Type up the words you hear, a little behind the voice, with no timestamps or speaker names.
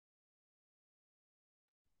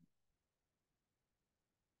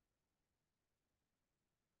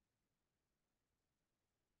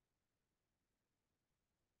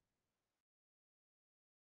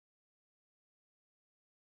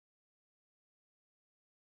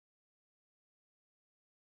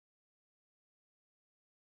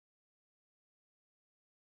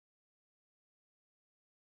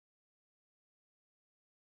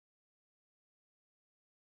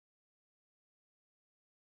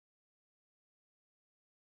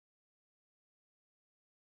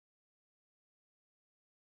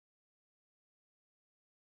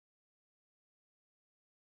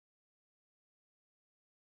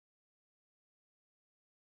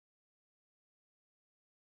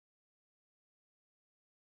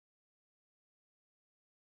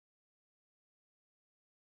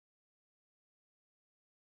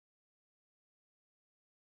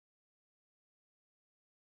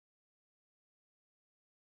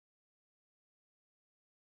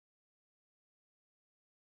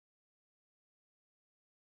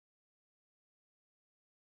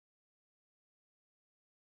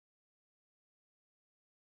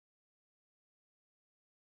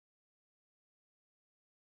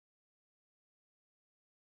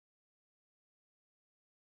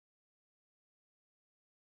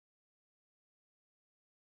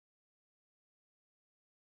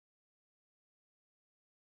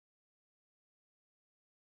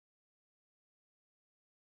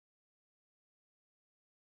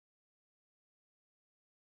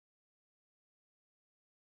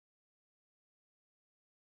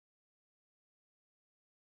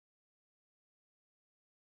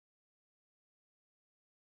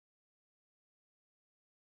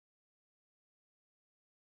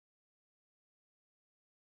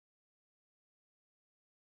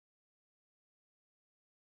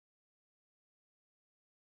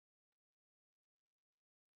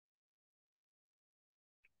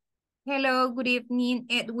Hello, good evening,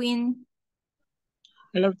 Edwin.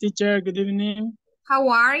 Hello, teacher. Good evening. How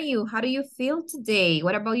are you? How do you feel today?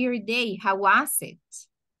 What about your day? How was it?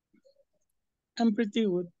 I'm pretty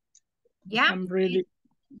good. Yeah? I'm really,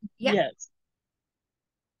 Yeah. yes.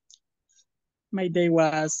 My day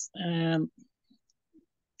was a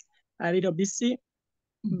little busy,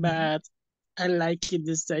 but I like it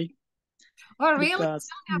this day Oh, really? because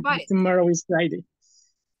Tell me about it. tomorrow is Friday.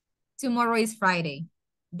 Tomorrow is Friday.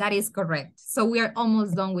 That is correct. So we are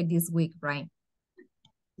almost done with this week, right?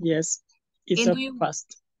 Yes, it's And so do you...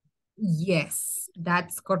 fast. Yes,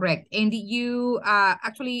 that's correct. And you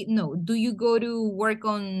actually, no, do you go to work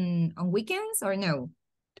on weekends or no?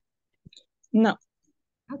 No,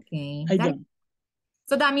 Okay. I don't.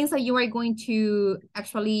 So that means that you are going to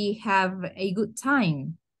actually have a good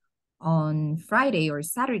time on Friday or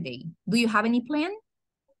Saturday. Do you have any plan?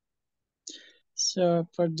 So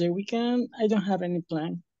for the weekend, I don't have any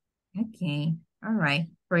plan. Okay. All right.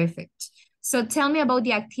 Perfect. So tell me about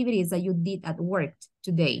the activities that you did at work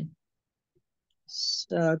today.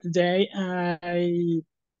 So today I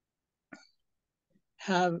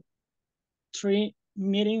have 3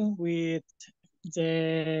 meetings with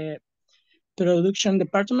the production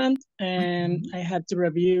department, and I had to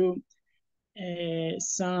review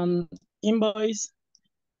some invoice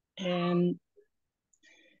and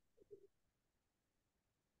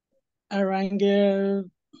arrange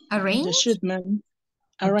the shipment.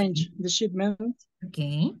 Arrange the shipment.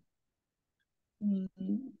 Okay. I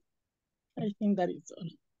think that is all.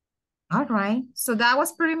 All right. So that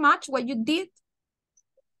was pretty much what you did?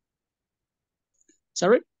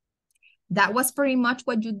 Sorry? That was pretty much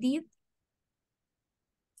what you did?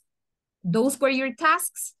 Those were your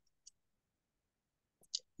tasks?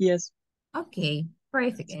 Yes. Okay.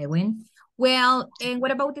 Perfect, Edwin. Well, and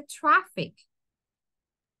what about the traffic?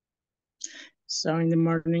 So in the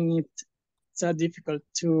morning, it's so difficult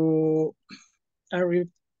to arrive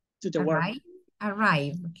to the work.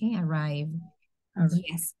 Arrive. Okay, arrive.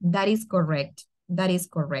 Yes, that is correct. That is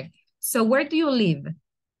correct. So where do you live?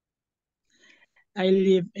 I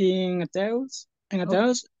live in hotels,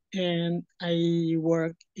 and I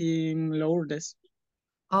work in Lourdes.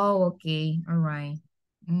 Oh, okay. All right.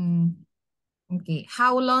 Okay.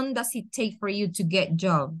 How long does it take for you to get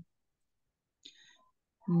job?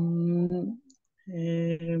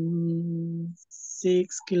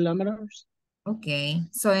 6 kilometers. Okay.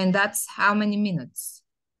 So, and that's how many minutes?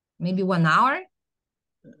 Maybe 1 hour?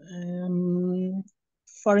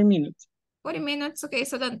 40 minutes. 40 minutes. Okay.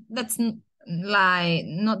 So that's like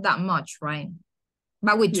not that much, right?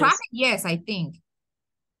 But with traffic, yes, I think.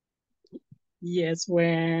 Yes,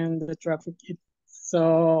 when the traffic is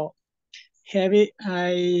so heavy,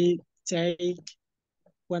 I take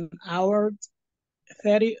 1 hour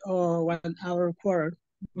 30 or 1 hour quarter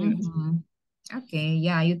minutes. Okay,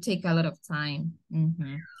 yeah, you take a lot of time.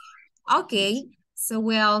 Okay, so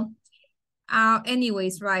well,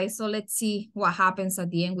 anyways, right? So let's see what happens at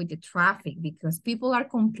the end with the traffic, because people are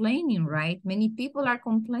complaining, right? Many people are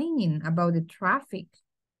complaining about the traffic.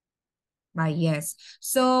 But yes,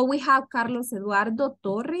 so we have Carlos Eduardo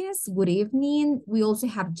Torres. Good evening. We also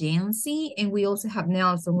have Jancy, and we also have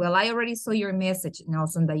Nelson. Well, I already saw your message,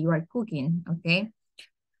 Nelson, that you are cooking. Okay.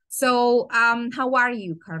 So, how are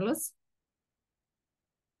you, Carlos?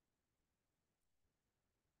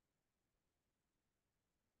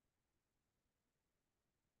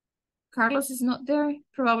 Carlos is not there.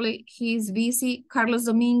 Probably he's busy. Carlos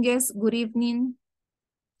Dominguez, good evening.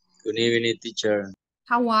 Good evening, teacher.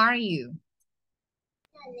 How are you?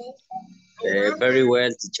 Very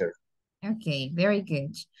well, teacher. Okay, very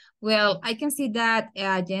good. Well, I can see that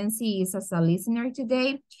Jancy is as a listener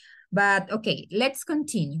today, but okay, let's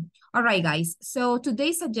continue. All right, guys. So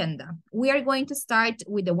today's agenda, we are going to start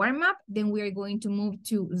with the warm-up, then we are going to move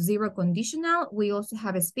to zero conditional. We also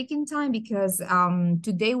have a speaking time because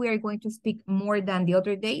today we are going to speak more than the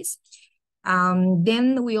other days.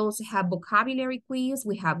 Then we also have vocabulary quiz,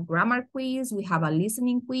 we have grammar quiz, we have a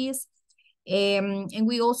listening quiz, and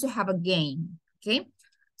we also have a game, okay?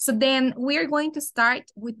 So then we are going to start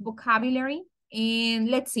with vocabulary, and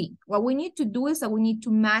let's see. What we need to do is that we need to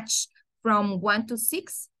match from 1 to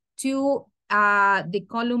 6 to the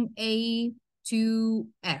column A to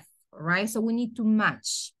F, all right? So we need to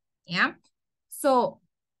match, yeah? So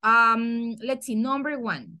let's see, number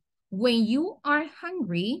 1. When you are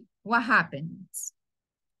hungry, what happens?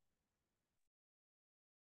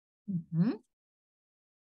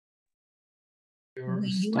 Your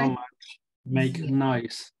stomach make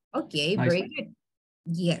noise. Okay, very good.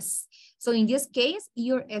 Yes. So in this case,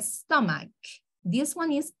 your stomach. This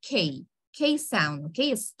one is K sound,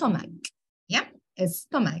 okay? Stomach. Yeah.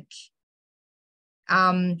 stomach.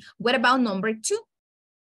 What about number 2?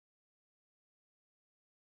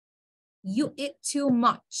 You eat too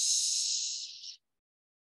much.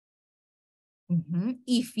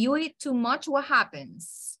 If you eat too much, what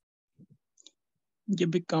happens? You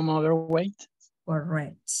become overweight.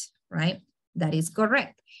 Correct, right? That is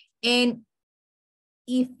correct. And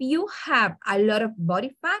if you have a lot of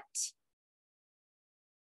body fat,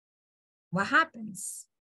 what happens?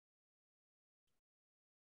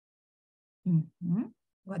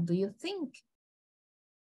 What do you think?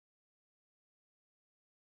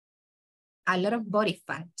 A lot of body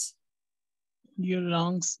fat. Your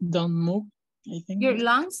lungs don't move, I think. Your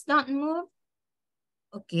lungs don't move?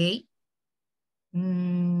 Okay.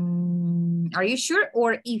 Are you sure?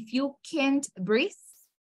 Or if you can't breathe?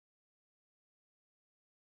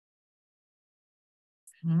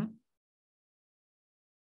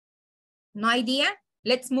 No idea?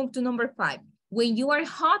 Let's move to number 5. When you are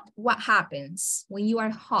hot, what happens? When you are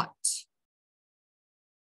hot.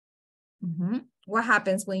 What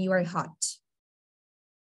happens when you are hot?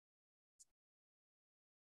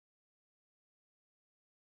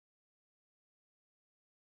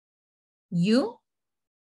 You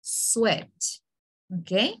sweat,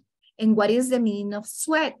 okay? And what is the meaning of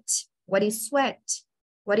sweat? What is sweat?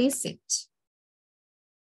 What is it?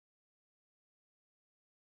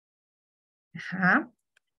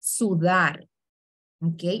 Sudar,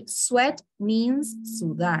 okay? Sweat means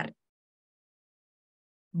sudar,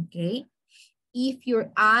 okay? If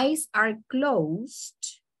your eyes are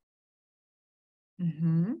closed,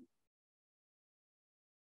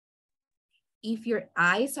 if your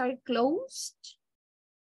eyes are closed,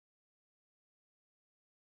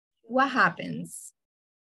 what happens?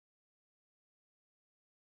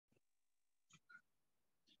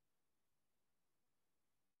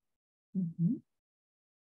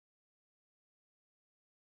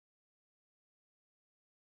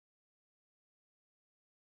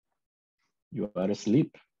 You are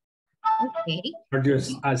asleep. Okay. Are you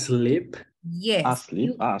asleep? Yes, Asleep.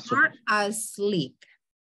 you are asleep.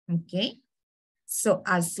 Okay. So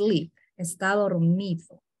asleep, está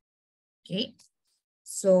dormido. Okay.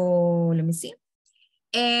 So let me see.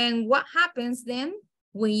 And what happens then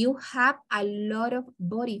when you have a lot of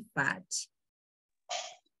body fat?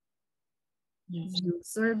 You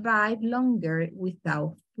survive longer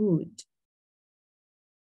without food.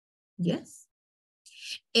 Yes.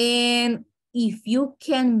 And if you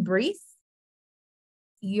can breathe,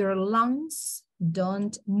 your lungs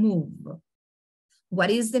don't move. What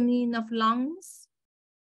is the meaning of lungs?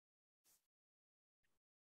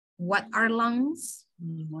 What are lungs?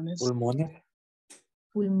 Pulmones.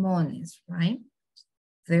 Pulmones, right?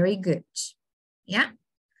 Very good. Yeah.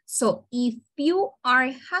 So if you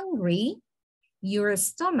are hungry, your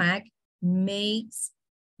stomach makes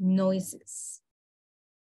noises.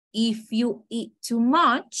 If you eat too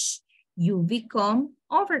much, you become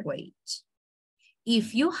overweight.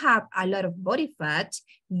 If you have a lot of body fat,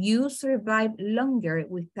 you survive longer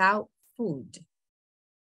without food.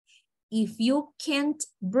 If you can't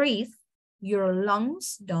breathe, your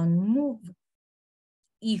lungs don't move.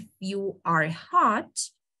 If you are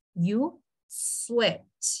hot, you sweat.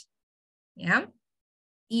 Yeah.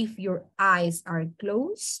 If your eyes are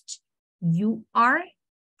closed, you are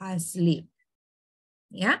asleep.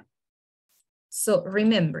 Yeah. So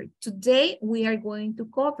remember, today we are going to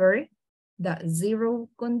cover the zero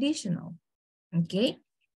conditional. Okay.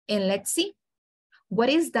 And let's see. What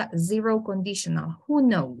is the zero conditional? Who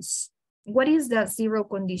knows? What is the zero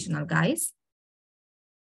conditional, guys?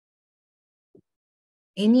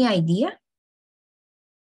 Any idea?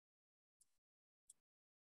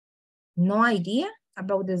 No idea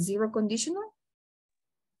about the zero conditional?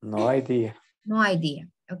 No idea. No idea.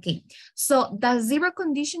 Okay. So the zero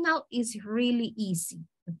conditional is really easy.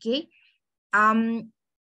 Okay.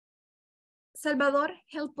 Salvador,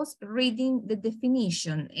 help us reading the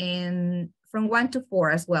definition and from 1 to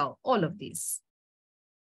 4 as well. All of this.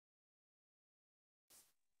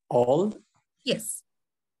 All? Yes.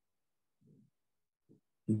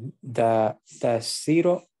 The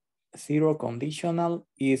zero conditional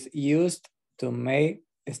is used to make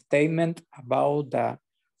a statement about the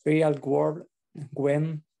real world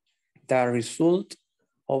when the result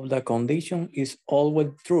of the condition is always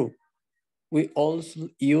true. We also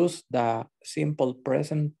use the simple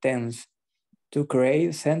present tense to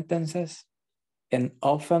create sentences and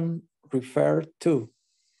often refer to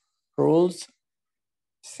rules,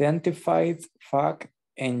 scientific fact,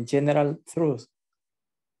 and general truth,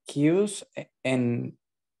 cues and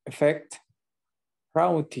effect,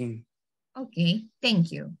 routing. Okay,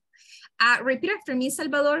 thank you. Repeat after me,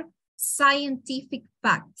 Salvador. Scientific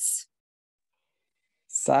facts.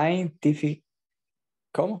 Scientific,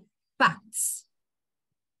 ¿cómo? Facts.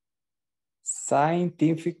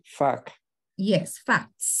 Scientific fact. Yes,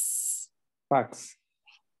 facts. Facts.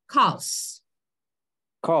 Cause.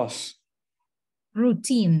 Cause.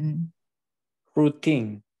 Routine.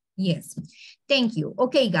 Routine. Yes, thank you.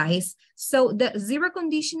 Okay, guys. So the zero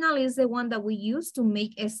conditional is the one that we use to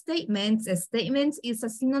make statements. Statements is a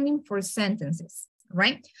synonym for sentences,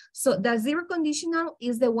 right? So the zero conditional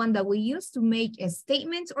is the one that we use to make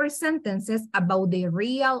statements or sentences about the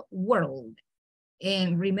real world.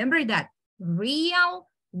 And remember that, real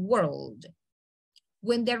world.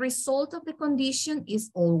 When the result of the condition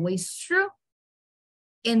is always true.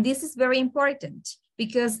 And this is very important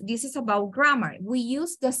because this is about grammar. We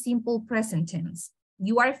use the simple present tense.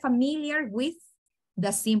 You are familiar with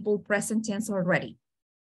the simple present tense already,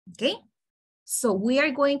 okay? So we are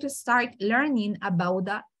going to start learning about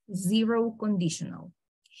the zero conditional.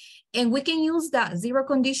 And we can use the zero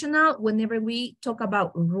conditional whenever we talk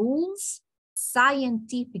about rules,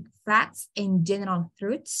 scientific facts, and general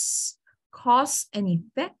truths, cause and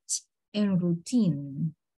effect, and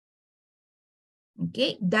routine.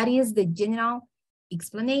 Okay, that is the general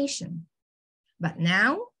explanation. But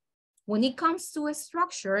now, when it comes to a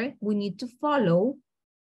structure, we need to follow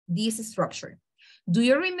this structure. Do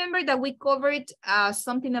you remember that we covered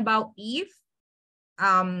something about if?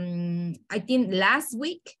 I think last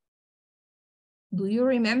week. Do you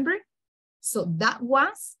remember? So that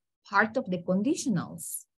was part of the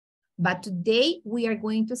conditionals. But today we are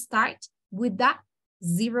going to start with the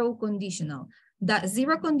zero conditional. The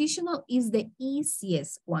zero conditional is the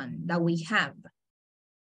easiest one that we have.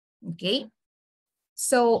 Okay?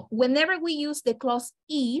 So whenever we use the clause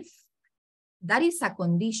if, that is a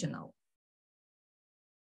conditional.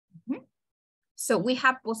 So we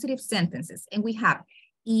have positive sentences and we have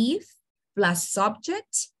if plus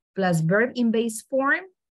subject plus verb in base form,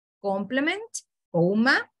 complement,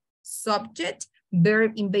 comma, subject,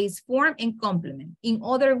 verb in base form, and complement. In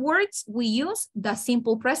other words, we use the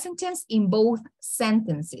simple present tense in both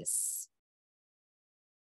sentences.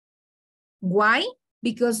 Why?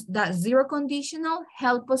 Because the zero conditional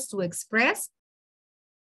help us to express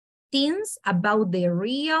things about the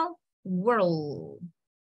real world.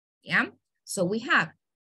 Yeah? So we have,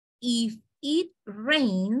 if it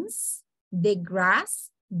rains, the grass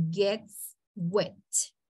gets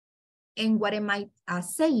wet. And what am I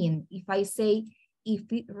saying? If I say,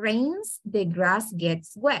 if it rains, the grass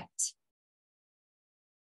gets wet.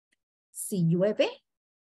 Si llueve,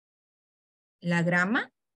 la grama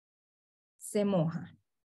se moja.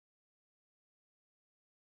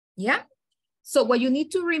 Yeah? So what you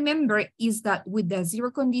need to remember is that with the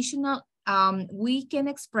zero conditional, we can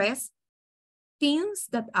express things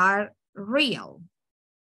that are real.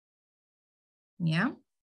 Yeah?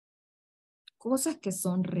 Cosas que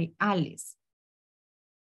son reales.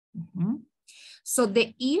 So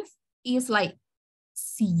the if is like,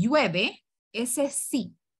 si llueve, ese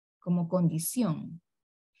sí, como condición.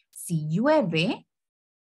 Si llueve,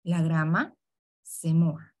 la grama se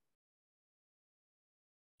moja.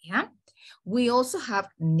 Yeah? We also have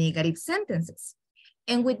negative sentences.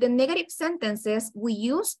 And with the negative sentences, we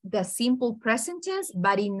use the simple present tense,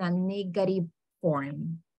 but in a negative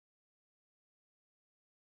form.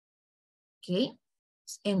 Okay,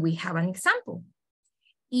 and we have an example.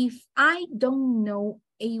 If I don't know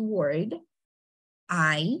a word,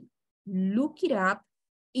 I look it up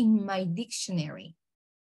in my dictionary.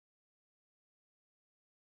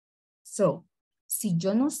 So, si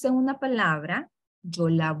yo no sé una palabra, yo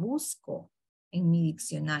la busco en mi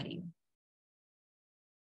diccionario.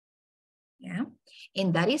 Yeah,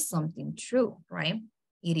 and that is something true, right?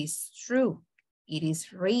 It is true. It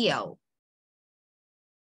is real.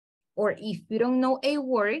 Or if you don't know a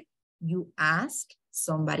word, you ask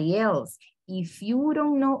somebody else. If you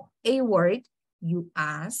don't know a word, you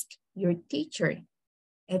ask your teacher,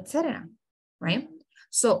 etc. Right?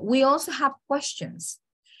 So we also have questions.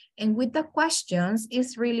 And with the questions,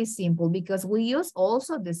 it's really simple because we use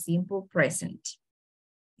also the simple present.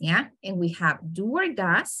 Yeah? And we have do or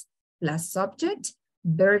does plus subject,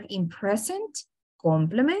 verb in present,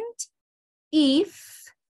 complement,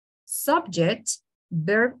 if, subject,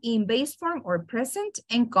 verb in base form or present,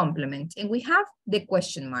 and complement. And we have the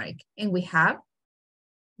question mark. And we have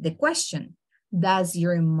the question. Does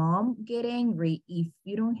your mom get angry if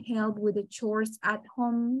you don't help with the chores at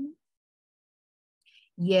home?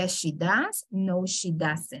 Yes, she does. No, she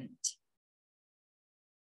doesn't.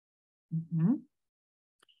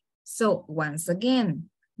 So once again,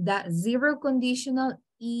 that zero conditional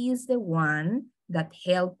is the one that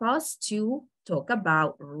helps us to talk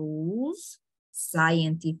about rules,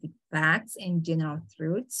 scientific facts and general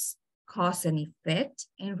truths, cause and effect,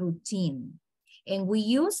 and routine. And we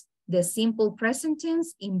use the simple present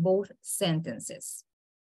tense in both sentences.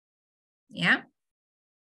 Yeah.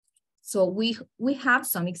 So we have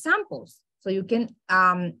some examples. So you can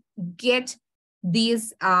get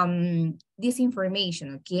this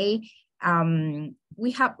information, okay?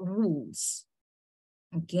 We have rules,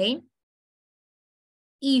 okay?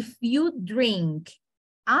 If you drink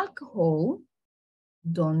alcohol,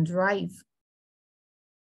 don't drive.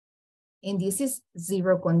 And this is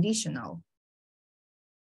zero conditional.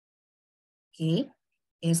 Okay,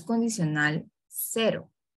 es condicional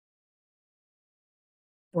cero.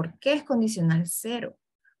 ¿Por qué es condicional cero?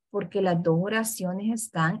 Porque las dos oraciones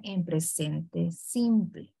están en presente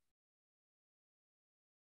simple.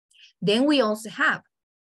 Then we also have,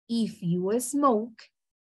 if you smoke,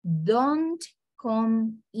 don't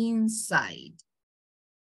come inside.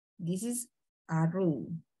 This is a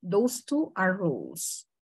rule. Those two are rules.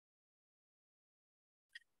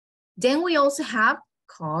 Then we also have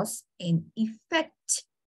cause and effect.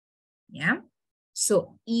 Yeah.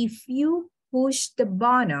 So if you push the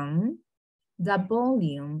button, the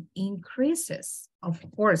volume increases. Of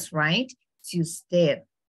course, right? Si usted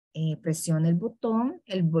presiona el botón,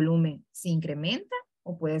 el volumen se incrementa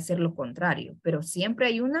o puede ser lo contrario, pero siempre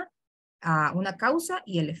hay una causa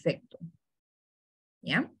y el efecto.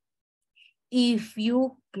 Yeah. If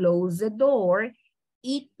you close the door,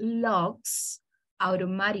 it locks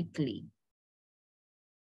automatically.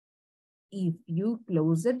 If you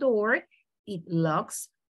close the door, it locks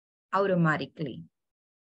automatically.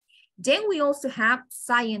 Then we also have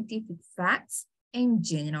scientific facts and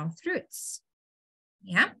general truths.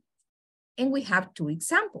 Yeah. And we have two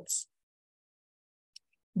examples.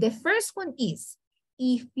 The first one is,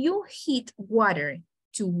 if you heat water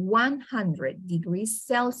to 100 degrees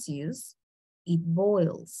Celsius, it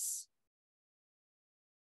boils.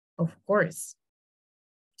 Of course,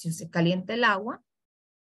 si usted calienta el agua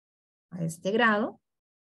a este grado,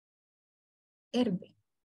 herve.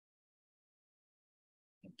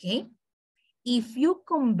 Okay. If you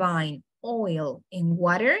combine oil and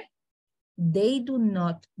water, they do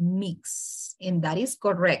not mix. And that is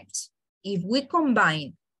correct. If we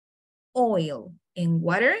combine oil and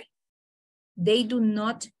water, they do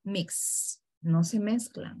not mix. No se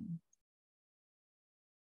mezclan.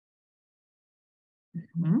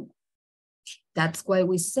 That's why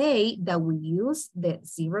we say that we use the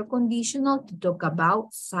zero conditional to talk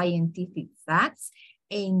about scientific facts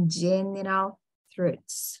and general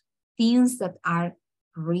truths, things that are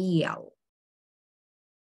real.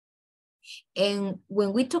 And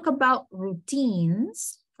when we talk about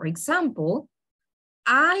routines, for example,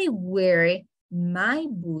 I wear my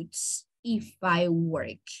boots if I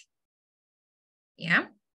work. Yeah.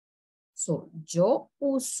 So, yo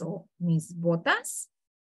uso mis botas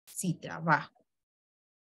si trabajo.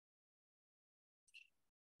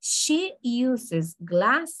 She uses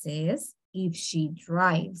glasses if she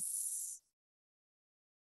drives.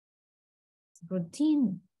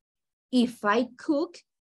 Routine. If I cook,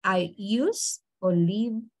 I use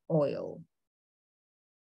olive oil.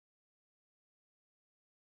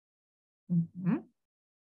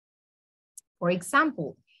 For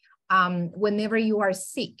example, whenever you are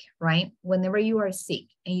sick, right? Whenever you are sick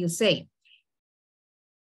and you say,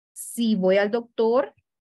 si voy al doctor,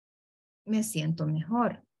 me siento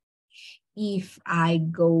mejor. If I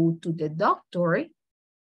go to the doctor,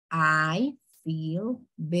 I feel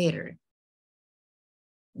better.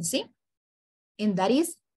 You see? And that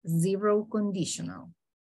is zero conditional.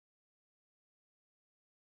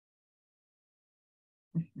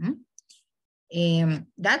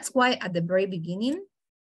 That's why at the very beginning,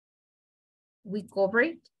 we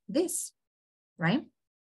covered this, right?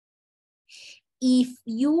 If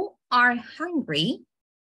you are hungry,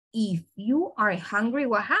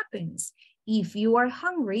 what happens? If you are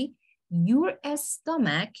hungry, your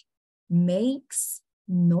stomach makes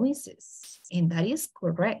noises, and that is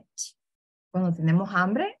correct. Cuando tenemos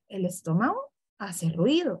hambre, el estómago hace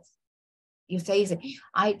ruidos. Y usted dice,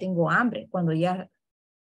 ay, tengo hambre, cuando ya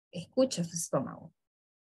escucha su estómago.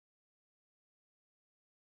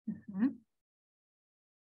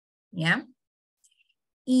 Yeah.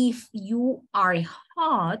 If you are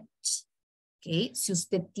hot, okay, si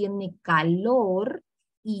usted tiene calor,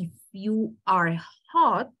 if you are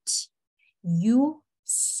hot, you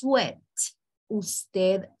sweat.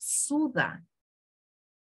 Usted suda.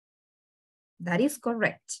 That is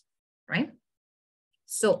correct, right?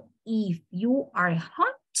 So if you are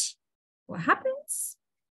hot, what happens?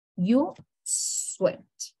 You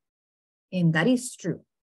sweat. And that is true.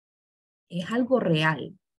 Es algo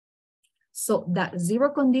real. So that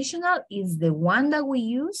zero conditional is the one that we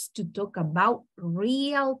use to talk about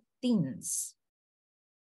real things.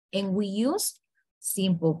 And we use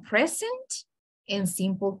simple present and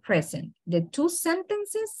simple present. The two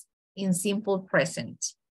sentences in simple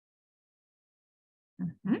present.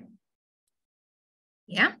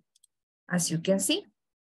 Yeah, as you can see,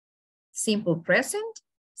 simple present,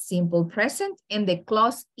 and the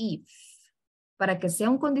clause if. Para que sea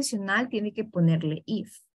un condicional tiene que ponerle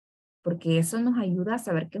if, porque eso nos ayuda a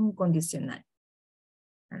saber que es un condicional.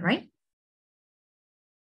 All right?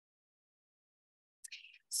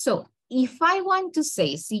 So, if I want to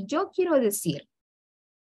say, si yo quiero decir,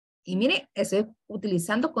 y mire, estoy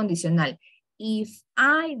utilizando condicional. If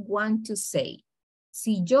I want to say,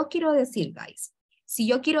 si yo quiero decir, guys, si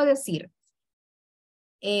yo quiero decir,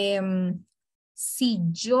 si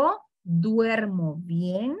yo duermo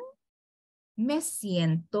bien, me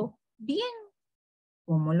siento bien.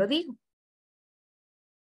 ¿Cómo lo digo?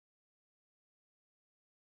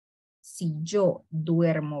 Si yo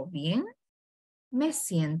duermo bien, me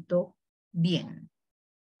siento bien.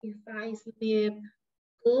 If I sleep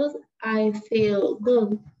good, I feel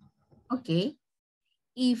good. Okay.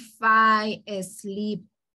 If I sleep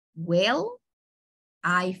well,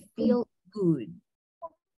 I feel good.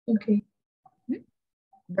 Okay.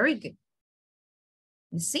 Very good.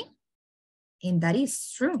 You see? And that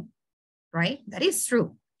is true, right? That is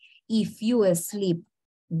true. If you sleep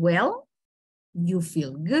well, you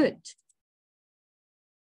feel good.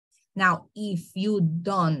 Now, if you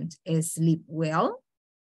don't sleep well,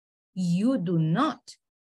 you do not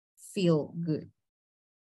feel good.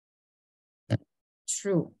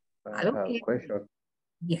 True. I have a question.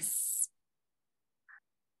 Yes.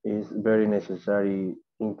 Is very necessary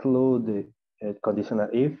include the conditional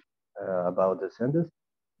if about the sentence?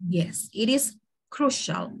 Yes, it is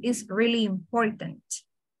crucial. It's really important.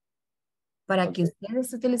 Para que usted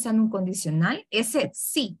esté utilizando un condicional, ese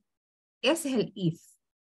sí, ese es el if.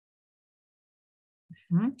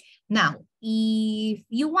 Now, if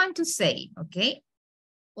you want to say, okay,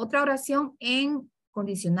 otra oración en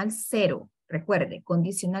condicional cero. Recuerde,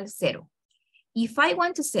 condicional cero. If I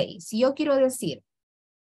want to say, si yo quiero decir,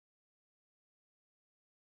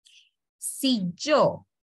 si yo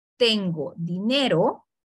tengo dinero,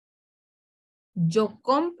 yo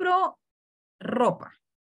compro ropa.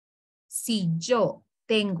 Si yo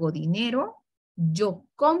tengo dinero, yo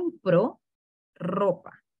compro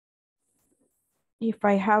ropa. If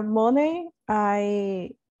I have money,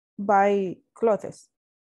 I buy clothes.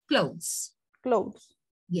 Clothes. Clothes.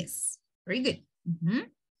 Yes, very good.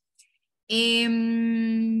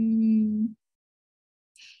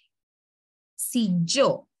 Si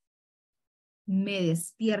yo me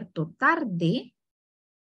despierto tarde,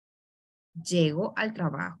 llego al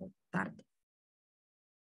trabajo tarde.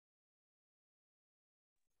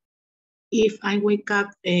 If I wake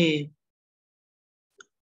up a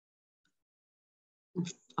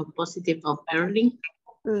positive of early.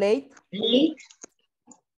 Late.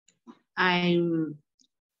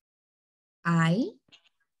 I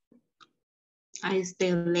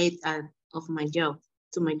stay late to my job.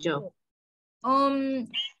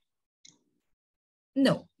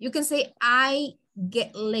 No, you can say I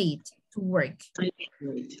get late to work. I get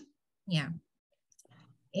late. Yeah.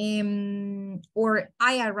 Or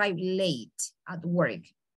I arrive late at work.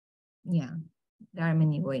 Yeah, there are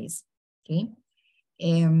many ways. Okay.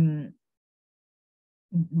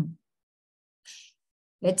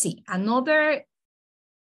 Let's see, another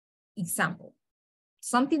example.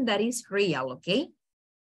 Something that is real, okay?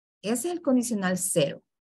 Ese es el condicional cero.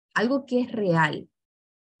 Algo que es real.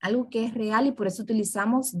 Algo que es real y por eso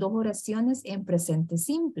utilizamos dos oraciones en presente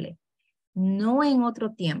simple. No en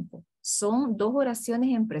otro tiempo. Son dos oraciones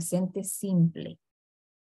en presente simple.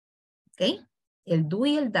 ¿Ok? El do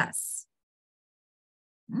y el das.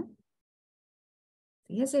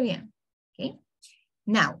 Fíjese bien. ¿Ok?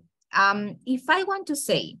 Now, if I want to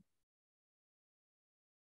say,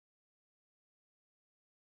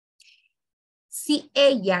 si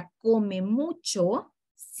ella come mucho,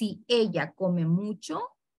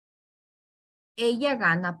 ella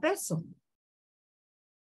gana peso.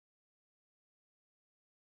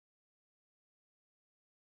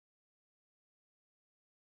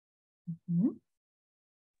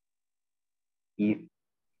 If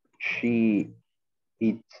she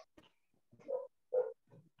eats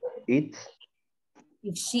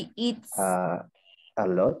If she eats a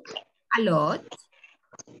lot,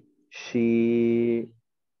 she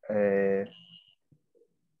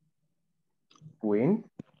win?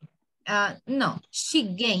 No, she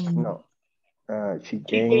gains. No, she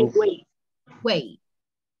gains Wait.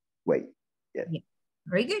 Weight. Yes. Yeah.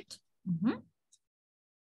 Very good. Mhm.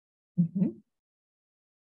 Mhm.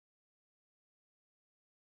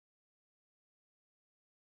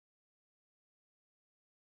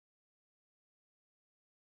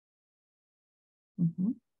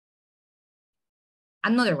 Mhm.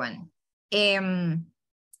 Another one.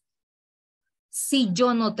 Si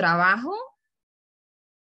yo no trabajo,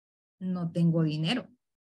 no tengo dinero.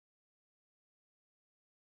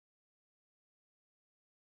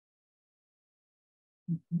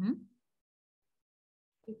 Mhm.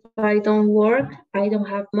 If I don't work, I don't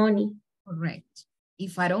have money. Correct.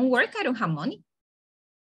 If I don't work, I don't have money.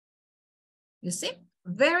 You see?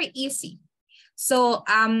 Very easy. So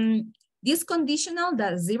this conditional,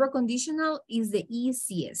 the zero conditional, is the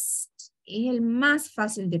easiest. Es el más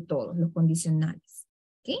fácil de todos los condicionales.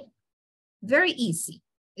 Okay? Very easy.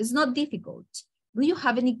 It's not difficult. Do you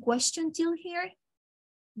have any question till here?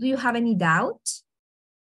 Do you have any doubt?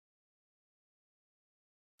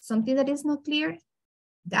 Something that is not clear?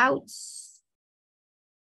 Doubts?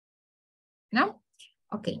 No?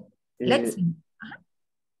 Okay. Let's see.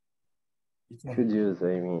 Could you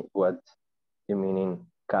say me what the meaning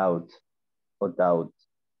count or doubt?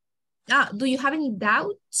 Do you have any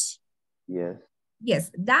doubt? Yes. Yes,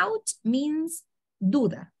 doubt means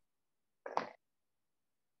duda.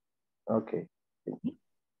 Okay.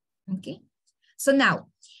 Okay. So now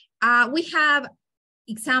we have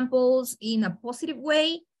examples in a positive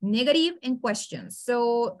way, negative, and questions.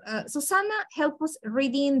 So Susana, help us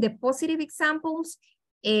reading the positive examples.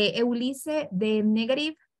 Eulise, the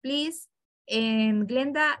negative, please. And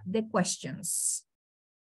Glenda, the questions.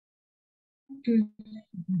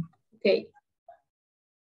 Okay.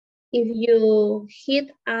 If you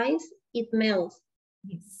hit ice, it melts.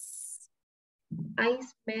 Yes.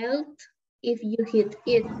 Ice melt if you hit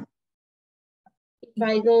it. If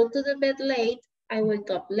I go to the bed late, I wake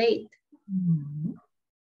up late. Mm-hmm.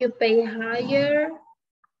 You pay higher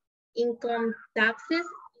income taxes,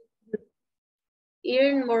 you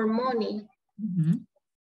earn more money. Mm-hmm.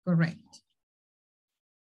 Correct.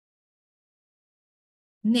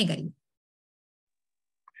 Negative.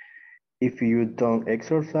 If you don't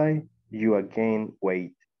exercise, you gain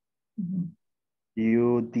weight. Mm-hmm.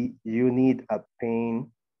 You need a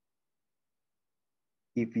pain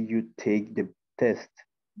if you take the test.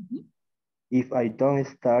 Mm-hmm. If I don't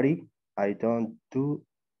study, I don't do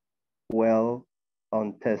well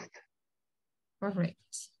on test.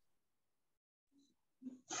 Correct.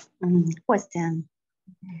 Question.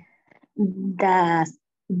 Does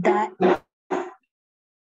that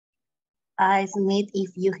ice melt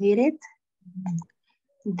if you hit it?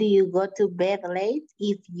 Do you go to bed late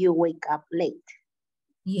if you wake up late?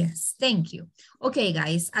 Yes, thank you. Okay,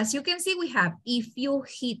 guys, as you can see, we have if you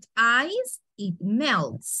hit ice, it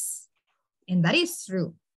melts. And that is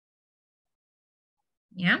true.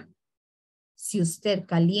 Yeah. Si usted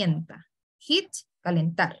calienta. Hit,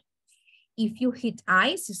 calentar. If you hit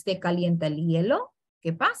ice, si usted calienta el hielo,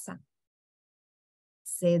 ¿qué pasa?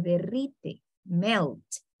 Se derrite,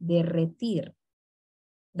 melt, derretir.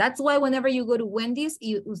 That's why whenever you go to Wendy's,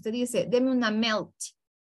 usted dice, deme una melt.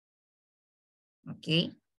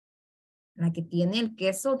 Ok. La que tiene el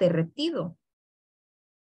queso derretido.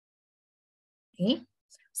 Okay.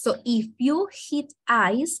 So if you hit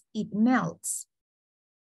ice, it melts.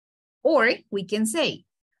 Or we can say,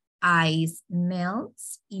 ice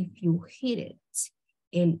melts if you hit it.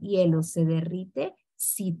 El hielo se derrite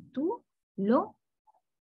si tú lo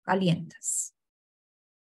calientas.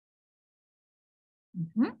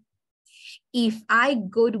 Mm-hmm. If I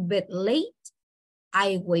go to bed late,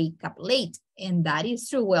 I wake up late. And that is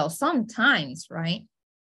true. Well, sometimes, right?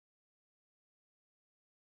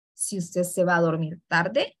 Si usted se va a dormir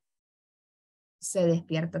tarde, se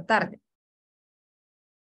despierta tarde.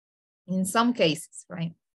 In some cases,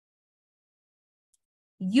 right?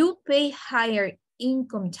 You pay higher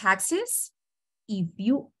income taxes if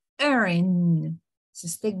you earn. Si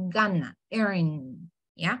usted gana, earn,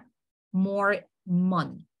 yeah, more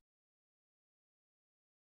money.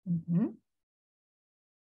 Mm-hmm.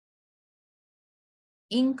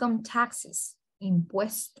 Income taxes,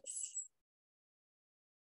 impuestos.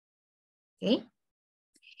 Okay.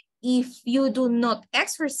 If you do not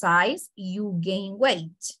exercise, you gain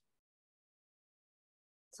weight.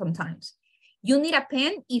 Sometimes. You need a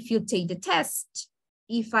pen if you take the test.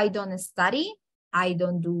 If I don't study, I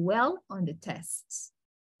don't do well on the tests.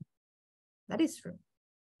 That is true.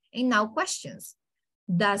 And now questions.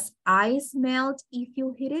 Does ice melt if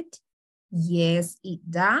you hit it? Yes, it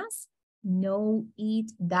does. No,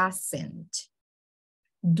 it doesn't.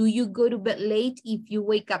 Do you go to bed late if you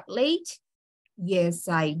wake up late? Yes,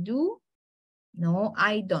 I do. No,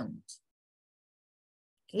 I don't.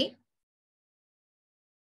 Okay.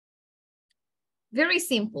 Very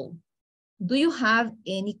simple. Do you have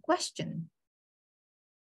any question?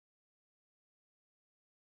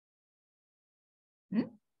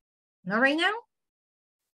 Not right now?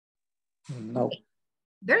 No. Okay.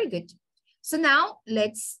 Very good. So now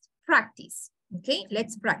let's practice. Okay,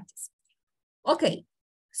 let's practice. Okay,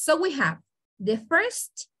 so we have the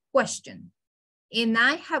first question, and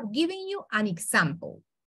I have given you an example.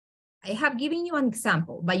 I have given you an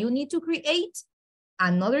example, but you need to create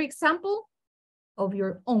another example of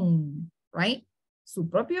your own, right? Su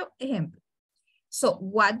propio ejemplo. So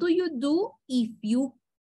what do you do if you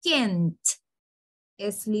can't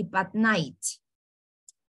sleep at night?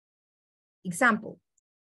 Example,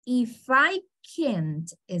 if I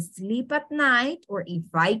can't sleep at night, or if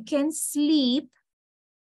I can sleep,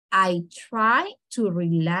 I try to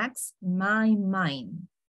relax my mind.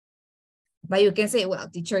 But you can say, well,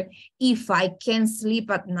 teacher, if I can sleep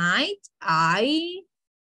at night, I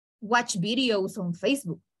watch videos on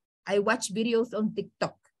Facebook. I watch videos on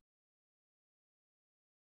TikTok.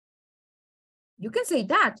 You can say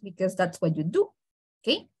that because that's what you do,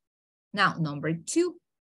 okay? Now, number 2,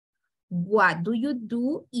 what do you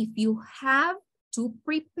do if you have to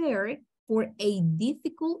prepare for a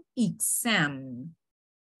difficult exam?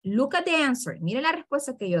 Look at the answer. Mira la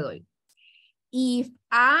respuesta que yo doy. If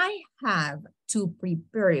I have to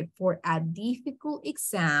prepare for a difficult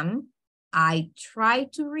exam, I try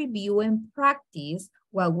to review and practice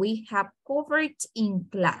what we have covered in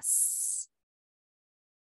class.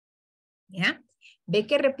 ¿Ya? ¿Ve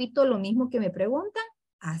que repito lo mismo que me preguntan?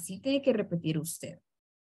 Así tiene que repetir usted.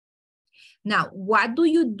 Now, what do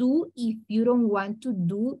you do if you don't want to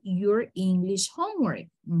do your English homework?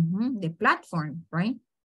 The platform, right?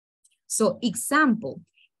 So, example,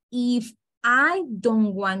 if I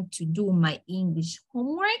don't want to do my English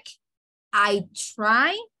homework, I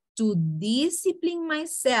try to discipline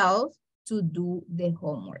myself to do the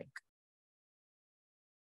homework.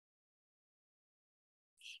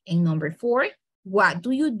 And number 4, what do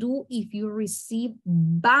you do if you receive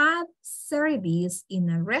bad service in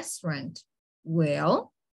a restaurant?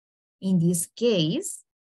 Well, in this case,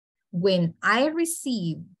 when I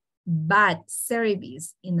receive bad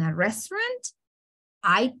service in a restaurant,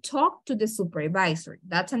 I talk to the supervisor.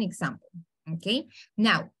 That's an example, okay?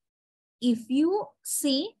 Now, if you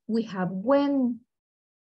see, we have when.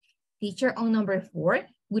 Teacher, on number 4,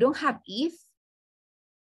 we don't have if.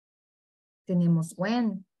 Tenemos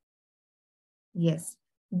when. Yes.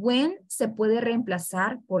 When se puede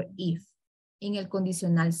reemplazar por if en el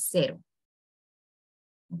condicional 0.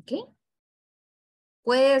 ¿Ok?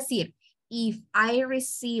 Puede decir, if I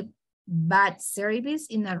receive bad service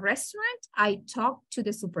in a restaurant, I talk to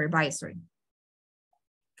the supervisor.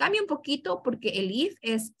 Cambia un poquito porque el if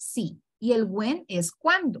es sí y el when es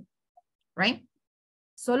cuando, right?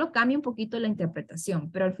 Solo cambia un poquito la interpretación,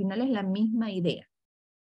 pero al final es la misma idea.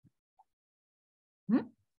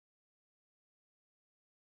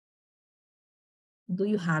 Do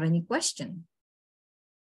you have any question?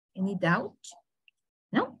 Any doubt?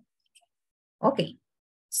 No? Okay.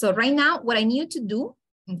 So right now, what I need you to do,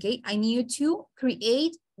 okay, I need you to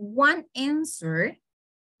create one answer,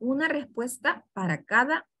 una respuesta para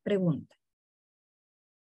cada pregunta.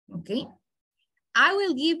 Okay. I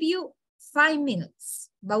will give you 5 minutes,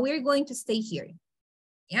 but we're going to stay here.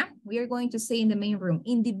 Yeah, we are going to stay in the main room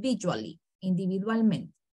individually,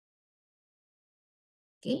 individualmente.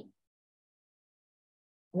 Okay.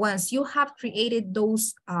 Once you have created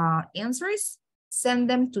those answers, send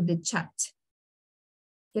them to the chat.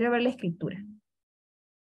 Quiero ver la escritura.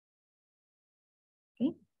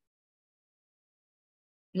 Okay.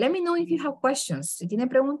 Let me know if you have questions. Si tiene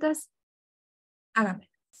preguntas, hágame.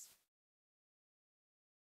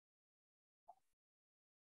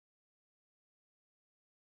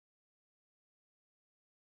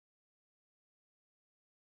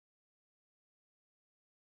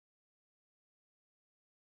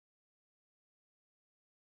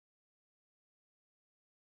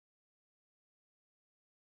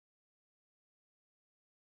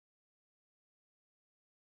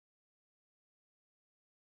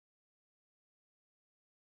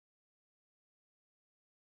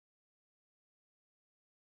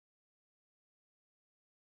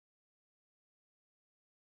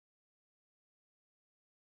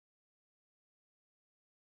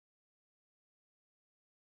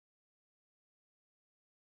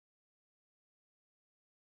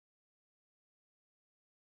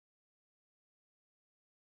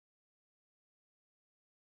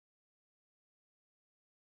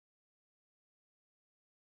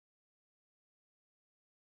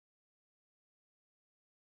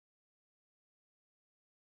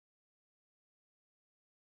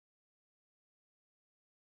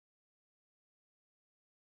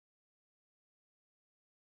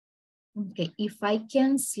 Okay, if I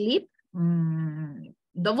can sleep,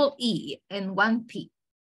 double E and one P.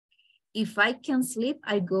 If I can sleep,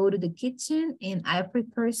 I go to the kitchen and I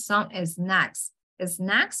prepare some snacks.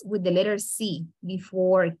 Snacks with the letter C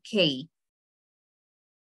before K.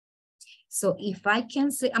 So if I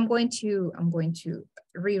can sleep, I'm going to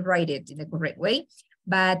rewrite it in the correct way.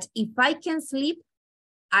 But if I can sleep,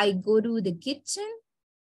 I go to the kitchen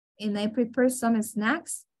and I prepare some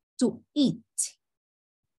snacks to eat.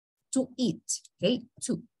 To eat, okay?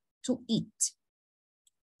 To eat.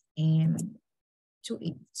 And to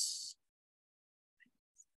eat.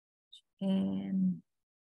 And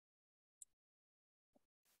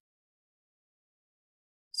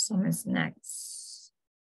some snacks.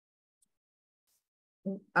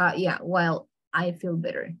 Yeah, while I feel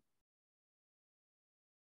better.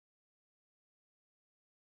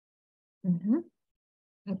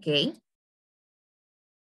 Okay.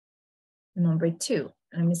 Number 2,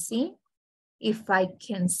 let me see. If I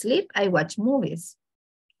can sleep, I watch movies.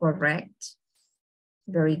 Correct.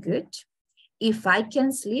 Very good. If I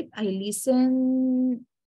can sleep, I listen.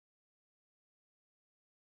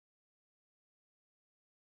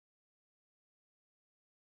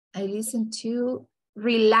 I listen to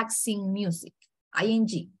relaxing music.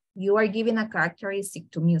 ING. You are giving a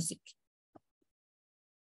characteristic to music.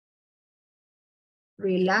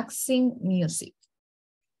 Relaxing music.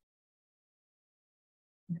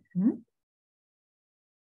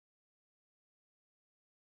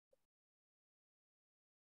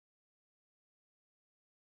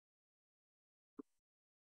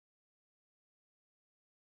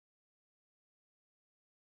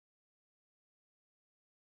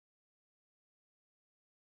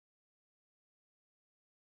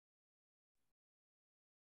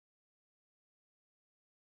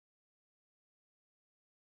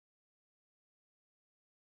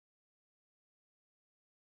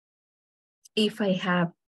 If I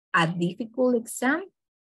have a difficult exam,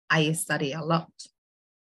 I study a lot.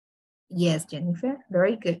 Yes, Jennifer,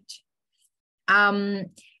 very good.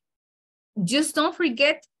 Just don't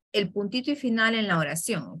forget el puntito y final en la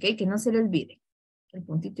oración, okay? Que no se le olvide. El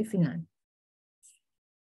puntito y final.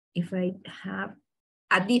 If I have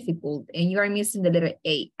a difficult, and you are missing the letter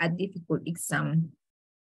a difficult exam.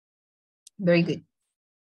 Very good.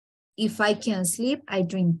 If I can sleep, I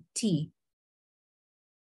drink tea.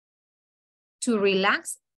 To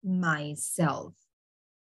relax myself.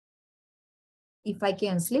 If I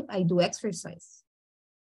can sleep, I do exercise.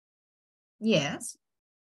 Yes,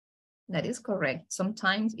 that is correct.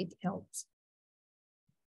 Sometimes it helps.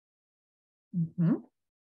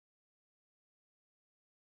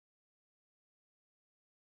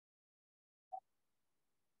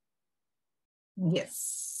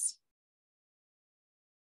 Yes.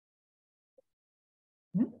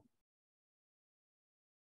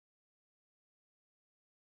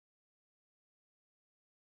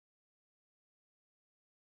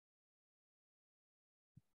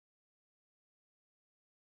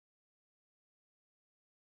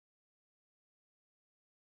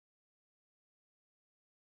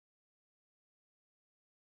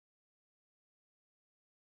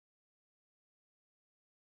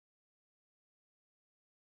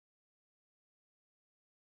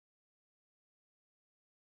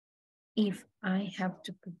 If I have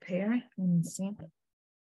to prepare, let me see,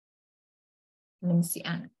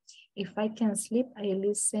 Anna. If I can sleep, I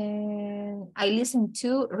listen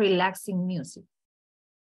to relaxing music.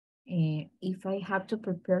 If I have to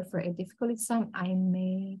prepare for a difficult exam, I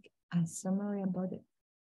make a summary about it.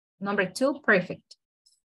 Number 2, perfect.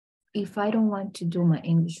 If I don't want to do my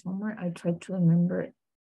English homework, I try to remember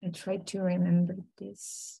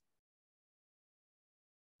this.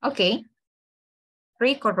 Okay,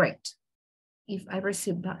 3 correct. If I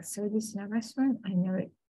receive that service in a restaurant,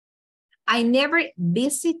 I never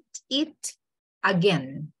visit it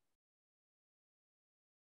again.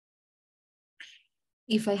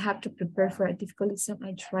 If I have to prepare for a difficult exam,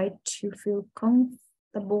 I try to feel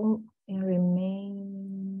comfortable and remain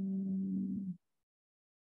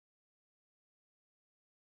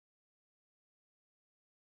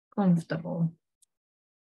comfortable.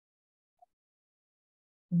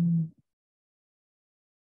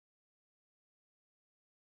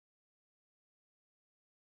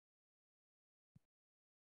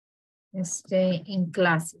 Stay in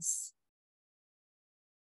classes.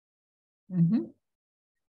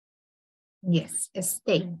 Yes,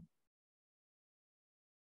 stay.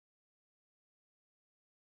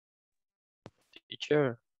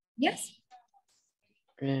 Teacher. Yes.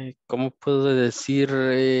 ¿Cómo puedo decir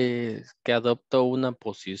que adopto una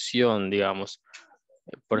posición, digamos?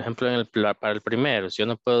 Por ejemplo, para el primero, si yo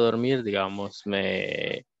no puedo dormir, digamos,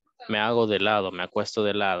 me me hago de lado, me acuesto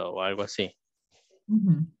de lado o algo así.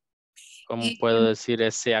 Mhm. ¿Cómo puedo decir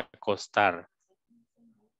ese acostar?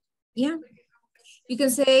 Yeah, you can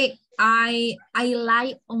say I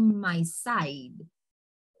lie on my side.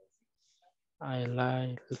 I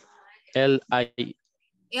like L-I-E.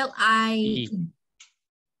 L-I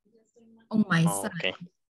on my Oh, side. okay.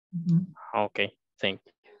 Mhm. Okay, thank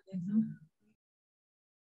you. Mhm.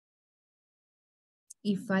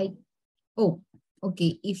 If I, oh,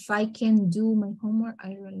 okay. If I can do my homework,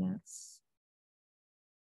 I relax.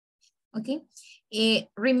 Okay.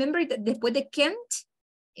 Remember that después de can't,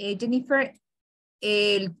 Jennifer,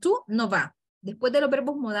 el to no va. Después de los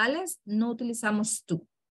verbos modales, no utilizamos to.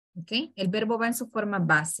 Okay. El verbo va en su forma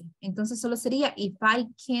base. Entonces solo sería if I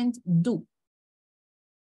can't do.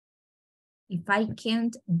 If I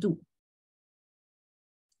can't do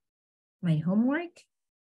my homework,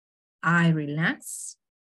 I relax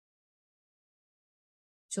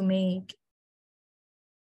to make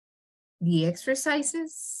the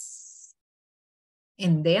exercises,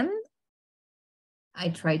 and then I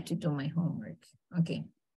try to do my homework. Okay.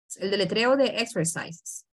 El deletreo de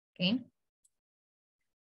exercises. Okay.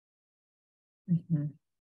 Mhm.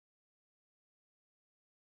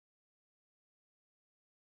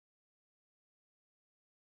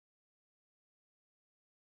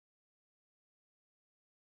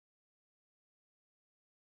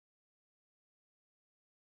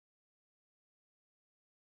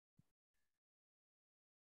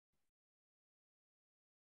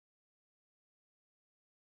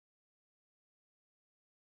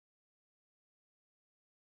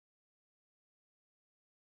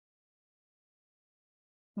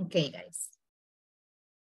 Okay, guys.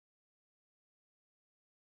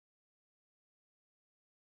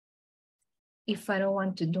 If I don't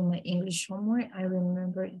want to do my English homework, I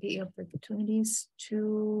remember the opportunities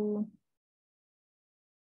to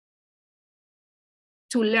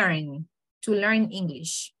learn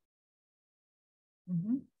English.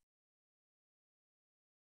 Mhm.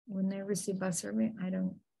 When I receive a survey, I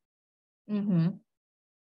don't. Mhm.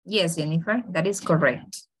 Yes, Jennifer, that is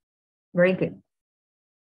correct. Very good.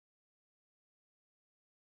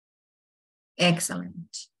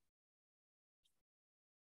 Excellent.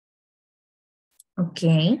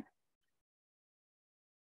 Okay.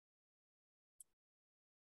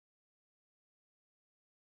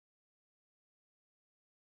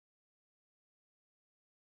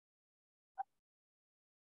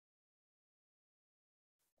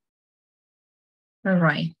 All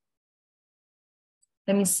right.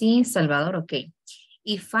 Let me see, Salvador, okay.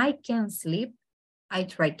 If I can't sleep, I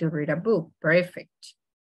try to read a book. Perfect.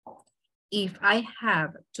 If I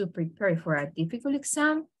have to prepare for a difficult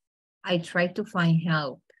exam, I try to find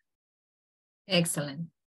help. Excellent.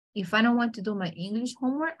 If I don't want to do my English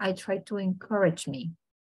homework, I try to encourage me.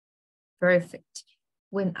 Perfect.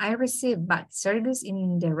 When I receive bad service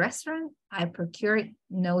in the restaurant, I procure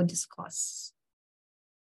no discuss.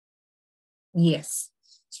 Yes.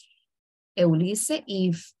 Eulise,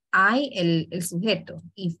 if I, el sujeto,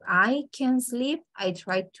 if I can sleep, I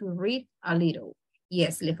try to read a little.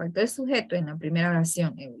 Yes, le faltó el sujeto en la primera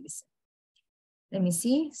oración, Eulise. Let me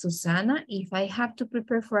see, Susana, if I have to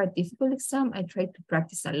prepare for a difficult exam, I try to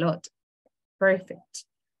practice a lot. Perfect.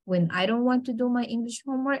 When I don't want to do my English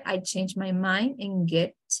homework, I change my mind and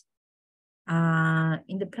get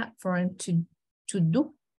in the platform to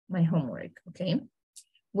do my homework, okay?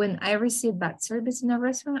 When I receive bad service in a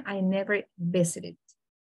restaurant, I never visit it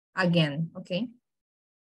again, okay?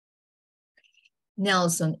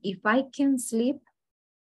 Nelson, if I can sleep,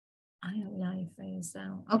 I have life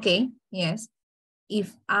exam. Okay, yes.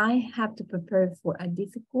 If I have to prepare for a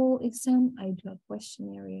difficult exam, I do a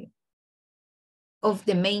questionnaire of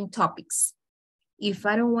the main topics. If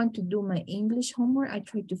I don't want to do my English homework, I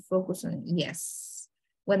try to focus on yes.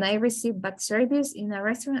 When I receive bad service in a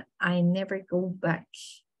restaurant, I never go back,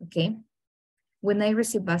 okay? When I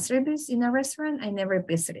receive bad service in a restaurant, I never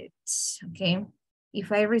visit it, okay?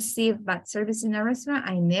 If I receive bad service in a restaurant,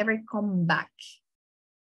 I never come back.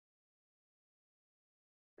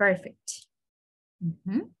 Perfect.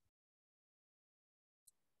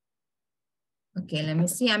 Okay, let me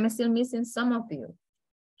see. I'm still missing some of you,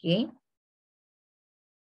 okay?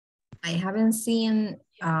 I haven't seen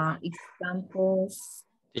examples.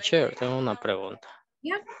 Teacher, tengo una pregunta.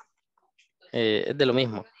 Yeah. Es de lo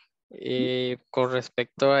mismo. Con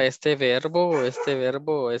respecto a este verbo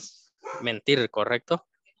es mentir, ¿correcto?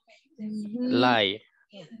 Lie.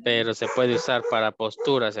 Pero se puede usar para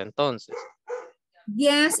posturas entonces.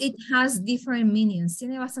 Yes, it has different meanings.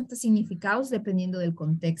 Tiene bastantes significados dependiendo del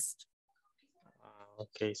contexto.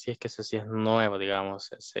 Ok, sí, es que eso sí es nuevo, digamos,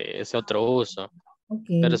 ese otro uso.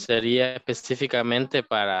 Okay. Pero sería específicamente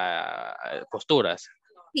para posturas.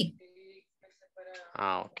 Sí.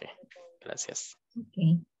 Ah, ok. Gracias.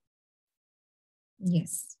 Okay.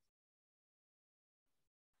 Yes.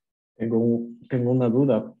 Tengo una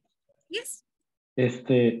duda. Yes.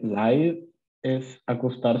 Lie es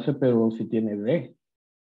acostarse, pero si tiene D,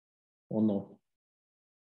 ¿o no?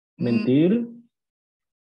 Mentir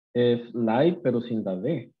es lie, pero sin la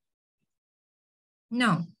D.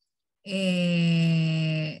 No.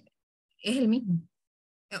 Es el mismo.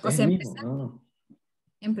 O Es sea, el mismo.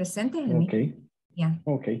 en presente es el Ok. mismo. Yeah.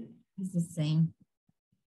 Ok. It's the same.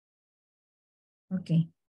 Okay.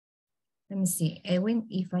 Let me see. Edwin,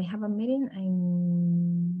 if I have a meeting,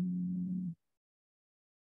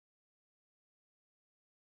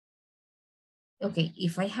 okay,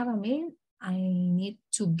 if I have a meeting, I need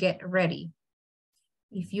to get ready.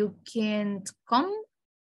 If you can't come,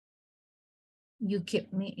 you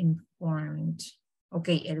keep me informed.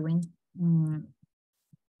 Okay, Edwin.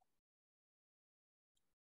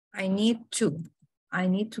 I need to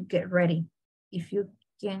get ready. If you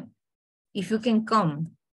can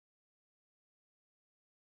come.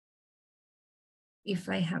 If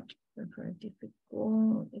I have to prepare a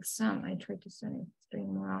difficult exam, I try to send it 3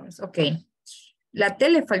 more hours. Okay. La T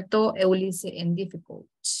le faltó Eunice en difficult.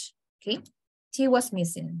 Okay. T was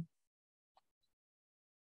missing.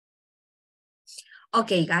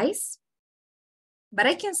 Okay, guys. But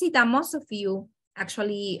I can see that most of you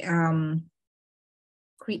actually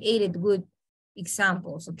created good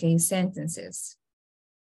examples, okay, sentences.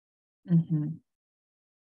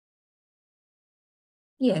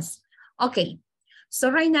 Yes. Okay. So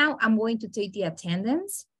right now I'm going to take the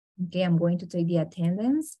attendance. Okay, I'm going to take the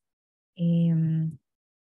attendance. Give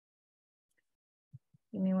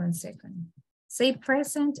me 1 second. Say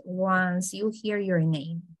present once you hear your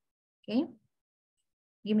name. Okay.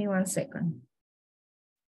 Give me 1 second.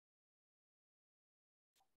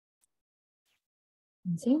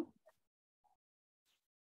 See?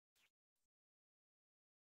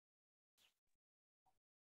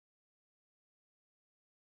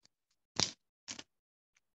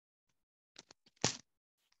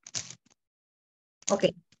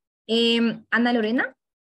 Okay. Ana Lorena?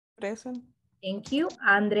 Present. Thank you.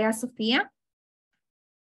 Andrea Sofía?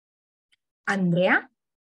 Andrea?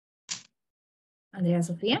 Andrea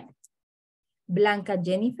Sofía? Blanca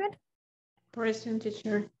Jennifer? Present,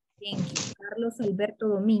 teacher. Thank you. Carlos Alberto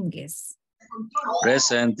Domínguez?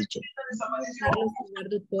 Present, teacher. Carlos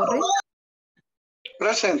Eduardo Torres?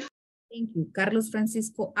 Present. Thank you. Carlos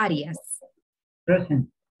Francisco Arias? Present.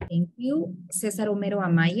 Thank you. César Homero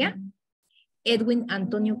Amaya? Edwin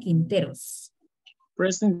Antonio Quinteros?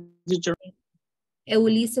 Present, teacher.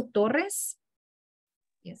 Eulice Torres?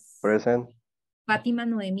 Yes. Present. Fátima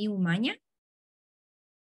Noemí Umaña?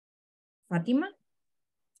 Fátima?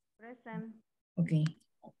 Present. Okay.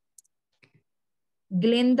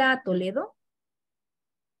 Glenda Toledo?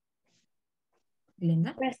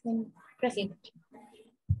 Glenda? Present. Present.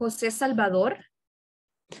 José Salvador?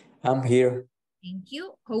 I'm here. Thank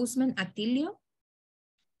you. Houseman Atilio?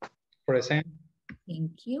 Present.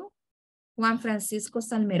 Thank you. Juan Francisco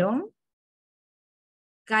Salmerón?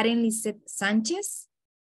 Karen Lisette Sánchez?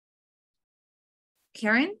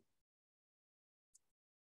 Karen?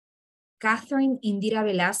 Catherine Indira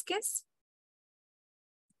Velázquez?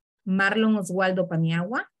 Marlon Oswaldo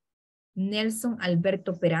Paniagua? Nelson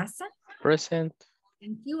Alberto Peraza? Present.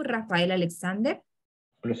 Thank you. Rafael Alexander?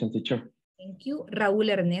 Present, teacher. Thank you. Raúl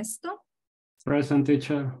Ernesto? Present,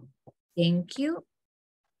 teacher. Thank you.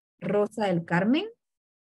 Rosa del Carmen?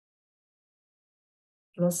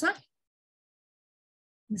 Rosa?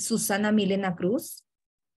 Susana Milena Cruz?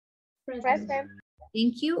 Present.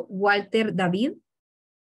 Thank you. Walter David?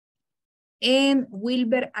 And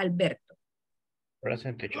Wilber Alberto?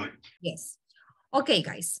 Present, teacher. Yes. Okay,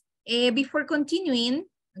 guys. Before continuing,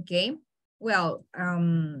 okay, well,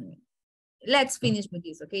 let's finish with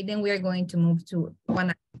this, okay? Then we are going to move to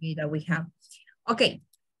one activity that we have. Okay.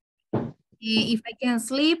 If I can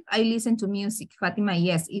sleep, I listen to music. Fatima,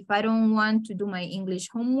 yes. If I don't want to do my English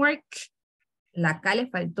homework, la K le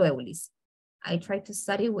faltó, Eulis. I try to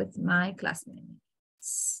study with my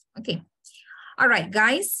classmates. Okay. All right,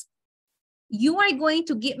 guys. You are going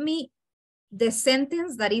to give me the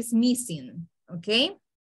sentence that is missing, okay?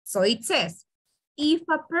 So it says, if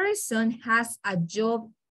a person has a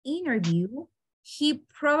job interview, he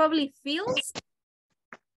probably feels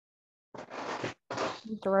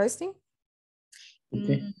Interesting.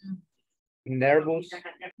 Okay. Nervous.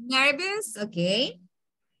 Nervous, okay.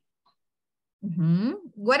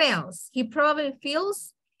 What else? He probably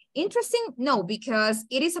feels interesting? No, because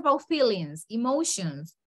it is about feelings,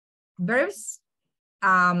 emotions. Verbs,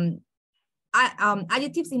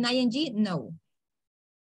 Adjectives in ing, no.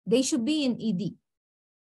 They should be in ed.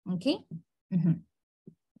 Okay.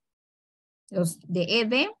 Los de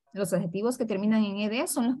ed, los adjetivos que terminan en ed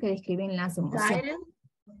son los que describen las emociones.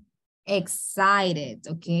 Excited,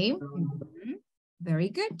 okay. Very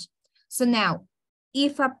good. So now,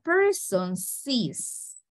 if a person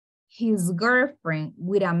sees his girlfriend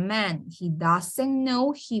with a man he doesn't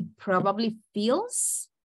know, he probably feels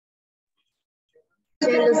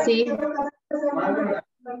jealousy.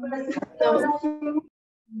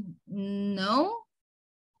 No.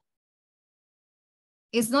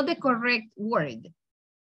 It's not the correct word.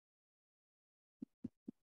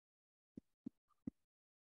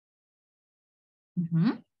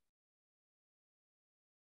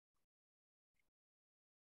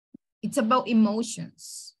 It's about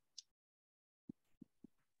emotions.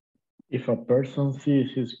 If a person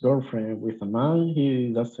sees his girlfriend with a man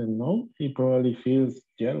he doesn't know, he probably feels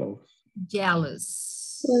jealous.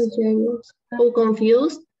 Jealous. Jealous. Oh,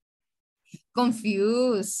 confused.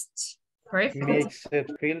 Confused. Perfect. Mixed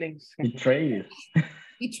feelings. Betrayed.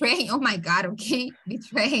 Betrayed. Oh my God. Okay.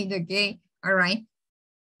 Betrayed. Okay. All right.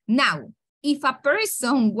 Now, if a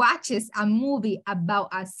person watches a movie about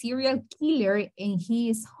a serial killer and he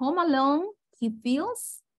is home alone, he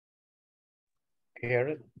feels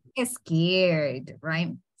scared,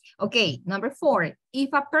 right? Okay, number 4. If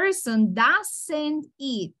a person doesn't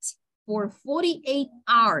eat for 48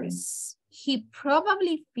 hours, he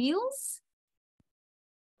probably feels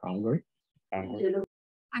hungry.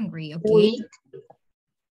 Hungry, okay.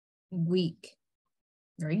 Weak.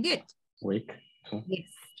 Very good. Weak. Yes.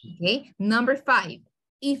 Okay. Number 5.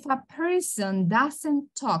 If a person doesn't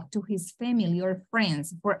talk to his family or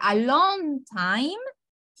friends for a long time,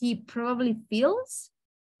 he probably feels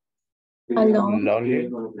alone.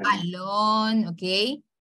 Alone, okay.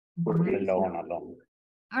 Alone.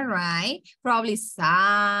 All right. Probably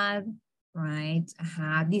sad, right?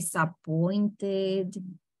 Disappointed,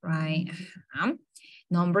 right?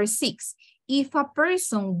 Number 6. If a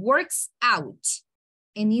person works out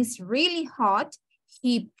and it's really hot,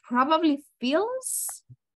 he probably feels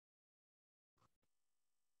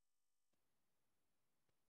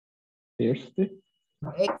thirsty.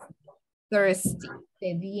 Thirsty.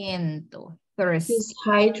 Sediento. Thirsty. He's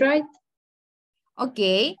hydrated.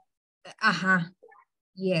 Okay.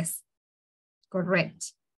 Yes.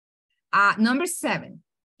 Correct. Number 7.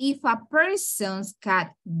 If a person's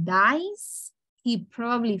cat dies, he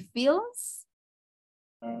probably feels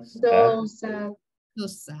so sad. So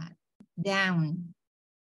sad. Down.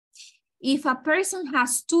 If a person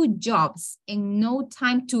has 2 jobs and no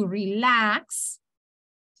time to relax,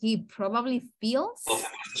 he probably feels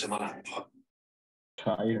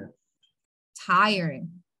tired,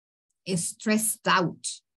 stressed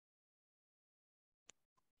out.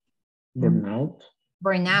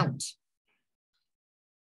 Burnout.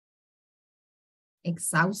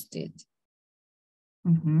 Exhausted.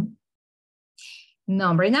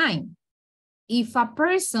 Number 9. If a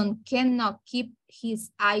person cannot keep his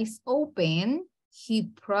eyes open, he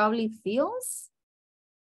probably feels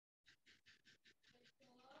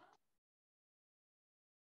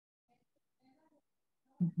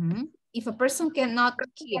if a person cannot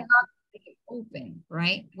keep it open,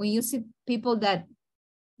 right? When you see people that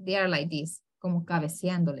they are like this, como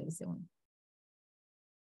cabeceando, le dice uno.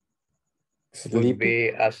 Would be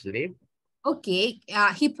asleep. Okay,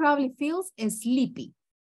 he probably feels sleepy.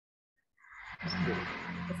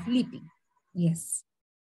 Sleepy, yes.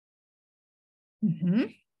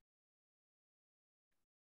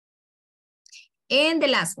 And the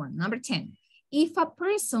last one, number 10. If a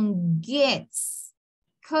person gets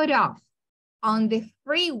cut off on the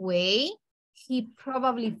freeway, he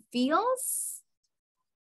probably feels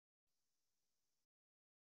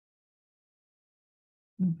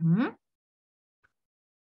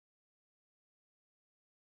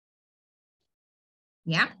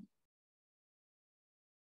yeah.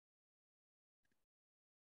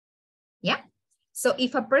 Yeah. So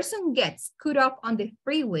if a person gets cut off on the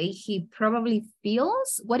freeway, he probably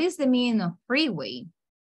feels, what is the meaning of freeway?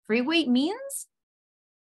 Freeway means?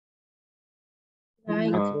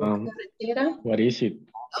 What is it?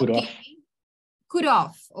 Cut off. Cut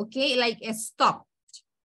off, okay, like a stopped.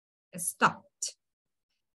 Stopped.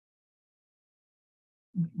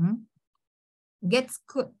 Gets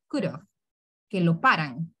cut off. Que lo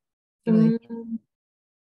paran.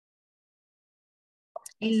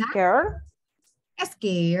 Scared?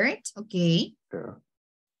 Scared, okay.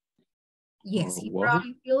 Yes, he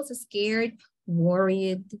probably feels scared,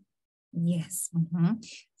 worried. Yes.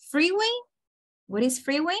 Freeway, what is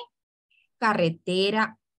freeway?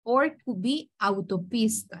 Carretera or could be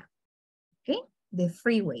autopista. Okay, the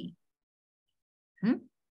freeway.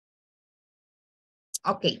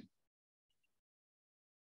 Okay.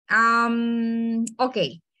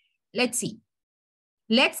 Okay, let's see.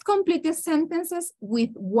 Let's complete the sentences with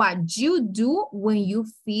what you do when you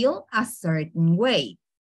feel a certain way.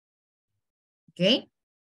 Okay,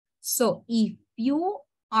 so if you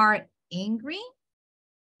are angry,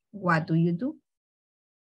 what do you do?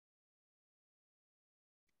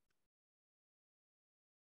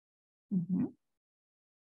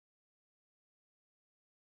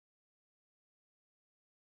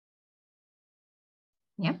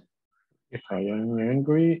 Yeah. If I am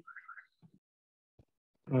angry,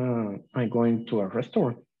 I'm going to a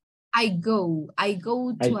restaurant. I go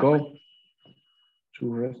to to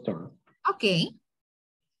restaurant. Okay.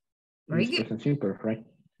 Very It's good. present simple, right?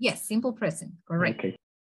 Yes, simple present, correct. Okay.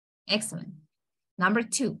 Excellent. Number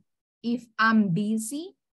 2, if I'm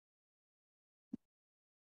busy.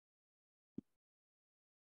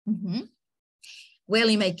 Well,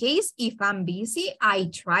 in my case, if I'm busy, I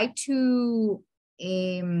try to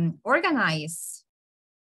organize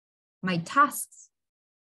my tasks.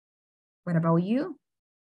 What about you?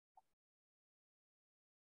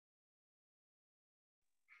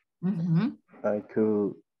 I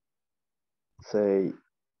could say,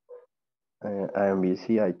 I am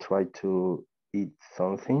busy. I try to eat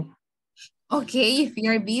something. Okay, if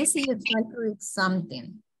you're busy, you try to eat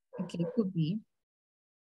something. Okay, could be.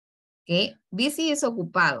 Okay, busy is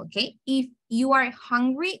ocupado, okay? If you are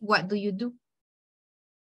hungry, what do you do?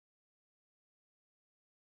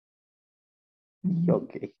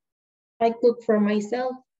 Okay. I cook for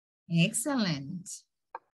myself. Excellent.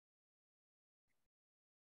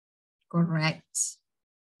 Correct.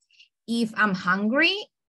 If I'm hungry,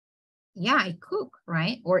 yeah, I cook,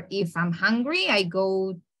 right? Or if I'm hungry, I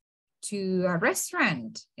go to a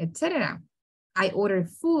restaurant, etc. I order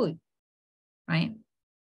food, right?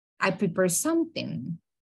 I prepare something.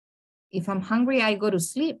 If I'm hungry, I go to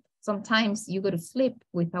sleep. Sometimes you go to sleep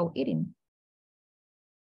without eating,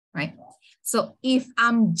 right? So if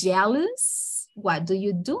I'm jealous, what do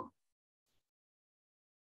you do?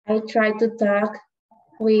 I try to talk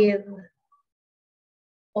with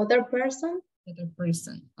other person. Other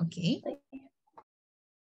person, okay.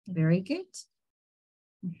 Very good.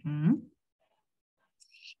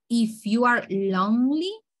 If you are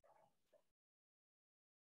lonely,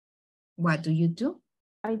 what do you do?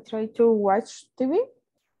 I try to watch TV.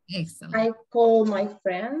 Excellent. I call my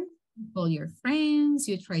friend. Call your friends,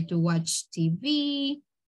 you try to watch TV,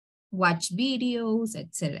 watch videos,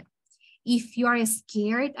 etc. If you are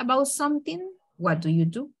scared about something, what do you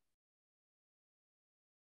do?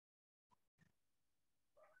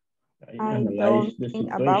 I analyze don't the think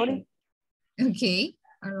about situation. it. Okay,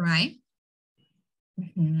 all right.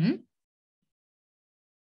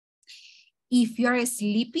 If you are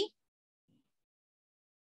sleepy,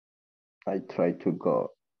 I try to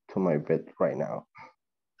go to my bed right now.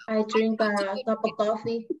 I drink a cup of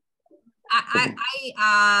coffee.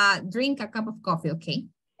 I drink a cup of coffee, okay.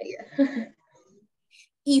 Yeah.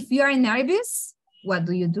 If you are nervous, what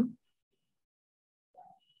do you do?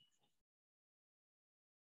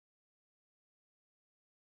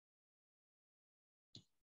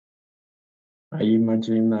 I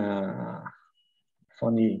imagine a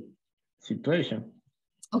funny situation.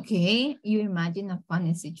 Okay, you imagine a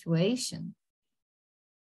funny situation.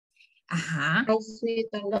 I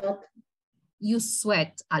sweat a lot. You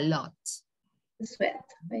sweat a lot. I sweat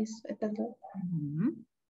a lot.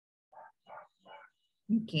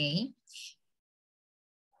 Okay.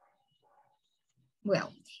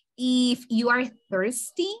 Well, if you are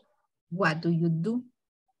thirsty, what do you do?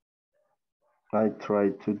 I try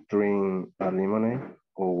to drink a lemonade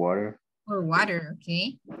or water. Or water,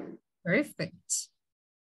 okay. Perfect.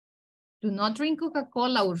 Do not drink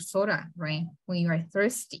Coca-Cola or soda, right? When you are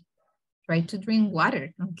thirsty. Try to drink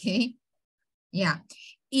water, okay? Yeah.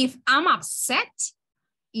 If I'm upset,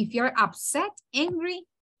 if you're upset, angry,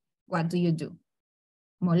 what do you do?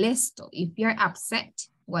 Molesto. If you're upset,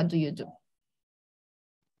 what do you do?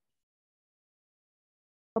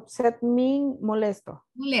 Upset mean molesto.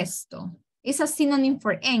 Molesto. It's a synonym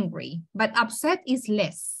for angry, but upset is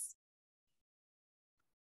less.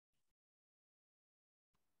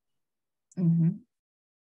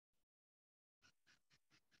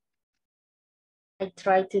 I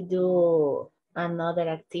try to do another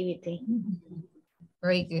activity.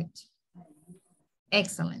 Very good.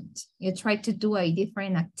 Excellent. You try to do a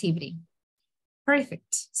different activity.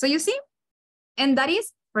 Perfect. So you see, and that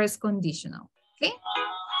is first conditional, okay?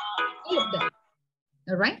 All of that,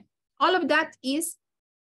 all right? All of that is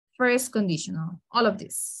first conditional, all of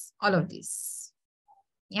this,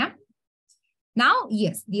 yeah? Now,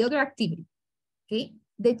 yes, the other activity, okay?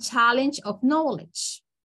 The challenge of knowledge,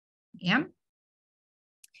 yeah?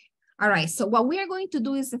 All right, so what we are going to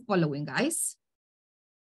do is the following, guys.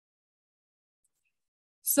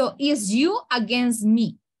 So is you against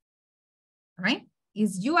me, all right?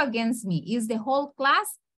 Is you against me? Is the whole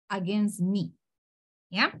class against me,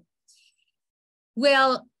 yeah?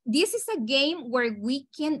 Well, this is a game where we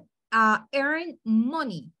can earn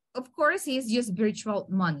money. Of course, it's just virtual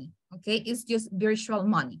money, okay? It's just virtual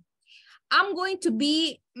money. I'm going to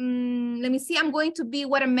be, let me see, I'm going to be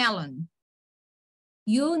watermelon.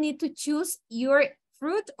 You need to choose your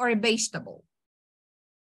fruit or vegetable.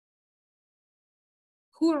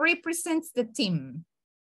 Who represents the team?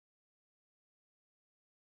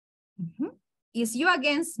 Is you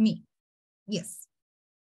against me? Yes.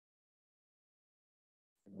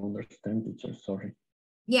 I don't understand, teacher, sorry.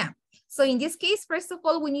 Yeah, so in this case, first of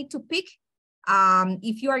all, we need to pick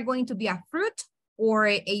if you are going to be a fruit or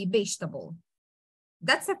a vegetable.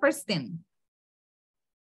 That's the first thing.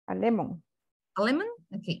 A lemon. A lemon?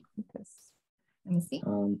 Okay. Yes. Let me see.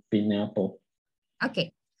 Pineapple.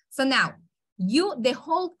 Okay, so now you, the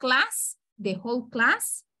whole class,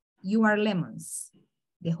 you are lemons.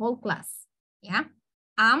 The whole class, yeah?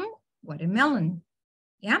 I'm watermelon,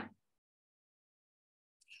 yeah?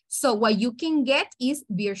 So what you can get is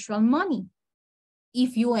virtual money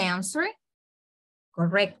if you answer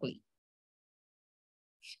correctly.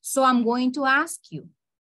 So I'm going to ask you,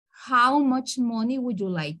 how much money would you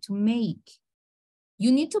like to make?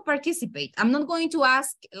 You need to participate. I'm not going to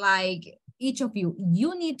ask like each of you.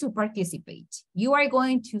 You need to participate. You are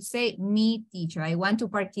going to say, me, teacher, I want to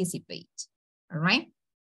participate. All right?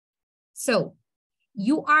 So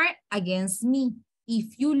you are against me.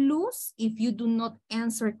 If you lose, if you do not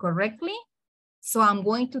answer correctly, so I'm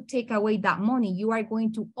going to take away that money. You are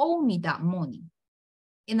going to owe me that money.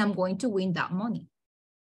 And I'm going to win that money.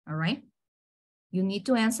 All right? You need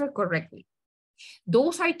to answer correctly.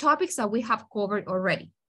 Those are topics that we have covered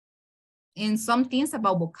already. And some things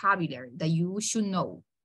about vocabulary that you should know.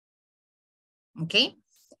 Okay?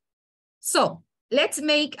 So let's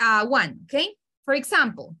make one, okay? For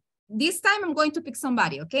example, this time I'm going to pick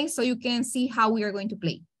somebody, okay? So you can see how we are going to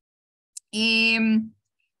play.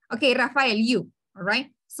 Okay, Rafael, you, all right?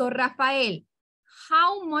 So Rafael,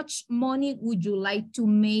 how much money would you like to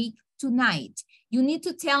make tonight? You need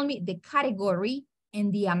to tell me the category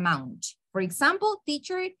and the amount. For example,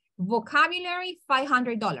 teacher, vocabulary,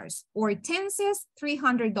 $500, or tenses,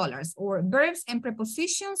 $300, or verbs and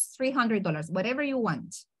prepositions, $300, whatever you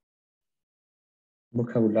want.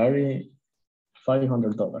 Vocabulary,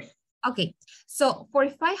 $500. Okay, so for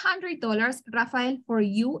 $500, Rafael, for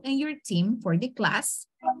you and your team, for the class,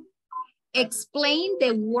 explain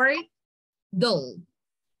the word dull.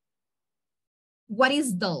 What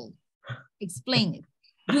is dull? Explain it.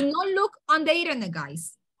 Do not look on the internet,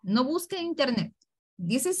 guys. No busque internet.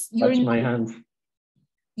 This is your... Touch my hands.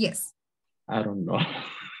 Yes. I don't know.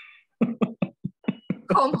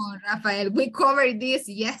 Come on, Rafael. We covered this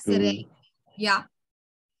yesterday. Yeah.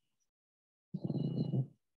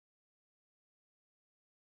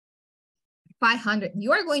 $500.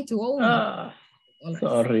 You are going to owe me.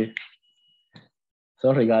 Sorry.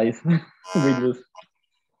 Sorry, guys. We lose.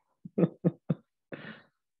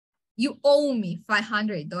 You owe me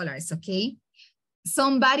 $500, okay?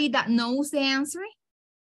 Somebody that knows the answer?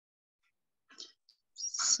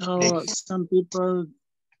 So some people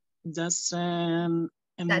doesn't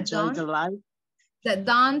enjoy the life. That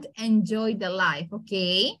don't enjoy the life,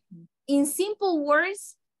 okay? In simple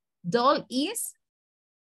words, dull is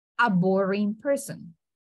a boring person.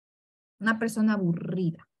 Una persona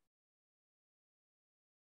aburrida.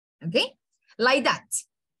 Okay? Like that.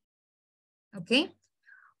 Okay?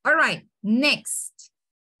 All right, next.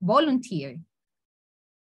 Volunteer.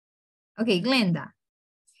 Okay, Glenda.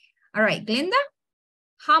 All right, Glenda,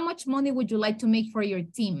 how much money would you like to make for your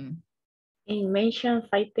team? Mention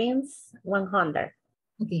 5 things, 100.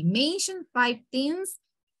 Okay, mention 5 things,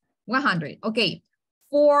 100. Okay,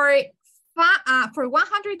 for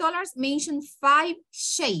 $100, mention 5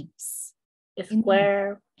 shapes.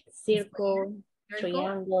 Square, circle,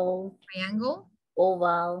 triangle,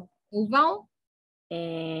 oval,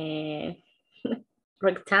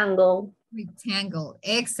 rectangle. Rectangle,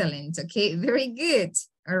 excellent. Okay, very good.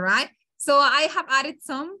 All right. So I have added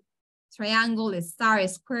some triangle, star,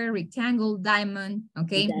 square, rectangle, diamond.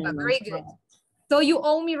 Okay, but very good. So you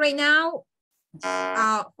owe me right now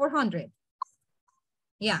 400.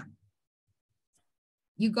 Yeah.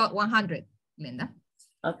 You got 100, Linda.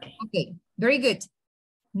 Okay. Okay, very good.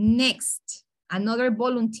 Next, Another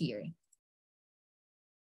volunteer.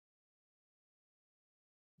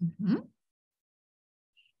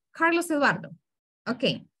 Carlos Eduardo.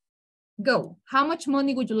 Okay, go. How much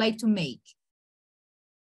money would you like to make?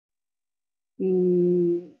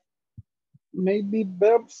 Maybe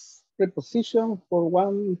verbs preposition for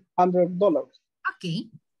 $100. Okay,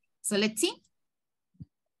 so let's see.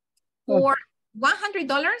 For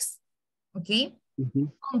 $100, okay,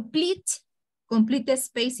 complete the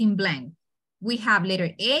space in blank. We have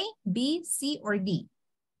letter A, B, C, or D.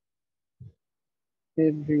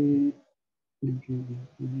 Wait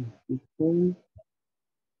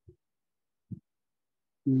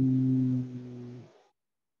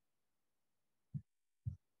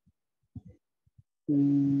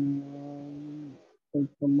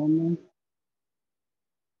a moment.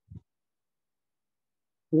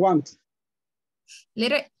 Want.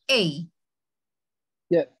 Letter A.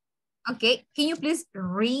 Yeah. Okay, can you please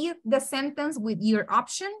read the sentence with your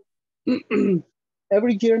option?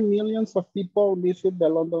 Every year, millions of people visit the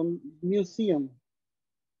London Museum.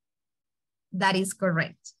 That is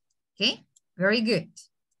correct. Okay, very good.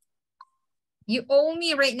 You owe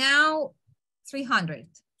me right now 300.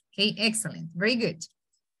 Okay, excellent, very good.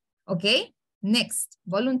 Okay, next,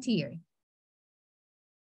 volunteer.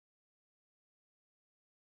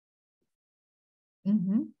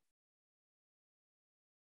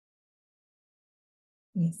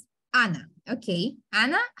 Yes, Anna. Okay,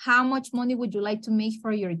 Anna, how much money would you like to make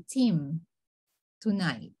for your team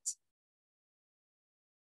tonight?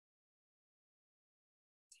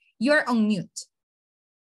 You're on mute.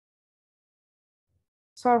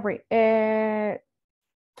 Sorry,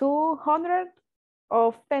 200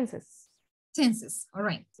 of tenses. Tenses, all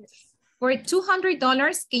right. For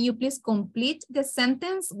 $200, can you please complete the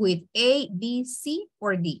sentence with A, B, C,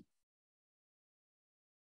 or D?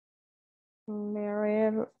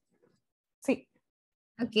 Sí.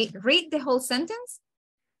 Okay, read the whole sentence.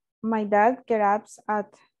 My dad gets up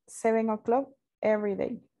at 7 o'clock every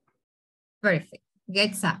day. Perfect,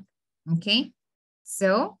 gets up, okay?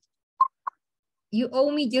 So, you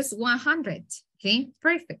owe me just 100, okay?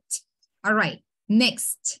 Perfect. All right,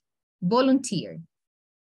 next, volunteer.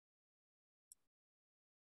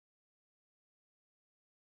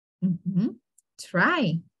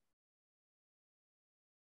 Try.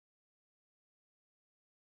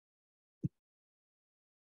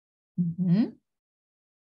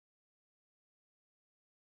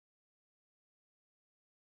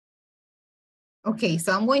 Okay,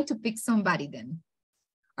 so I'm going to pick somebody then.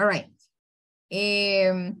 All right.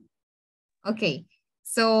 Okay,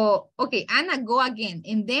 so, okay, Anna, go again.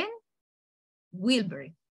 And then Wilbur,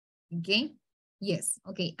 okay? Yes,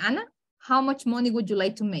 okay, Anna, how much money would you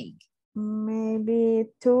like to make? Maybe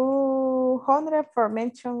 200 for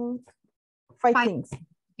mention five things.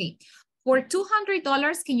 Okay, for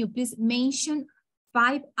 $200, can you please mention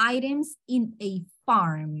 5 items in a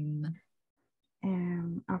farm?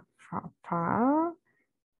 A farm,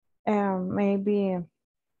 maybe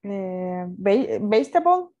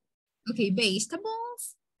vegetable. Okay,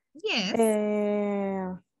 vegetables, yes.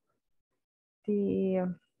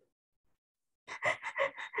 The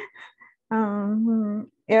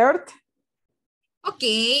earth.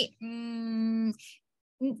 Okay, in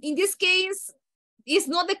this case, it's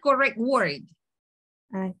not the correct word.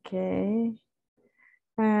 Okay.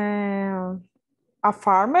 A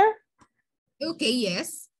farmer. Okay,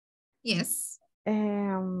 yes, yes.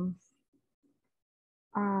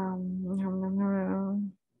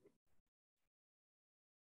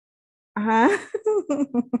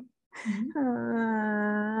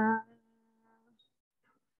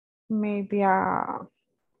 Maybe a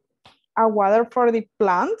water for the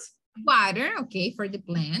plants. Water, okay, for the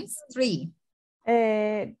plants. 3.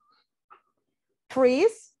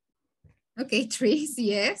 Trees. Okay, trees,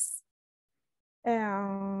 yes.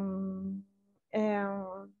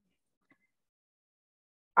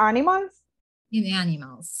 Animals. In the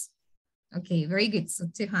animals. Okay, very good. So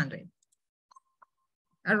 200.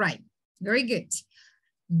 All right, very good.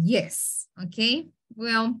 Yes, okay.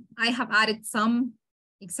 Well, I have added some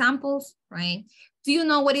examples, right? Do you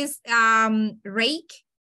know what is rake?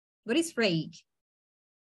 What is rake?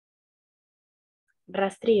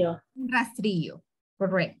 Rastrillo. Rastrillo,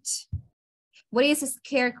 correct. What is a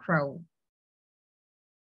scarecrow?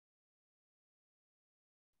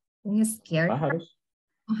 Un scarecrow.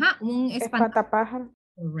 Un espantapájaro.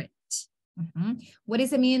 Correct. What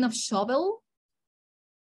is the meaning of shovel?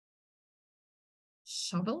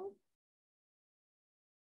 Shovel?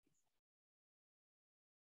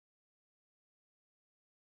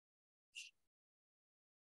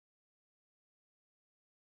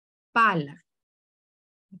 Pala.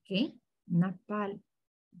 Okay, Una pala.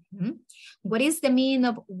 What is the meaning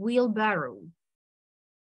of wheelbarrow?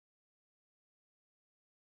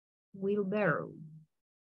 Wheelbarrow.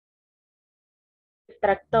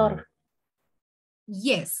 Tractor.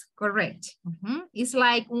 Yes, correct. It's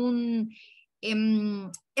like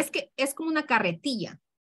es como una carretilla.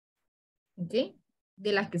 ¿Ok?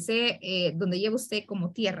 De las que donde lleva usted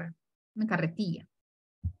como tierra. Una carretilla.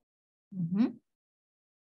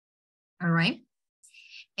 All right.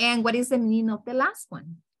 And what is the meaning of the last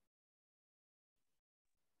one?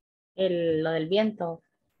 Lo del viento.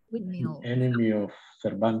 Windmill. Enemy of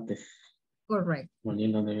Cervantes. Correct.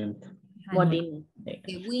 Molino de viento. Molino.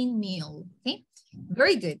 The windmill. Okay.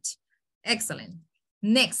 Very good. Excellent.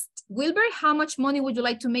 Next. Wilber, how much money would you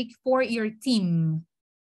like to make for your team?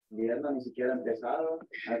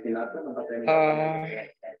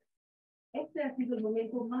 Este ha sido el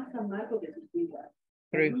momento más amargo de su vida.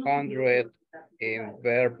 300 in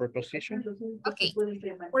their preposition. Okay.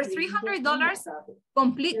 For $300,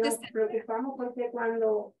 complete the sentence. Preocupamos porque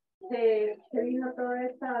cuando se vino toda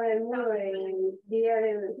esta bermuda el día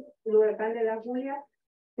del huracán de la Julia,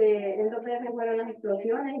 entonces fueron las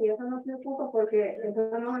explosiones y eso nos preocupa porque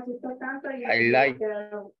eso nos asustó tanto y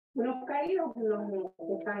unos caídos los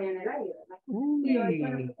que están en el aire. Y hoy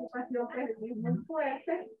con la preocupación que es muy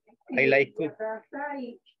fuerte. I like it.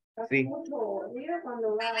 Sí. Mucho ruido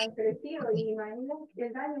cuando va crecido y imagino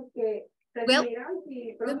el daño que recibirán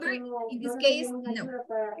si pronto in this case, no.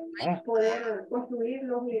 Para poder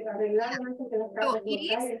construirlos y arreglarlos antes que los So it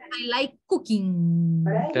is, I like cooking.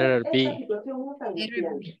 Letter B.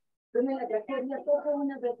 Letter B. La tragedia toca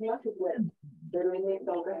una vez más su cuerpo, pero en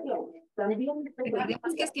esta ocasión también...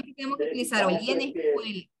 Recordemos que siempre tenemos que utilizar o el ING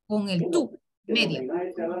con el tú, medio.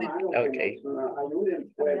 Okay.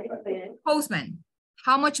 Postman,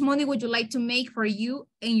 how much money would you like to make for you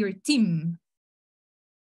and your team?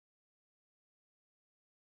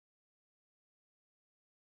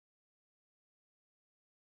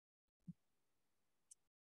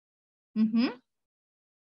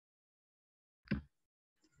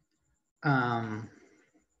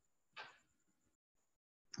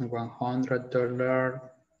 $100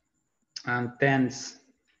 and tens.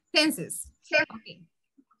 Tenses. Okay.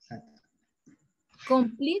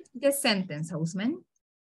 Complete the sentence, Houseman.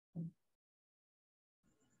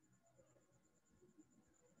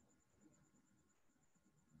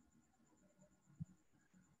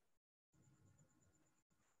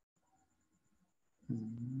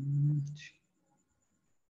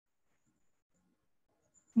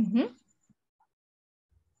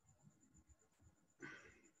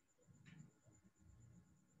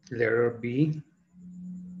 Letter B.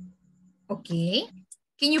 Okay.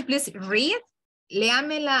 Can you please read?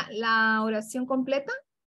 Léame la oración completa.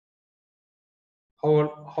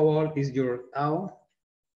 How old is your owl?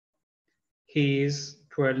 He is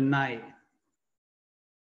 12.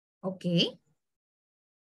 Okay.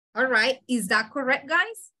 All right. Is that correct,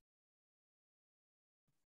 guys?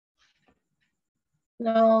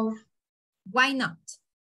 No. Why not?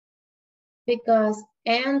 Because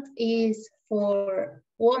and is for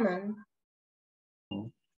woman.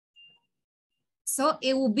 So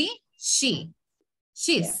it will be she.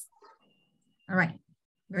 She's. Yeah. All right.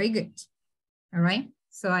 Very good. All right.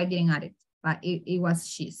 So I didn't add it, but it was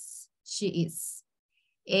she's. She is.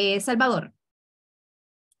 Salvador.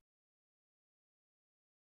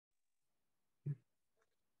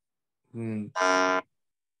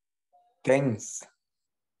 Tens.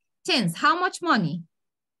 Tens. How much money?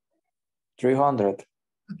 300.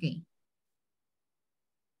 Okay.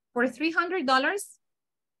 For $300?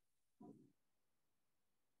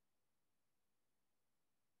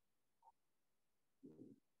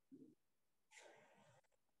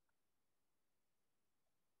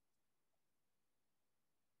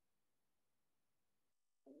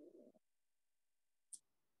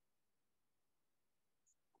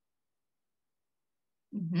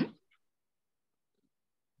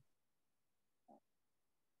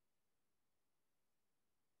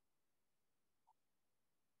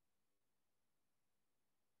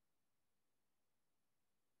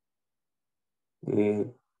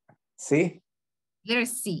 C. Letter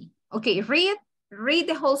C. Okay, read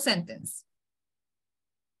the whole sentence.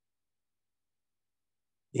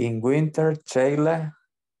 In winter, Sheila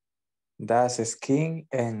does skiing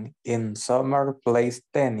and in summer plays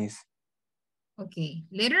tennis. Okay,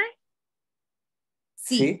 letter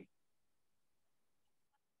C. C.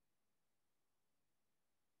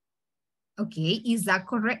 Okay, is that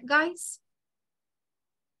correct, guys?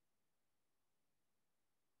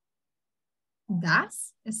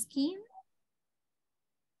 Does skiing?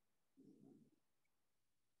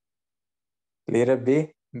 Letter B.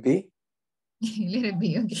 B. Letter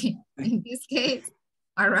B, okay. In this case,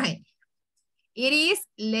 all right. It is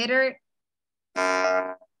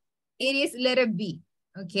letter B,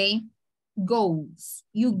 okay? Goes.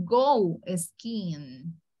 You go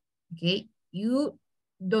skiing, okay? You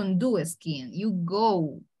don't do skiing. You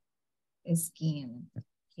go skiing,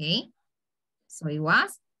 okay? So it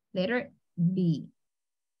was letter B.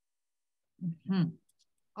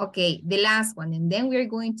 Okay, the last one, and then we're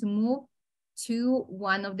going to move to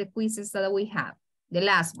one of the quizzes that we have. The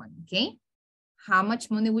last one, okay? How much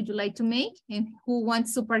money would you like to make, and who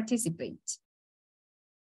wants to participate?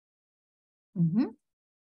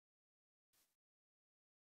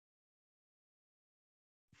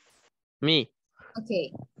 Me.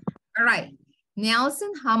 Okay, all right.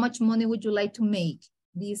 Nelson, how much money would you like to make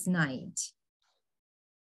this night?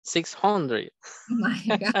 600. Oh my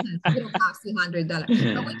God, we don't have $200. But we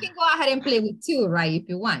can go ahead and play with 2, right, if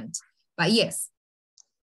you want. But yes.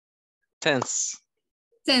 Tenses.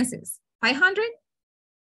 500?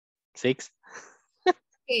 6.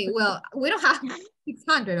 Okay, well, we don't have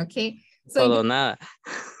 600, okay? So Todo nada.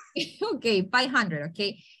 okay, 500,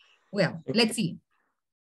 okay? Well, let's see.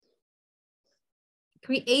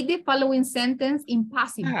 Create the following sentence in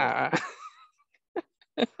passive voice.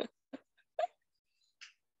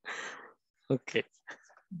 Okay.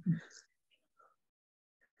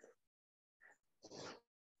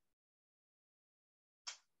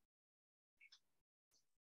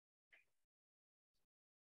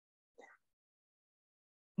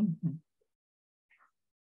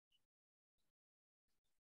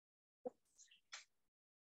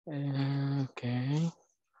 Okay.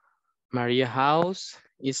 Maria's house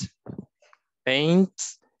is painted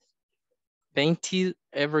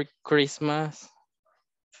every Christmas.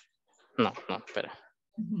 No, espera.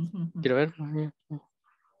 Quiero ver.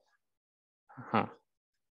 Ajá.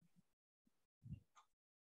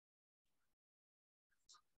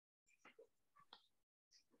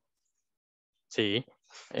 Sí.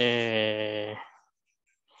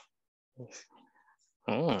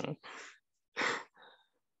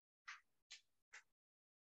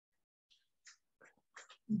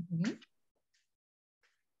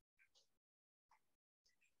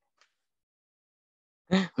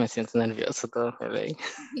 Me siento nervioso todo, me ven.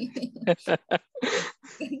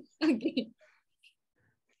 Okay.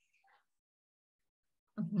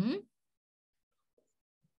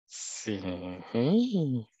 Sí.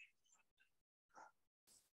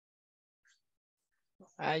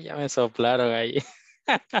 Ay, ya me soplaron ahí.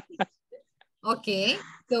 Okay,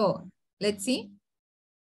 so let's see.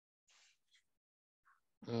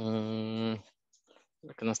 Lo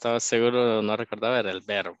que no estaba seguro, no recordaba era el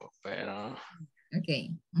verbo, pero...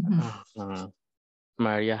 Okay.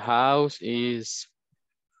 Maria's house is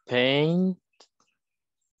paint.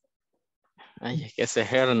 Ay, es que ese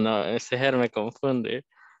her me confunde.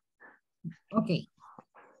 Okay.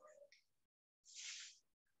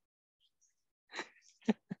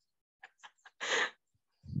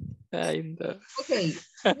 Ay, no. Okay.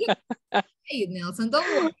 Hey, Nelson, don't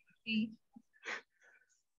worry.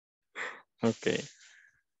 Okay.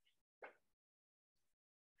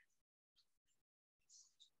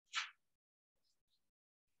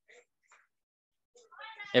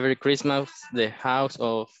 Every Christmas, the house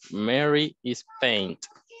of Mary is painted.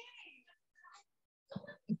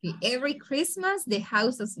 Okay. Every Christmas, the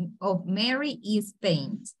house of Mary is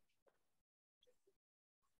painted.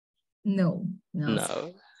 No.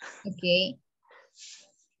 Okay.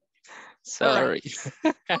 Sorry.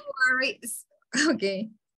 Right. Don't worry. Okay.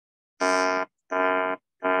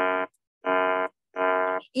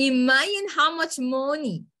 Imagine how much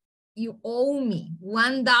money you owe me.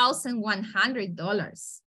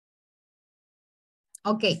 $1,100.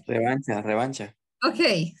 Okay. Revancha.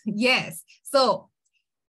 Okay, yes. So,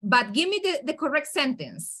 but give me the correct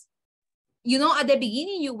sentence. You know, at the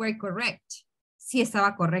beginning you were correct. Sí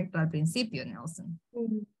estaba correcto al principio, Nelson.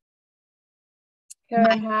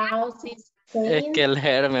 Her house is painted. Es que el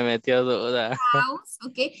her me metió duda. House,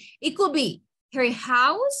 okay. It could be her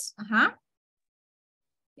house,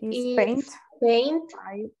 is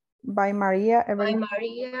painted by Maria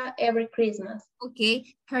every Christmas.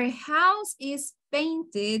 Okay, her house is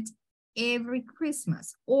painted every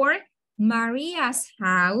Christmas. Or Maria's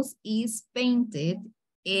house is painted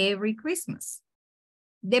every Christmas.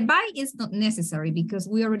 The by is not necessary because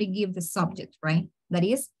we already give the subject, right? That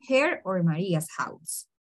is her or Maria's house.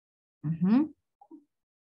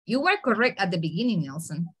 You were correct at the beginning,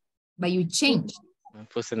 Nelson, but you changed. Me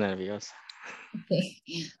puse nerviosa. Okay,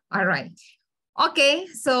 all right. Okay,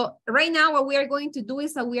 so right now what we are going to do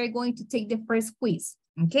is that we are going to take the first quiz,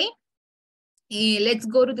 okay? Let's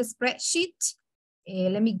go to the spreadsheet.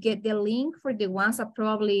 Let me get the link for the ones that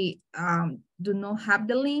probably do not have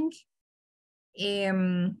the link.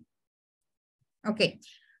 Okay,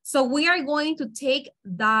 so we are going to take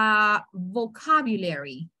the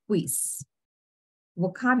vocabulary quiz.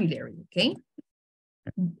 Vocabulary, okay?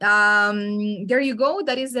 There you go,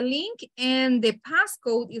 that is the link, and the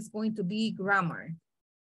passcode is going to be grammar,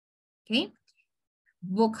 okay?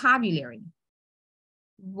 Vocabulary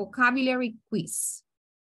quiz.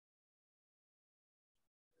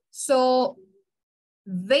 So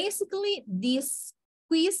basically this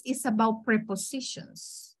quiz is about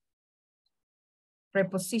prepositions.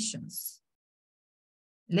 Prepositions.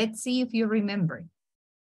 Let's see if you remember.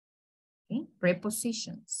 Okay,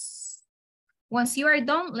 prepositions. Once you are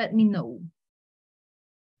done, let me know.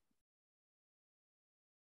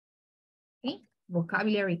 Okay,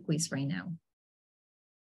 vocabulary quiz right now.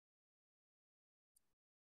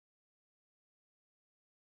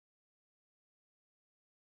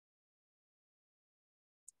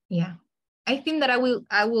 Yeah, I think that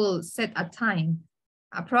I will set a time.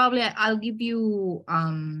 Probably I'll give you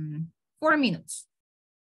 4 minutes.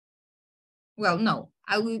 Well, no,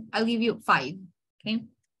 I'll give you 5. Okay.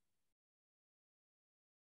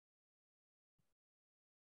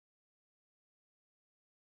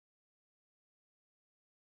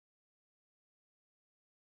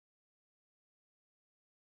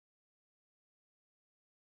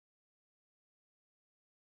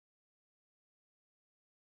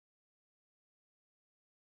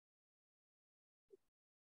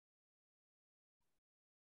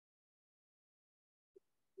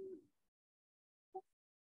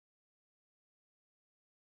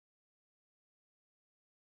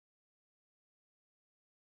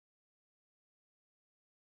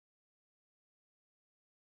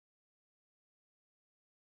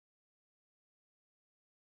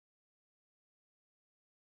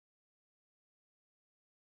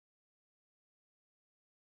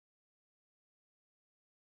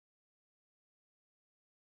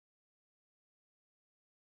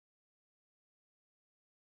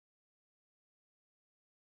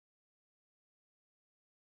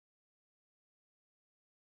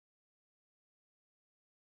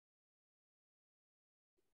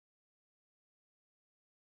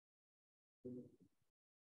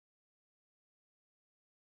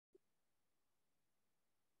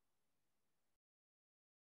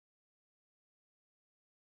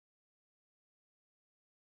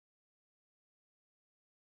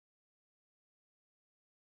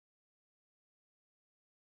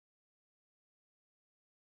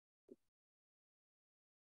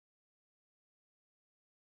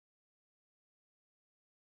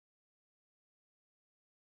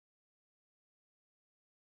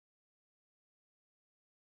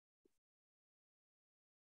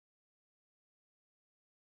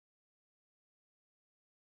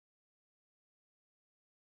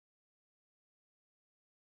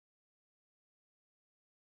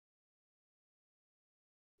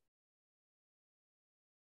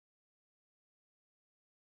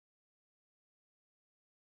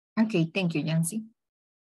 Okay, thank you, Yancy.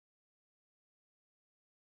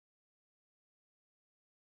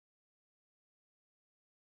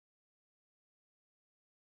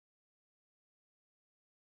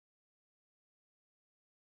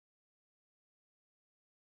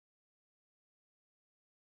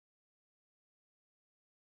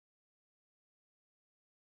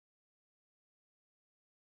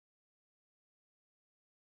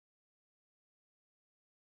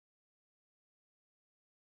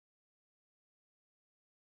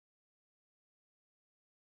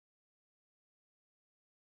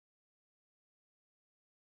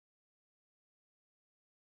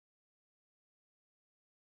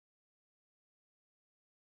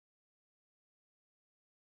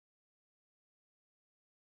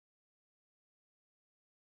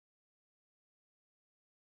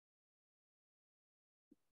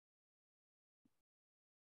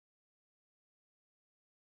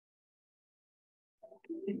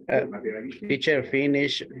 Teacher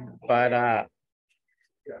finish, but I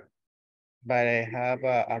have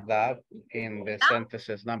a doubt in the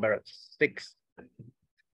sentences number 6.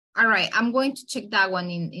 All right, I'm going to check that one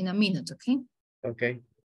in a minute, okay? Okay.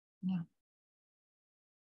 Yeah.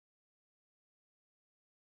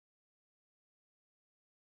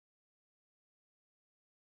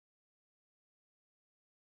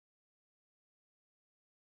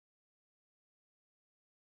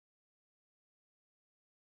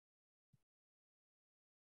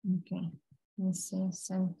 Okay, let's see,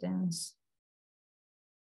 sentence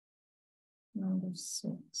number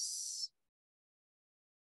 6.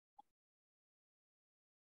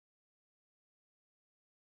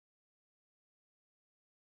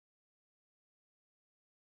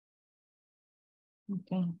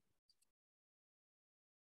 Okay.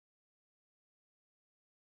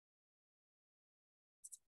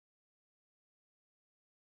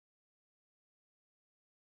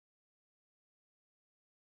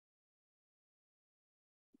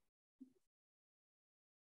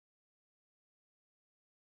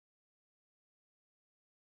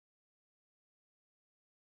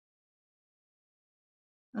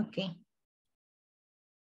 Okay.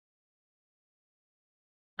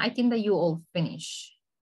 I think that you all finish,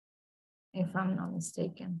 if I'm not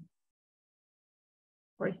mistaken.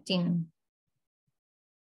 14.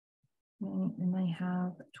 And I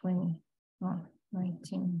have 20, oh,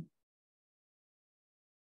 19.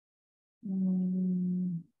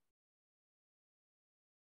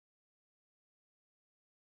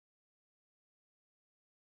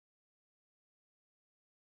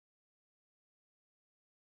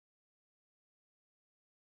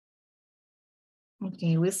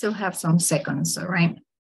 Okay, we still have some seconds, all right?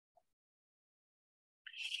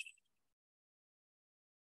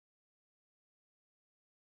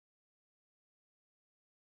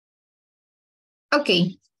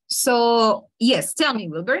 Okay, so yes, tell me,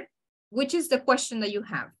 Wilbert, which is the question that you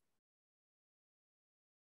have?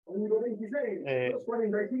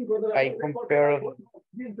 I compare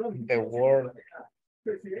the word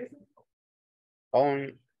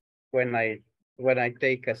on when I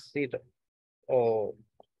take a seat or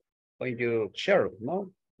when you chair,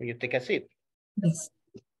 no? When you take a seat. Yes.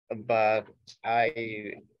 But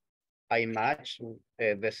I match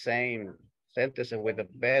the same sentence with the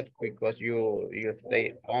bed because you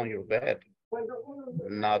stay on your bed,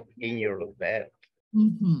 not in your bed.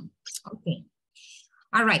 Okay.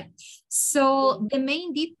 All right. So the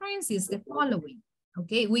main difference is the following.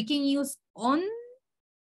 Okay, we can use on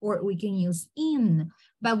or we can use in,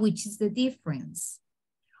 but which is the difference?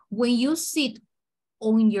 When you sit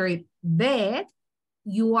on your bed,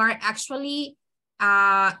 you are actually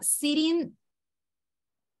sitting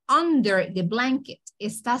under the blanket.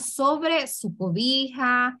 Está sobre su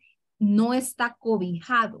cobija, no está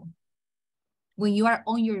cobijado. When you are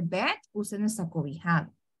on your bed, usted no está cobijado.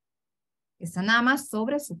 Está nada más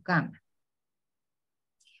sobre su cama.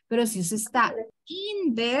 Pero si usted está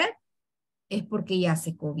in bed, es porque ya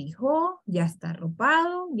se cobijó, ya está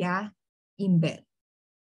arropado, ya in bed.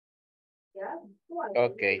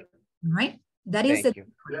 Okay. All right? That is the Thank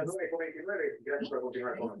difference.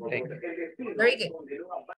 Thank you. Very good.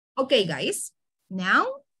 Okay, guys. Now,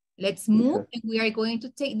 let's move and we are going to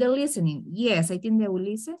take the listening. Yes, I think the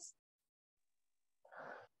Ulysses.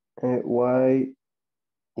 Why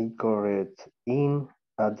incorrect in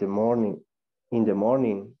the morning,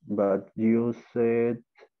 but you said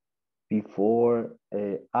before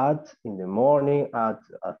at in the morning, at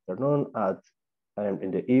afternoon, at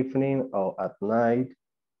in the evening or at night,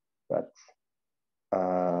 but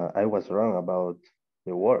I was wrong about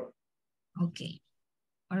the word. Okay,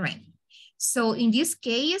 all right. So in this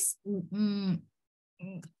case,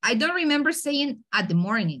 I don't remember saying at the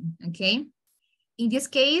morning, okay? In this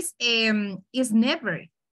case, it's never,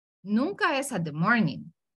 nunca es at the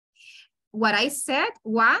morning. What I said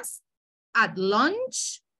was at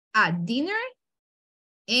lunch, at dinner,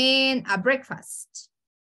 and at breakfast.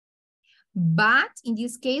 But in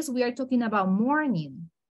this case, we are talking about morning.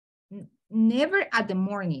 Never at the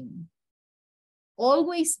morning.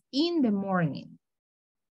 Always in the morning.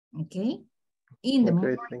 Okay? In the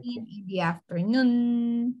morning, in the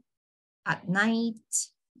afternoon, at night.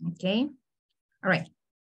 Okay? All right.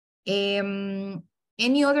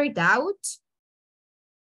 Any other doubt?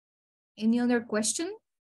 Any other question?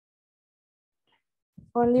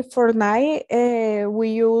 Only for night, we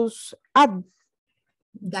use at.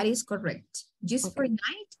 That is correct. Just for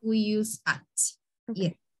night, we use at. Okay. Yeah,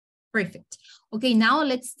 perfect. Okay, now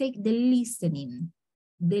let's take the listening.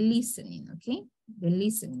 The listening, okay? The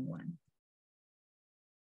listening one.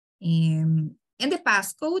 And the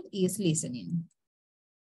passcode is listening.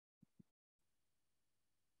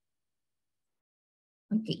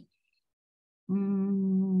 Okay. Let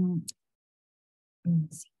me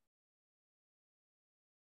see.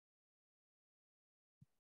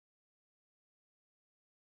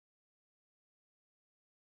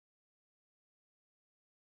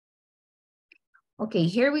 Okay,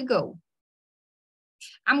 here we go.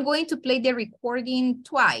 I'm going to play the recording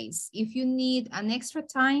twice. If you need an extra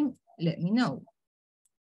time, let me know.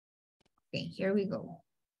 Okay, here we go.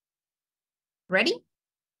 Ready?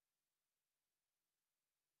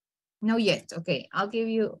 No yet. Okay, I'll give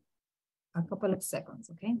you a couple of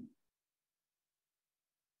seconds, okay?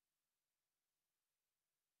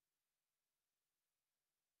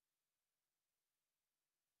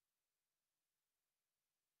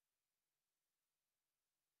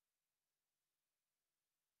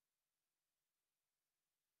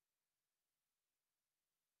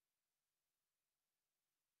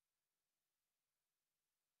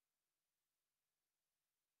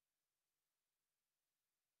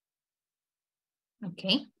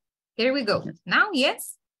 Okay, here we go. Now,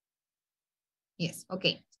 yes? Yes,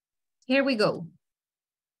 okay. Here we go.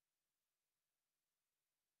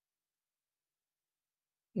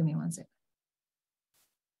 Give me one second.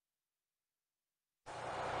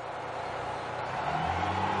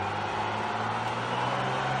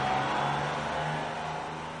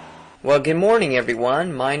 Well, good morning,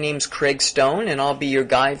 everyone. My name's Craig Stone, and I'll be your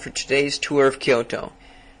guide for today's tour of Kyoto.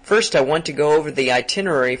 First, I want to go over the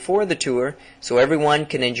itinerary for the tour so everyone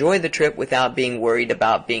can enjoy the trip without being worried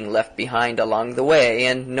about being left behind along the way,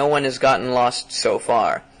 and no one has gotten lost so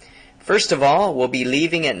far. First of all, we'll be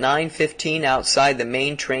leaving at 9:15 outside the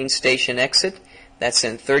main train station exit. That's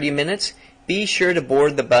in 30 minutes. Be sure to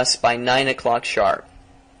board the bus by 9 o'clock sharp.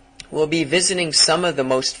 We'll be visiting some of the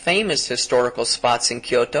most famous historical spots in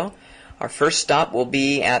Kyoto. Our first stop will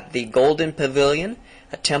be at the Golden Pavilion,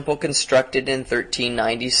 a temple constructed in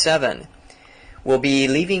 1397. We'll be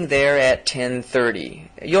leaving there at 10:30.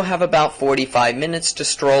 You'll have about 45 minutes to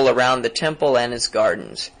stroll around the temple and its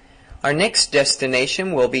gardens. Our next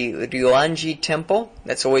destination will be Ryoanji Temple.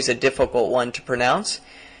 That's always a difficult one to pronounce.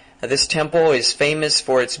 This temple is famous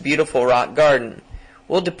for its beautiful rock garden.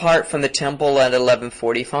 We'll depart from the temple at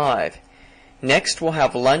 11:45. Next, we'll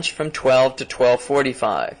have lunch from 12 to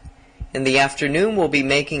 12:45. In the afternoon, we'll be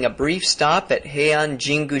making a brief stop at Heian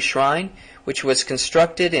Jingu Shrine, which was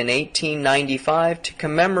constructed in 1895 to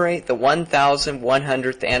commemorate the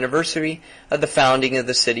 1100th anniversary of the founding of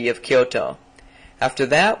the city of Kyoto. After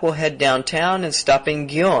that, we'll head downtown and stop in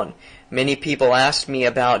Gion. Many people asked me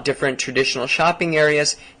about different traditional shopping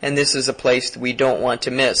areas, and this is a place that we don't want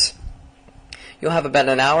to miss. You'll have about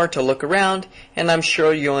an hour to look around, and I'm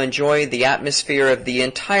sure you'll enjoy the atmosphere of the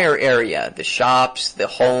entire area, the shops, the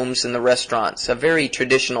homes, and the restaurants, a very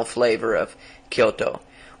traditional flavor of Kyoto.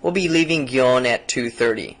 We'll be leaving Gion at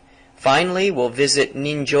 2:30. Finally, we'll visit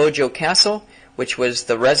Ninjojo Castle, which was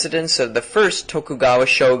the residence of the first Tokugawa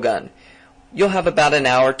shogun. You'll have about an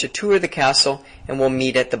hour to tour the castle, and we'll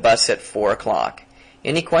meet at the bus at 4 o'clock.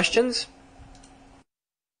 Any questions?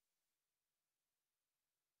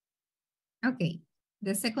 Okay,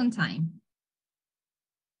 the second time.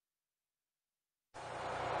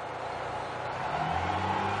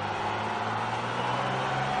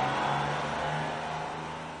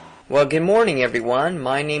 Well, good morning, everyone.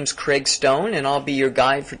 My name's Craig Stone, and I'll be your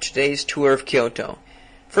guide for today's tour of Kyoto.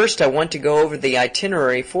 First, I want to go over the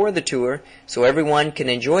itinerary for the tour so everyone can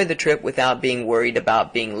enjoy the trip without being worried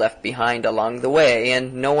about being left behind along the way,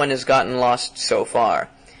 and no one has gotten lost so far.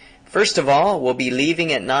 First of all, we'll be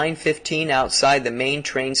leaving at 9:15 outside the main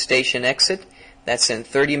train station exit. That's in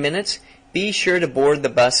 30 minutes. Be sure to board the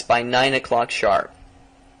bus by 9 o'clock sharp.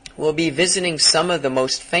 We'll be visiting some of the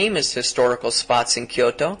most famous historical spots in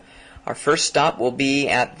Kyoto. Our first stop will be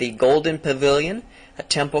at the Golden Pavilion, a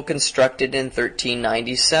temple constructed in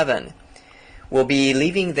 1397. We'll be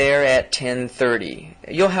leaving there at 10:30.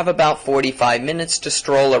 You'll have about 45 minutes to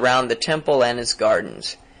stroll around the temple and its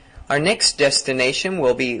gardens. Our next destination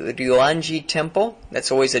will be Ryoanji Temple. That's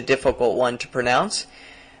always a difficult one to pronounce.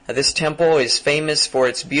 This temple is famous for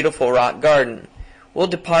its beautiful rock garden. We'll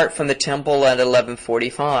depart from the temple at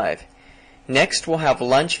 11:45. Next, we'll have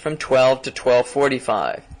lunch from 12 to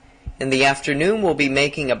 12:45. In the afternoon, we'll be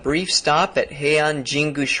making a brief stop at Heian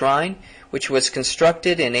Jingu Shrine, which was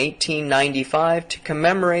constructed in 1895 to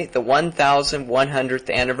commemorate the 1100th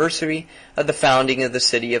anniversary of the founding of the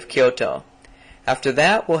city of Kyoto. After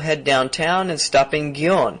that, we'll head downtown and stop in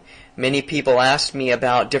Gion. Many people asked me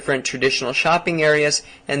about different traditional shopping areas,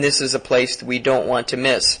 and this is a place that we don't want to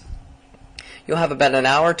miss. You'll have about an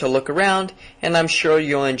hour to look around, and I'm sure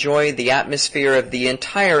you'll enjoy the atmosphere of the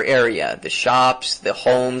entire area, the shops, the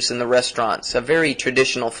homes, and the restaurants, a very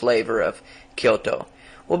traditional flavor of Kyoto.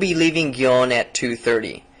 We'll be leaving Gion at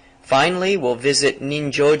 2:30. Finally, we'll visit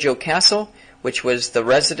Ninjojo Castle, which was the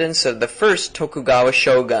residence of the first Tokugawa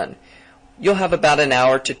shogun. You'll have about an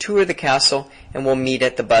hour to tour the castle, and we'll meet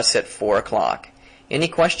at the bus at 4 o'clock. Any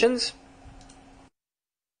questions?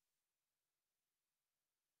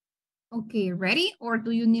 Okay, ready? Or do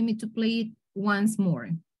you need me to play it once more?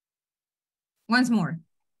 Once more.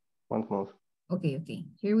 Once more. Okay,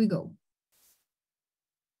 here we go.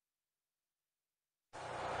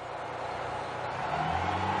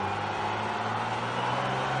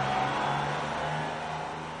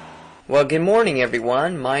 Well, good morning,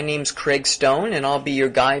 everyone. My name's Craig Stone, and I'll be your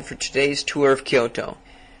guide for today's tour of Kyoto.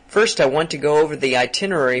 First, I want to go over the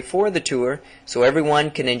itinerary for the tour so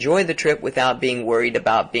everyone can enjoy the trip without being worried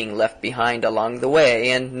about being left behind along the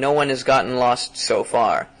way, and no one has gotten lost so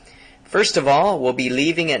far. First of all, we'll be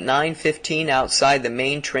leaving at 9:15 outside the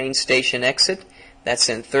main train station exit. That's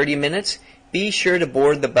in 30 minutes. be sure to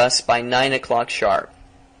board the bus by 9 o'clock sharp.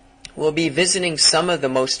 We'll be visiting some of the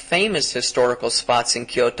most famous historical spots in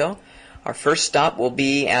Kyoto. Our first stop will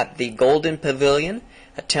be at the Golden Pavilion,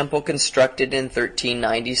 a temple constructed in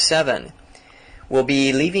 1397. We'll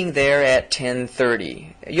be leaving there at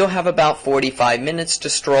 10:30. You'll have about 45 minutes to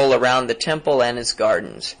stroll around the temple and its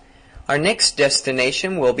gardens. Our next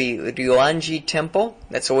destination will be Ryoanji Temple.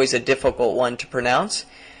 That's always a difficult one to pronounce.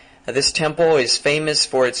 This temple is famous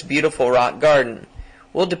for its beautiful rock garden.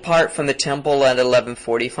 We'll depart from the temple at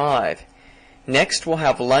 11:45. Next, we'll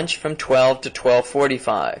have lunch from 12 to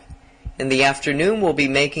 12:45. In the afternoon, we'll be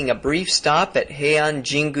making a brief stop at Heian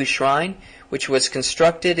Jingu Shrine, which was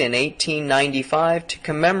constructed in 1895 to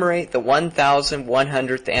commemorate the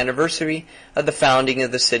 1100th anniversary of the founding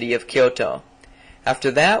of the city of Kyoto.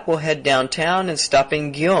 After that, we'll head downtown and stop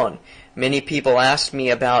in Gion. Many people ask me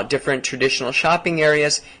about different traditional shopping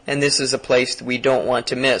areas, and this is a place that we don't want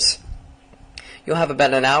to miss. You'll have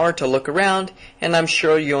about an hour to look around, and I'm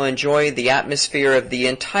sure you'll enjoy the atmosphere of the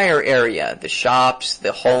entire area, the shops,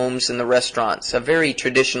 the homes, and the restaurants, a very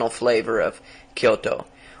traditional flavor of Kyoto.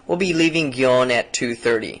 We'll be leaving Gion at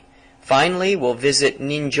 2:30. Finally, we'll visit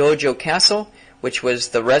Ninjojo Castle, which was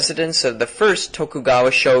the residence of the first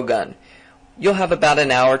Tokugawa shogun. You'll have about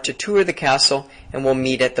an hour to tour the castle, and we'll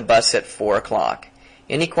meet at the bus at 4 o'clock.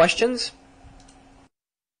 Any questions?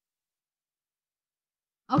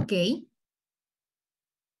 Okay.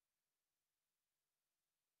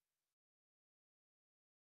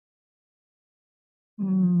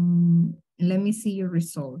 Let me see your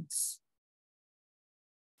results.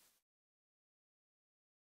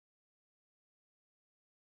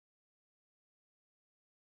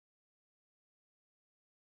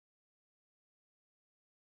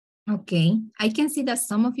 Okay, I can see that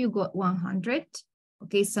some of you got 100.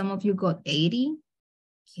 Okay, some of you got 80.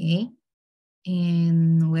 Okay,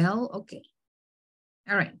 and well, okay.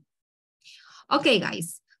 All right. Okay,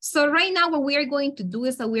 guys. So right now what we are going to do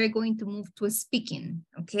is that we are going to move to speaking,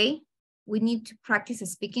 okay? We need to practice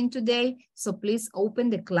speaking today, so please open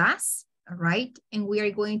the class, all right? And we are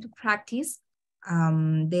going to practice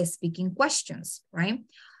the speaking questions, right?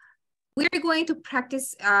 We are going to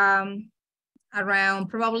practice around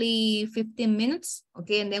probably 15 minutes,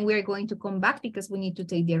 okay? And then we are going to come back because we need to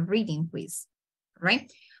take the reading quiz,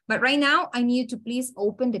 right? But right now, I need you to please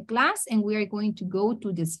open the class and we are going to go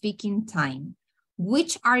to the speaking time.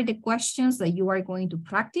 Which are the questions that you are going to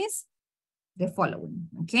practice? The following,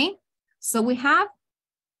 okay? So we have,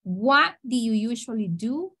 what do you usually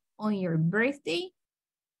do on your birthday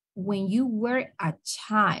when you were a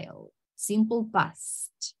child? Simple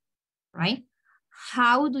past, right?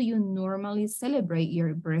 How do you normally celebrate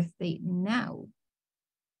your birthday now?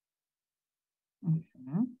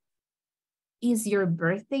 Is your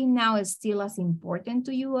birthday now still as important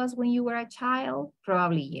to you as when you were a child?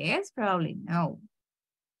 Probably yes, probably no.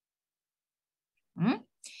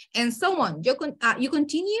 And so on. You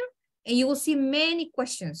continue and you will see many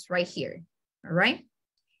questions right here, all right?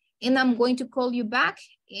 And I'm going to call you back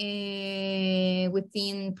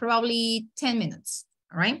within probably 10 minutes,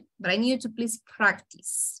 all right? But I need you to please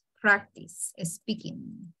practice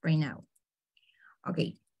speaking right now.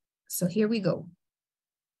 Okay, so here we go.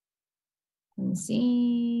 Let me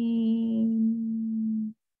see.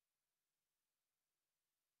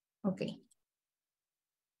 Okay.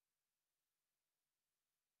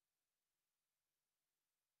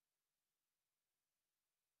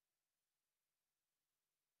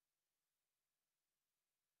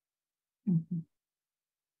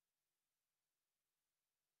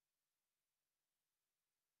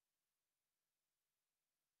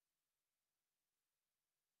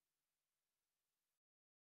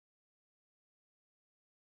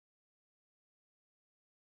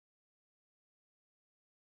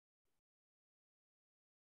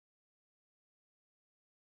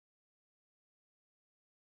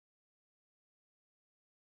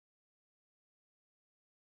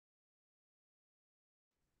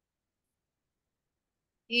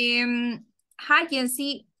 Hi,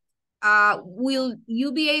 Jency. Will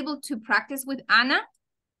you be able to practice with Anna?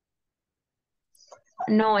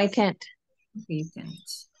 No, I can't. Okay, you can't.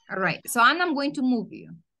 All right. So Anna, I'm going to move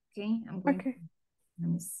you. Okay. I'm going to, let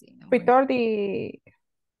me see. Without the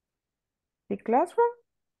classroom?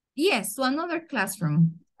 Yes, to another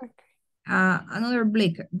classroom. Okay. Another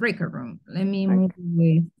breaker room. Let me move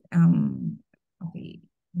with okay,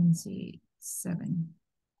 let me see, 7.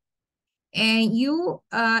 And you,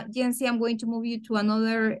 Jency, I'm going to move you to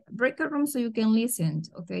another breaker room so you can listen,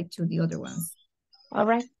 okay, to the other ones. All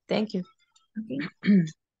right, thank you. Okay.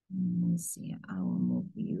 Let me see, I will move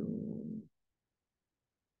you.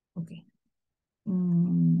 Okay.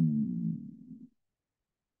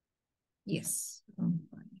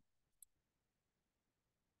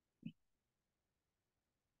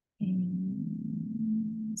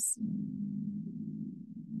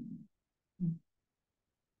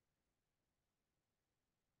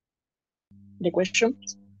 the question?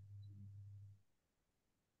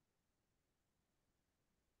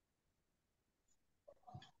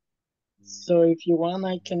 So if you want,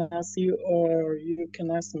 I can ask you or you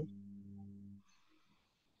can ask me.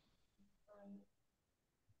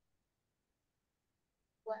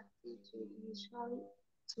 What did you usually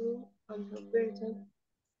do on your birthday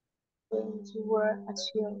when you were a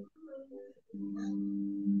child?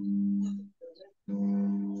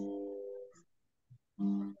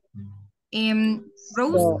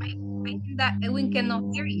 Rose, So, I think that Edwin cannot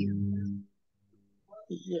hear you.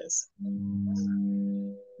 yes,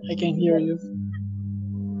 I can hear you.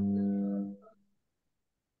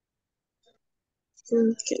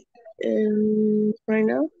 Okay. Right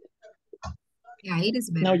now? Yeah, it is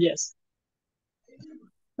better. Now, yes.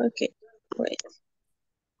 Okay, great.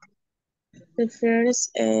 The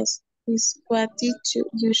first is what did you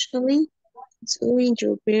usually do in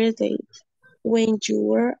your birthday when you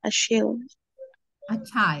were a child? A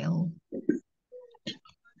child.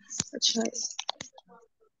 A child.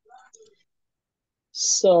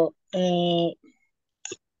 So, if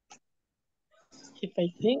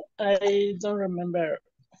I think, I don't remember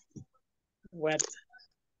what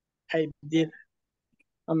I did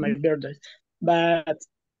on my birthday, but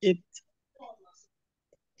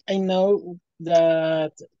I know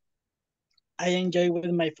that I enjoy with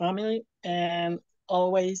my family and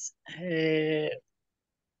always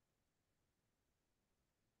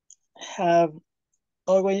have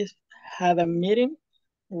always had a meeting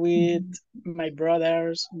with my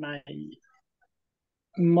brothers, my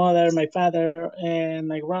mother, my father, and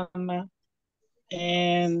my grandma,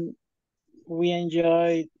 and we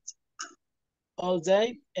enjoyed all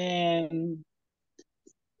day, and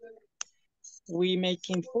we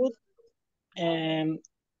making food and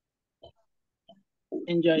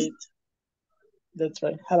enjoy it. That's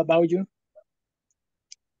right. How about you?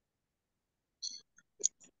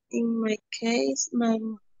 In my case, my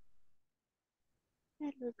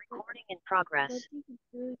Recording in progress. what did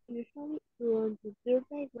you usually do on your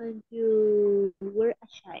birthday when you were a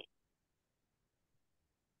child?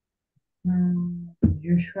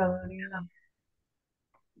 Usually,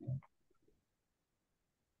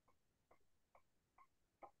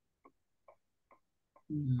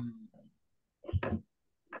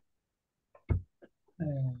 I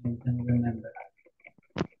don't remember.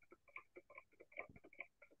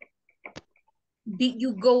 Did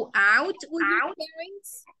you go out with your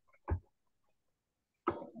parents?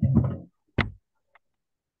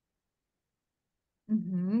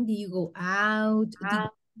 Did you go out? Did you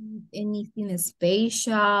eat anything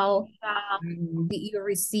special? Did you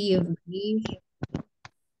receive gifts?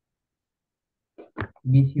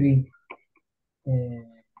 Visit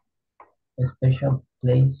a special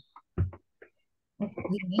place.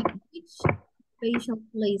 Okay. Which special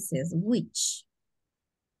places? Which?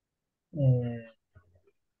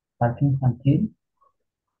 Parque infantil.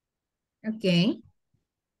 Okay.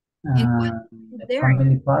 And what The there?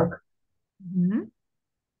 family park.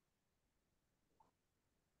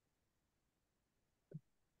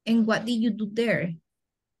 And what did you do there?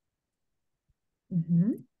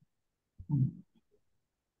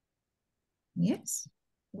 Yes.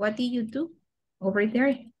 What did you do over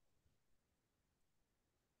there?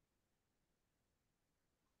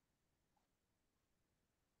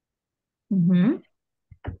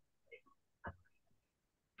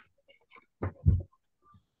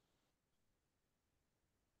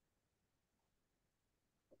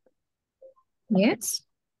 Yes.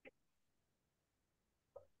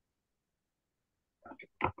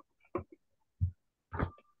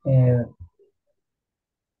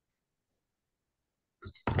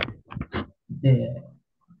 The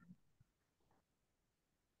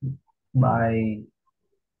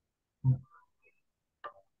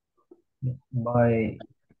by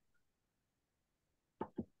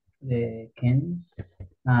the candies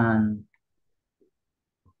and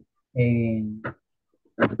in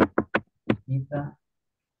pizza,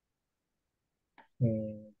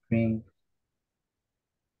 drink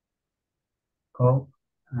Coke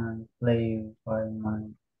and play by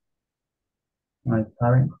my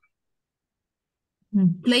parents.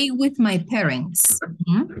 Play with my parents.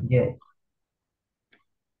 Yes.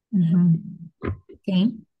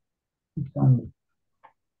 Okay. All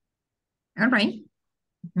right.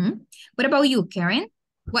 What about you, Karen?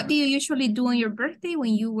 What do you usually do on your birthday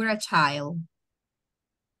when you were a child?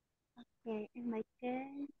 Okay, in my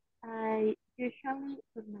case, I usually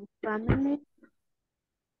with my family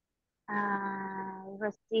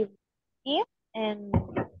receive gifts and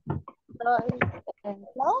toys and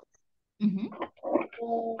clothes.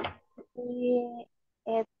 We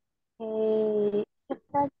ate a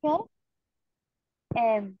chocolate cake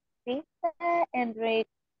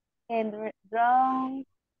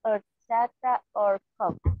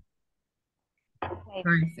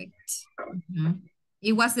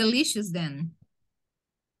It was delicious then.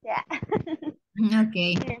 Yeah.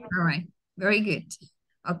 Okay, all right, very good.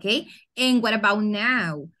 Okay, and what about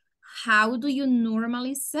now? How do you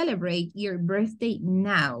normally celebrate your birthday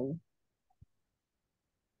now?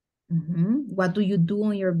 What do you do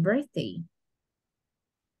on your birthday?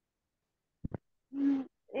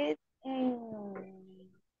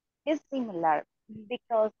 It's similar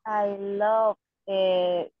because I love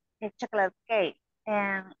the chocolate cake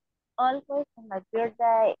and always on my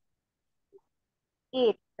birthday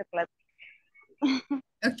eat chocolate.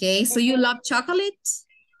 Okay, so you love chocolate?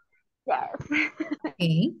 Yes.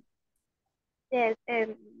 Okay. Yes,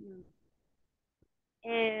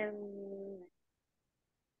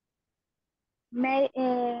 may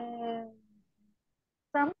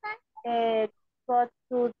sometimes go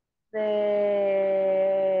to the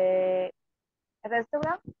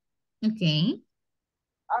restaurant. Okay.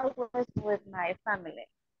 Always with my family.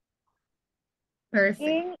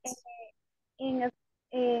 Perfect. In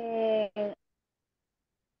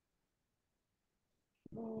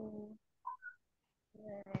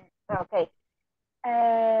okay.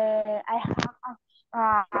 I have a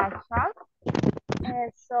child,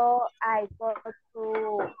 so I go to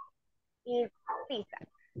eat pizza.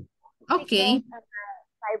 Okay. Because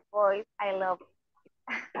my boys, I love.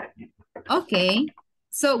 Okay.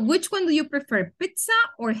 So which one do you prefer, pizza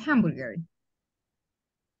or hamburger?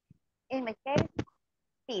 In my case,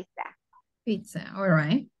 pizza. Pizza, all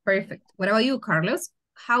right, perfect. What about you, Carlos?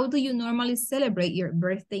 How do you normally celebrate your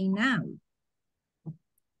birthday now?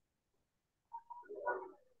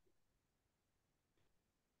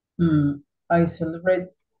 I celebrate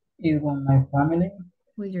it with my family.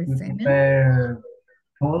 With your We family? prepare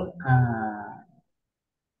food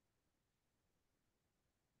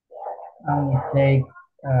and we take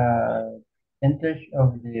advantage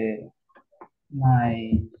of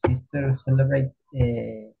my sister celebrate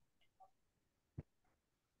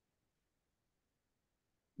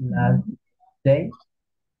last day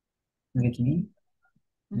with me.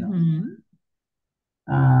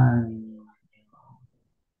 And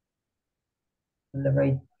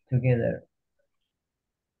celebrate together.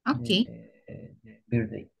 Okay. The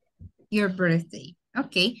birthday. Your birthday.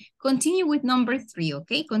 Okay. Continue with number 3,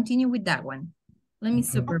 okay? Continue with that one. Let me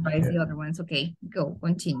supervise the other ones. Okay, go,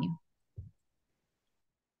 continue.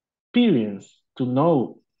 Experience to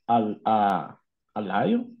know a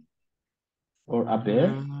lion or a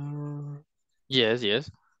bear? Yes,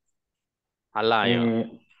 yes. A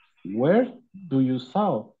lion. Where do you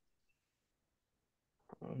saw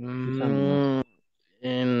this animal?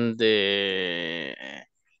 In the...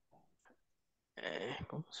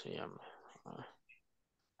 ¿Cómo se llama?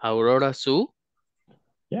 Aurora Zoo.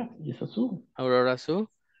 Yeah, it's a zoo. Aurora Zoo.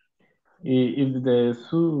 If the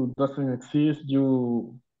zoo doesn't exist,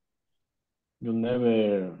 you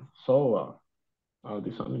never saw all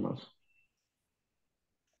these animals.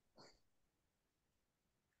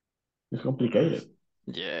 It's complicated.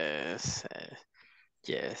 Yes,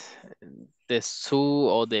 yes. The zoo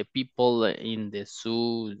or the people in the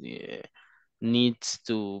zoo needs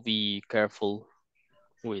to be careful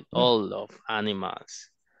with all of animals.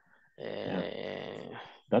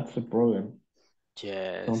 That's the problem.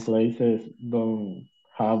 Yes. Some places don't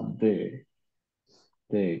have the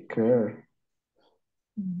care.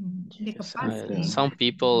 The capacity. Some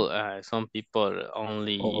people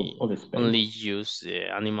only Or the space. only use the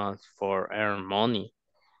animals for earn money.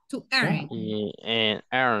 To earn. And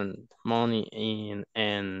earn money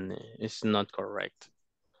and it's not correct.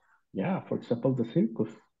 Yeah, for example, the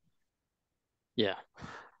circus. Yeah.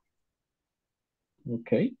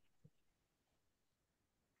 Okay.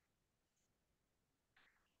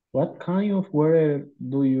 What kind of weather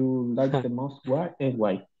do you like the most? Why and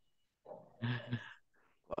why?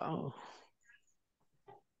 Wow.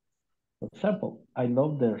 For example, I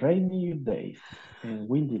love the rainy days and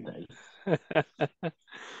windy days.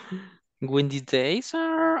 Windy days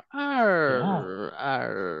are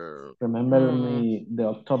Remember me the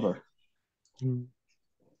October.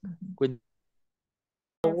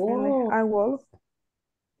 A wolf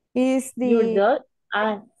is the Your dog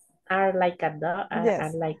are like a dog, yes.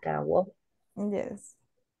 are like a wolf. Yes.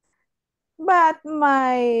 But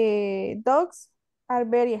my dogs are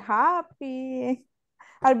very happy,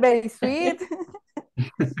 are very sweet.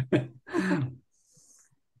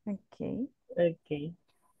 Okay. Okay.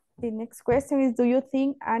 The next question is, do you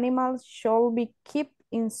think animals should be kept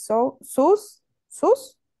in zoos?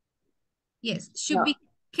 Zoos? Yes, should be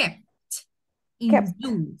kept in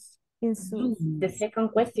zoos. In zoos. The second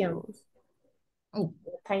question. Oh.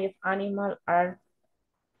 What kind of animal are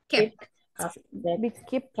kept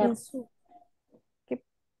in zoos?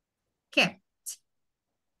 kept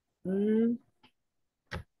Mm.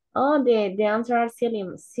 Oh, the answer are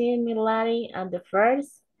similarly at the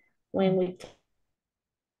first when we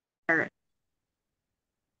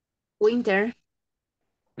winter.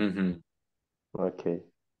 Okay.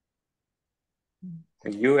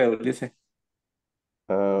 You, Eunice.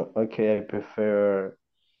 Okay, I prefer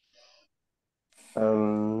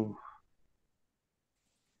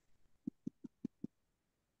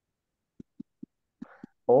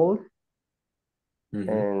old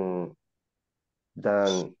and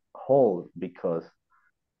then hold because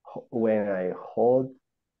when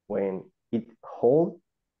it hold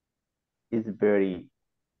it's very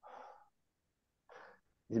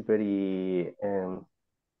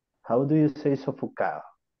how do you say sofocado?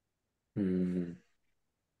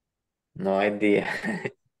 No idea.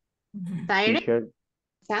 Tired? Teacher,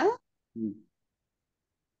 ¿Cansado?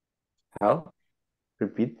 how?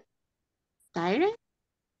 Repeat. Tired?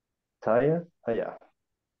 Tired? Oh, yeah.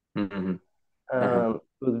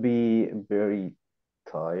 Could be very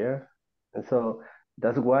tired. And so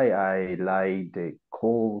that's why I like the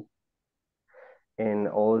cold and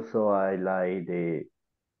also I like the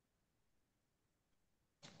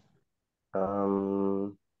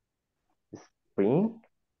spring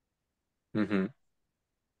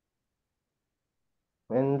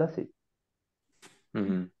and that's it.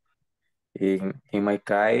 In my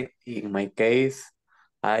case,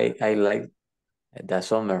 I like the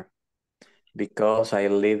summer because I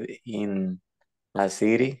live in a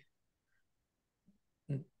city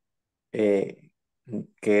que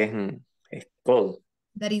es cold.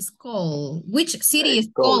 That is cold. Which city is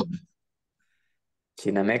Cold. cold?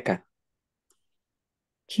 Chinameca.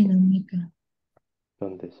 Chinameca.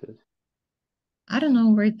 ¿Dónde es eso? I don't know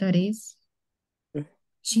where that is.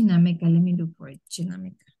 Chinameca, let me look for it.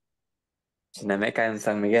 Chinameca. Chinameca en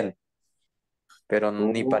San Miguel. Pero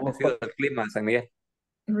ni parecido al clima de San Miguel.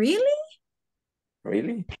 Really?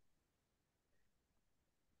 Really?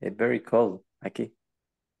 It's very cold aquí.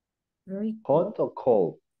 Very hot or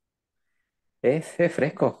cold? Es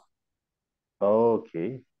fresco.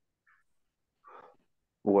 Okay.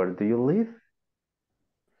 Where do you live?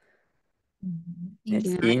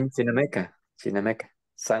 In Chinameca. Chinameca.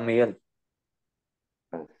 San Miguel.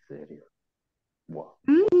 En serio. Wow.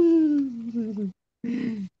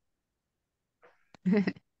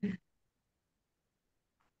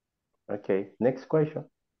 Okay, next question.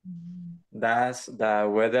 Does the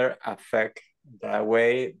weather affect the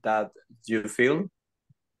way that you feel?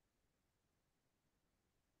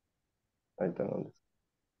 I don't understand.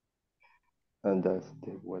 And that's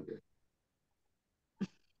the weather.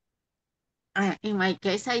 In my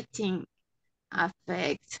case, I think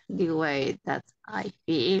affects the way that I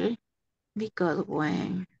feel because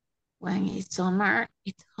when it's summer,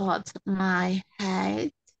 it hurts my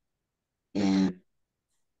head. And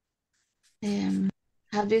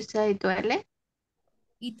how do you say duele?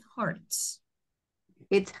 It hurts.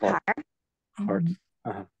 It's hard. Hard.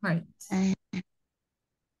 Hurts.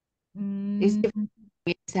 It's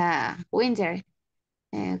winter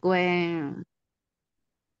when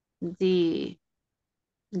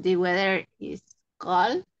the weather is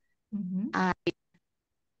cold.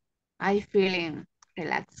 I feel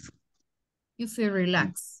relaxed. You feel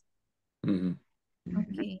relaxed.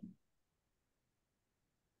 Okay.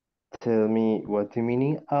 Tell me what the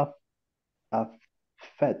meaning of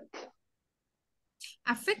affect.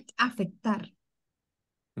 Affect, afectar.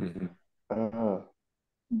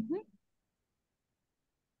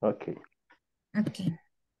 Okay. Okay.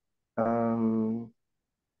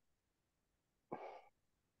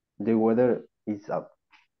 The weather is up.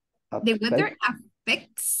 The weather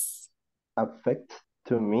affects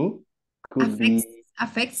to me could be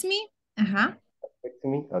affects me. affects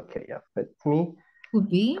me. Okay, affects me Could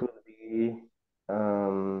be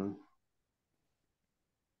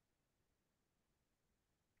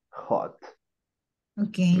hot.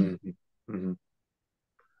 Okay.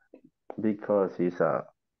 Because it's a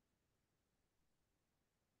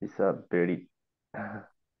very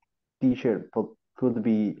t-shirt could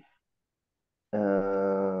be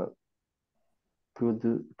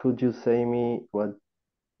could you say me what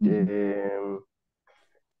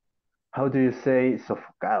how do you say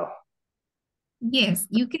sofocado? Yes,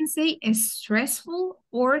 you can say stressful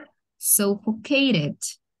or suffocated.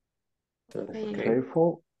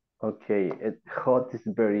 Stressful. Okay, hot is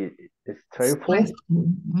very stressful.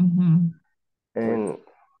 And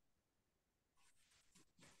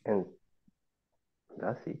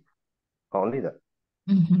that's it. Only that.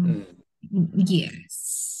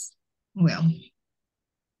 Yes. Well.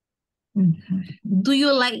 Do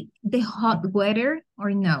you like the hot weather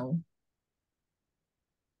or no?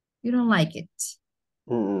 You don't like it?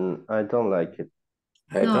 I don't like it.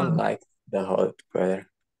 I No. don't like the hot weather.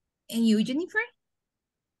 And you, Jennifer?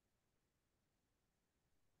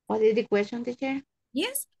 What is the question, teacher?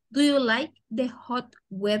 Yes. Do you like the hot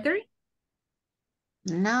weather?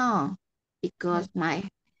 No, because my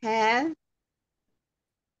head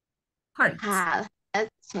Hurts. has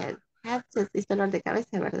headache. Headache es dolor de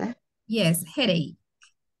cabeza, ¿verdad? Yes, headache.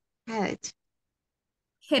 Headache.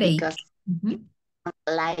 Headache. Because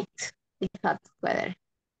I like the hot weather.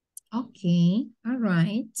 Okay, all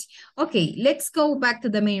right. Okay, let's go back to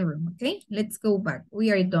the main room, okay? Let's go back.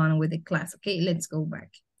 We are done with the class, okay? Let's go back.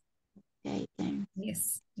 Okay, then.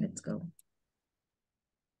 Yes, let's go.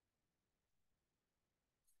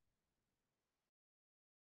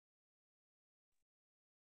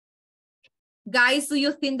 Guys, do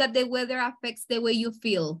you think that the weather affects the way you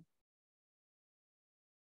feel?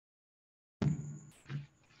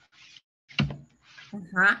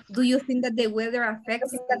 Do you think that the weather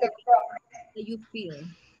affects the way that you feel?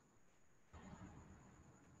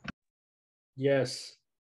 Yes.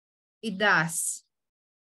 It does.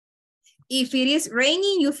 If it is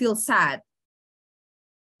raining, you feel sad.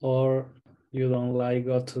 Or you don't like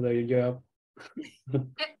go to the job.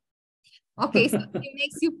 Okay, so it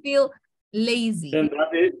makes you feel lazy. And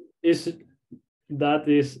that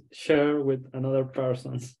is shared with another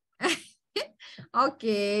person.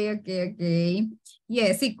 Okay.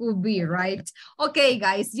 Yes, it could be, right? Okay,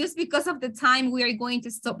 guys, just because of the time, we are going to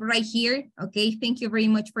stop right here. Okay, thank you very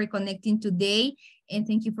much for connecting today. And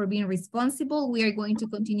thank you for being responsible. We are going to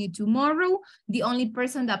continue tomorrow. The only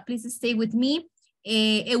person that please stay with me,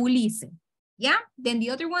 Eulise. Yeah, then the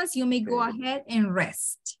other ones, you may go ahead and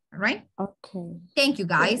rest. All right? Okay. Thank you,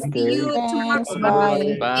 guys. Okay. See you tomorrow. Thanks,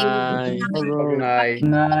 bye. Bye. Good night.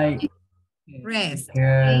 Night. Rest. Take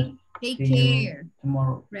care. Okay? Take See you care.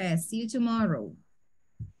 tomorrow. Rest. See you tomorrow.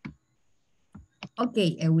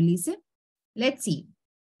 Okay, Eulise. Let's see.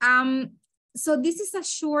 So this is a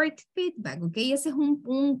short feedback, okay? Ese es un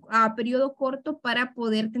periodo corto para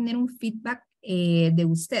poder tener un feedback de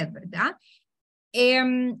usted, ¿verdad?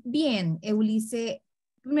 Bien, Eulise,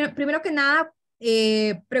 primero que nada,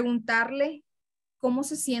 preguntarle cómo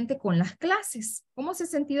se siente con las clases, cómo se ha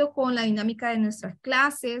sentido con la dinámica de nuestras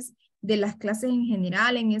clases, de las clases en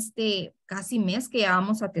general en este casi mes que ya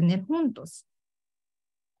vamos a tener juntos.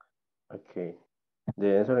 Okay.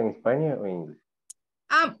 ¿De eso en español o en inglés?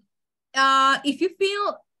 If you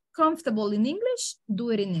feel comfortable in English,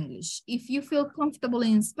 do it in English. If you feel comfortable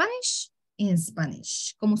in Spanish,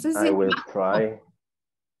 Como se I will try.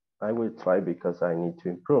 I will try because I need to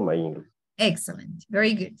improve my English. Excellent.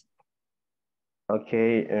 Very good.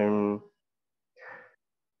 Okay.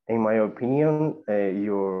 In my opinion,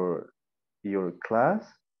 your class,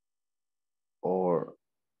 or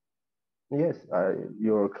yes,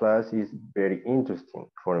 your class is very interesting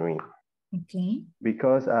for me. Okay.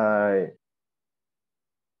 Because I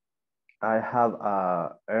have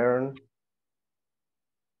earned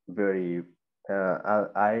very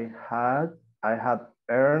I have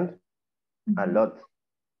earned a lot.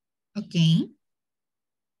 Okay.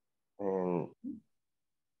 And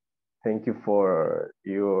thank you for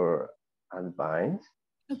your advice.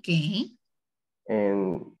 Okay.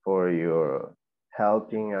 And for your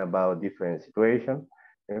helping about different situations.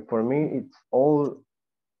 And for me, it's all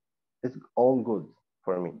good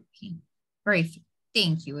for me. Okay. Perfect.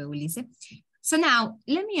 Thank you, Eulise. So now,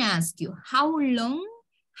 let me ask you, how long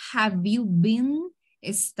have you been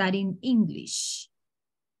studying English?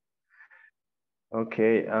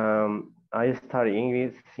 Okay, I study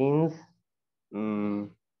English since 1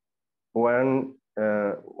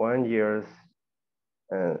 year,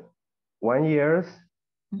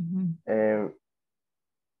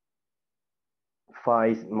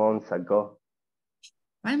 5 months ago.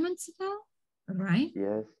 5 months ago? All right.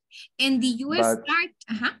 Yes. And the US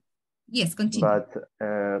start? Yes, continue.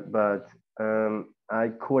 But I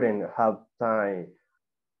couldn't have time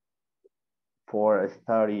for a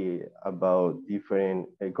study about different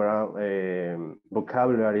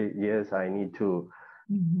vocabulary. Yes, I need to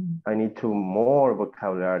more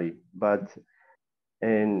vocabulary, but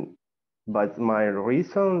my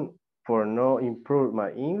reason for not improve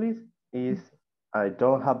my English is I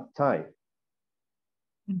don't have time.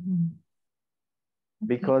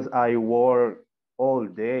 Because I work all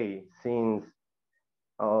day since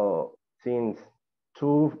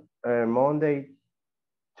Monday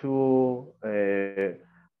to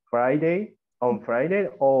Friday, on Friday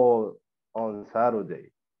or on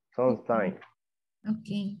Saturday, sometimes.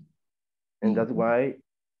 Okay. And that's why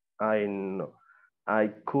I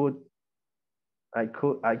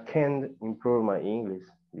can't improve my English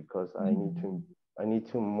because I need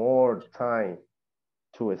to more time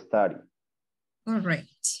to study.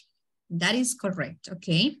 Correct. That is correct.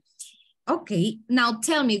 Okay. Okay. Now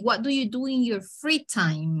tell me, what do you do in your free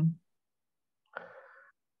time?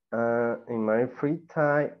 In my free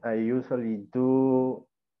time, I usually do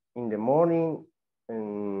in the morning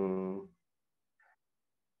and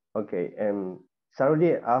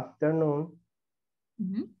Saturday afternoon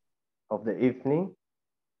of the evening.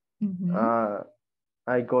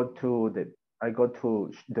 I go to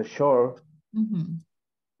the shore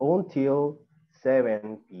until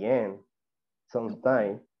 7 p.m.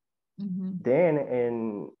 sometime. Then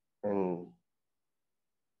in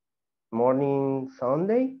morning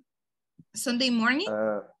Sunday morning?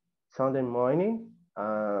 Sunday morning,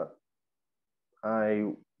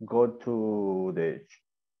 I go to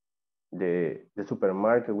the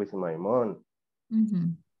supermarket with my mom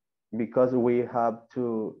because we have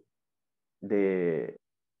to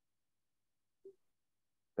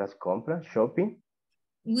las compras, shopping.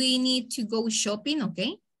 We need to go shopping,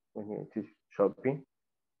 okay? We need to shopping.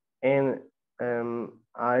 And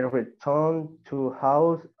I return to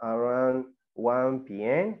house around 1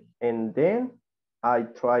 p.m. and then I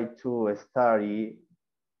try to study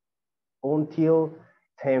until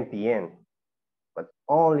 10 p.m. But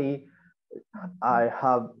only I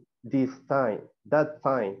have that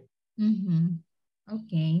time.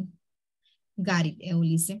 Okay. Got it,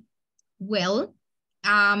 Eulise. Well,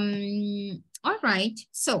 all right.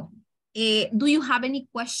 So, do you have any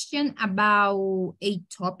question about a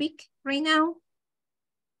topic right now?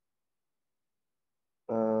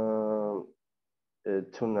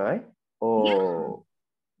 Tonight? Or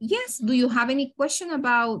Yes. Do you have any question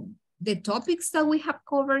about the topics that we have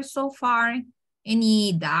covered so far?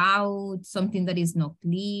 Any doubt, something that is not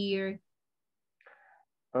clear?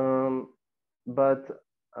 But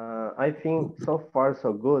I think so far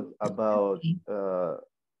so good about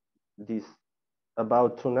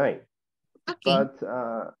about tonight. Okay. But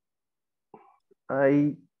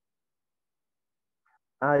I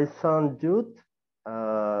sound good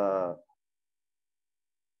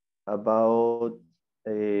about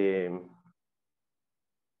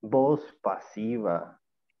voz pasiva.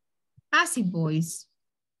 Passive voice.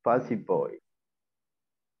 Passive voice.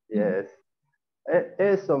 Yes.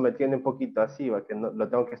 Eso me tiene un poquito así, que no, lo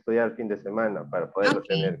tengo que estudiar el fin de semana para poderlo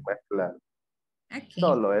tener más claro. Okay.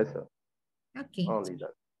 Solo eso. Okay. Only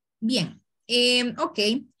that. Bien.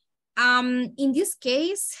 Okay. In this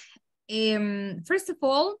case, first of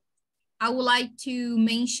all, I would like to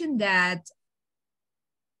mention that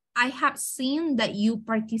I have seen that you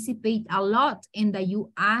participate a lot and that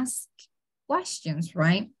you ask questions,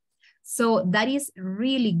 right? So that is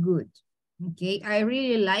really good. Okay. I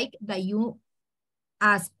really like that you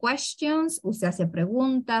ask questions, usted hace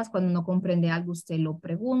preguntas, cuando no comprende algo usted lo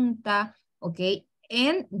pregunta, ok,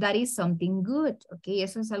 and that is something good, ok,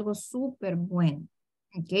 eso es algo súper bueno,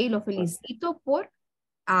 ok, lo felicito por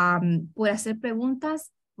hacer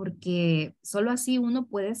preguntas porque solo así uno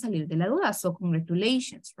puede salir de la duda, so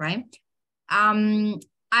congratulations, right?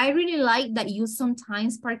 I really like that you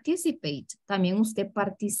sometimes participate, también usted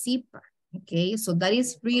participa, ok, so that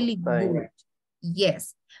is really good,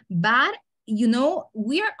 yes, but you know,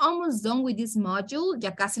 we are almost done with this module.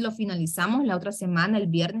 Ya casi lo finalizamos la otra semana. El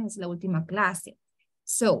viernes es la última clase.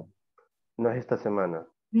 So. No es esta semana.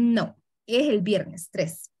 No, es el viernes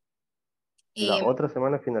 3. La otra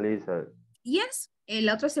semana finaliza. Yes,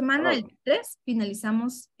 la otra semana, el 3,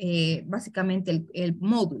 finalizamos básicamente el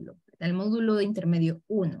módulo de intermedio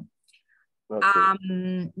 1.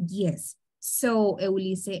 Okay. Yes. So,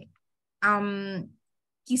 Eulise,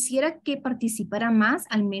 quisiera que participara más,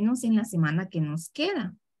 al menos en la semana que nos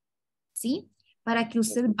queda, ¿sí? Para que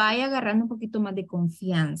usted vaya agarrando un poquito más de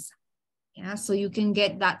confianza, yeah? So you can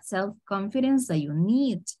get that self-confidence that you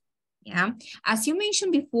need, yeah? As you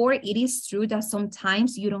mentioned before, it is true that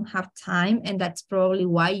sometimes you don't have time, and that's probably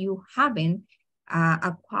why you haven't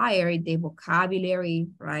acquired the vocabulary,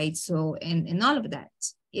 right? So, and all of that,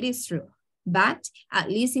 it is true. But at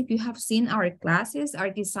least if you have seen our classes are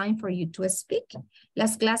designed for you to speak.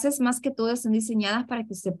 Las clases más que todo están diseñadas para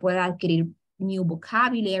que usted pueda adquirir new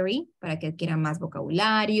vocabulary, para que adquiera más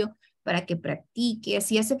vocabulario, para que practique.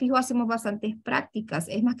 Si ya se fijó, hacemos bastantes prácticas.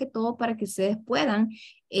 Es más que todo para que ustedes puedan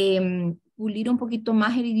pulir un poquito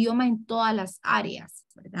más el idioma en todas las áreas,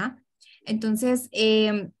 ¿verdad? Entonces,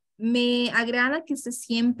 me agrada que usted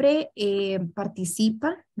siempre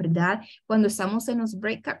participa, ¿verdad? Cuando estamos en los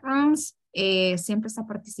breakout rooms, siempre está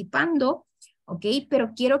participando, ¿ok?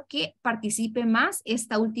 Pero quiero que participe más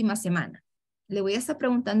esta última semana. Le voy a estar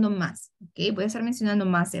preguntando más, ¿ok? Voy a estar mencionando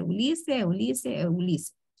más Eulise,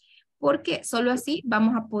 porque solo así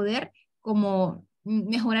vamos a poder como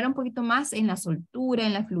mejorar un poquito más en la soltura,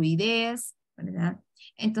 en la fluidez, ¿verdad?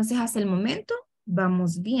 Entonces, hasta el momento,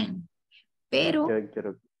 vamos bien. Pero,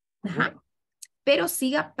 ajá, pero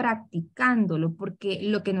siga practicándolo, porque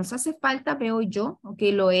lo que nos hace falta, veo yo,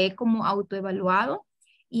 que lo he como autoevaluado,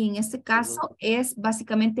 y en este caso es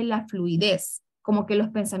básicamente la fluidez, como que los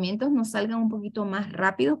pensamientos nos salgan un poquito más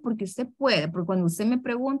rápidos, porque usted puede, porque cuando usted me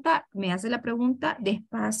pregunta, me hace la pregunta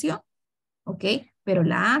despacio, ¿ok? Pero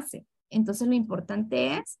la hace. Entonces lo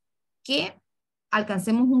importante es que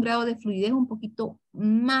alcancemos un grado de fluidez un poquito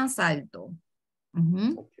más alto.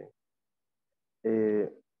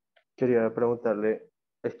 Quería preguntarle,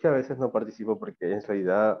 es que a veces no participo porque en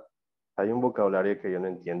realidad hay un vocabulario que yo no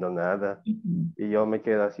entiendo nada y yo me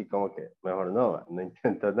quedo así como que mejor no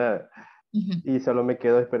intento nada. Y solo me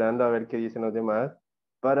quedo esperando a ver qué dicen los demás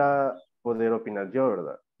para poder opinar yo,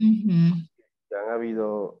 ¿verdad? Ya han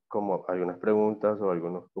habido como algunas preguntas o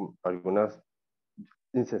algunas,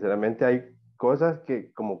 sinceramente hay cosas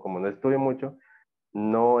que como no estudio mucho,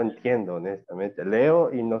 no entiendo honestamente.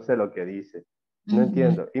 Leo y no sé lo que dice. No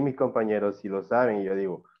entiendo. Y mis compañeros sí lo saben y yo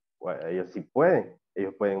digo, bueno, ellos sí pueden.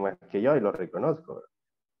 Ellos pueden más que yo y lo reconozco, ¿verdad?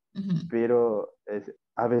 Pero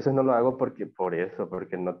a veces no lo hago porque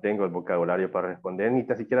no tengo el vocabulario para responder, ni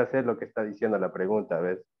tan siquiera sé lo que está diciendo la pregunta a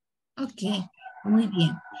veces. Ok, muy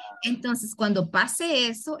bien. Entonces, cuando pase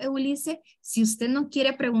eso, Eunice, si usted no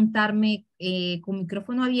quiere preguntarme con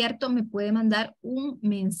micrófono abierto, me puede mandar un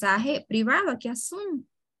mensaje privado aquí a Zoom.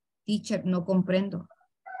 Teacher, no comprendo.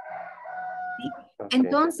 ¿Sí? Okay.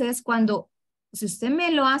 Entonces, si usted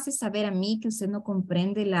me lo hace saber a mí que usted no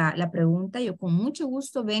comprende la pregunta, yo con mucho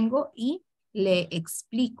gusto vengo y le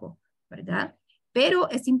explico, ¿verdad? Pero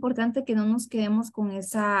es importante que no nos quedemos con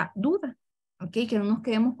esa duda, ¿ok? Que no nos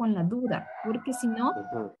quedemos con la duda, porque si no,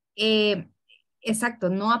 exacto,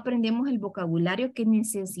 no aprendemos el vocabulario que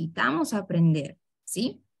necesitamos aprender,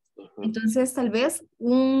 ¿sí? Entonces, tal vez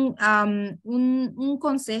un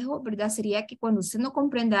consejo, ¿verdad? Sería que cuando usted no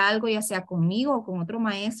comprenda algo, ya sea conmigo o con otro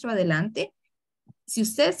maestro, adelante. Si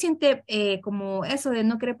usted siente como eso de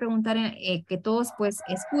no querer preguntar, que todos pues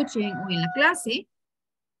escuchen o en la clase,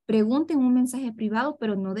 pregunten un mensaje privado,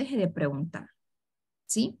 pero no deje de preguntar.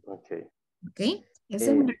 ¿Sí? Ok. Ok.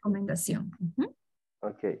 Esa es mi recomendación.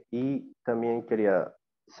 Ok. Y también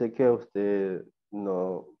sé que usted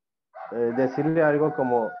no, decirle algo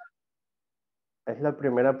como, es la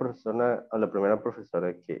primera persona o la primera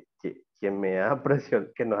profesora que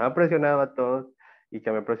que nos ha presionado a todos y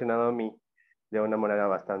que me ha presionado a mí de una manera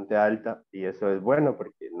bastante alta, y eso es bueno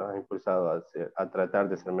porque nos ha impulsado a tratar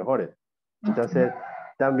de ser mejores. Entonces,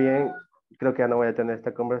 también creo que ya no voy a tener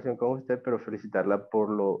esta conversación con usted, pero felicitarla por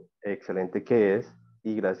lo excelente que es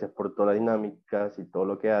y gracias por todas las dinámicas y todo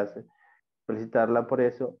lo que hace. Felicitarla por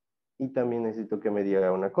eso, y también necesito que me diga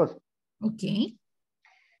una cosa. Ok.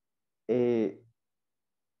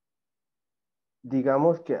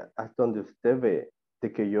 Digamos que hasta donde usted ve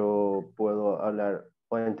de que yo puedo hablar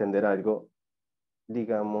o entender algo,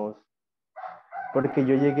 digamos, porque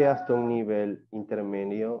yo llegué hasta un nivel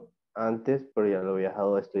intermedio antes, pero ya lo he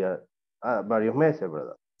dejado de estudiar varios meses,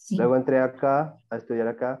 ¿verdad? Sí. Luego entré acá a estudiar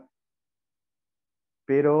acá,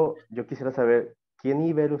 pero yo quisiera saber qué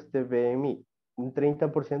nivel usted ve en mí, un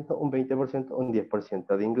 30%, un 20%, un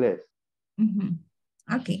 10% de inglés.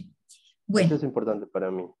 Ok, bueno. Eso es importante para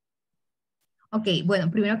mí. Ok, bueno,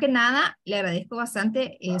 primero que nada, le agradezco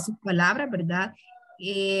bastante sus palabras, ¿verdad?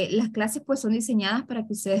 Las clases pues son diseñadas para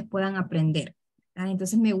que ustedes puedan aprender, ¿verdad?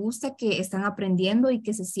 Entonces me gusta que están aprendiendo y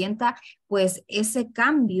que se sienta pues ese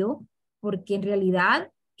cambio, porque en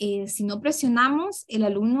realidad si no presionamos, el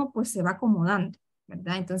alumno pues se va acomodando,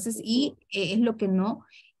 ¿verdad? Entonces, es lo que no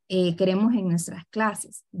queremos en nuestras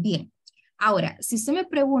clases. Bien. Ahora, si usted me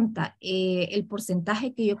pregunta el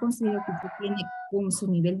porcentaje que yo considero que usted tiene con su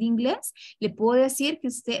nivel de inglés, le puedo decir que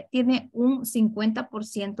usted tiene un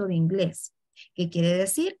 50% de inglés. ¿Qué quiere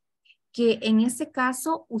decir? Que en este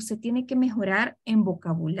caso usted tiene que mejorar en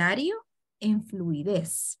vocabulario, en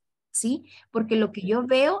fluidez, ¿sí? Porque lo que yo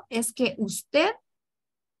veo es que usted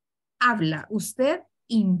habla, usted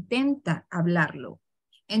intenta hablarlo.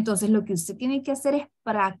 Entonces lo que usted tiene que hacer es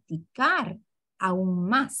practicar aún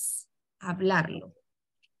más hablarlo,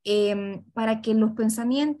 para que los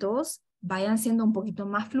pensamientos vayan siendo un poquito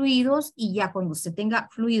más fluidos, y ya cuando usted tenga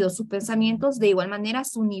fluidos sus pensamientos, de igual manera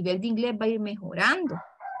su nivel de inglés va a ir mejorando,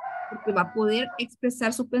 porque va a poder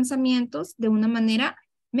expresar sus pensamientos de una manera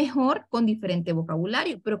mejor con diferente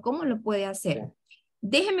vocabulario. Pero ¿cómo lo puede hacer?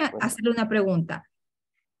 Déjeme hacerle una pregunta.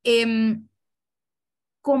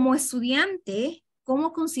 Como estudiante,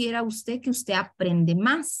 ¿cómo considera usted que usted aprende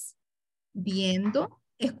más? ¿Viendo,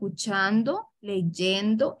 escuchando,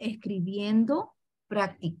 leyendo, escribiendo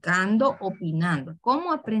practicando, opinando.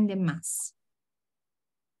 ¿Cómo aprende más?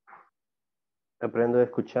 Aprendo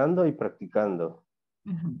escuchando y practicando.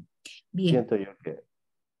 Ujú. Bien. Siento yo que,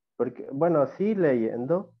 porque, bueno, sí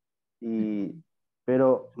leyendo,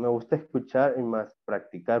 pero me gusta escuchar y más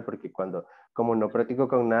practicar, porque como no practico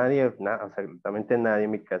con nadie, absolutamente nadie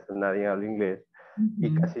en mi casa, nadie habla inglés, y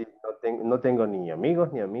Ujú. casi no tengo ni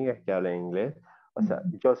amigos ni amigas que hablen inglés. O sea,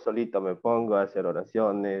 Ujú. yo solito me pongo a hacer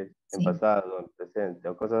oraciones en Sí. pasado, en presente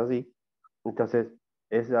o cosas así. Entonces,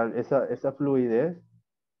 esa fluidez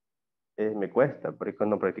me cuesta, porque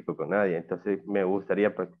cuando practico con nadie. Entonces, me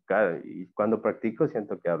gustaría practicar y cuando practico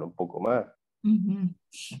siento que hablo un poco más. Ujú.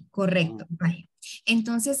 Correcto. Ujú. Vaya.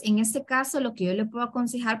 Entonces, en este caso, lo que yo le puedo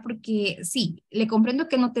aconsejar, porque sí, le comprendo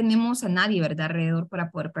que no tenemos a nadie, ¿verdad?, alrededor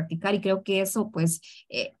para poder practicar y creo que eso, pues,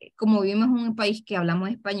 como vivimos en un país que hablamos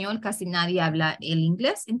español, casi nadie habla el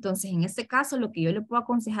inglés. Entonces, en este caso, lo que yo le puedo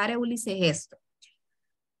aconsejar a Ulises es esto.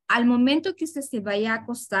 Al momento que usted se vaya a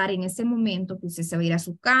acostar, en ese momento que usted se va a ir a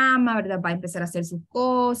su cama, ¿verdad?, va a empezar a hacer sus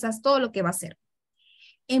cosas, todo lo que va a hacer.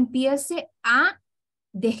 Empiece a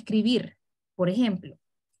describir, por ejemplo.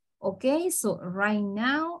 Okay, so right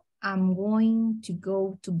now I'm going to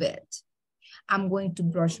go to bed. I'm going to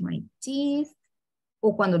brush my teeth.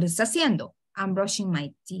 O cuando lo está haciendo, I'm brushing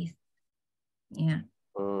my teeth. Yeah.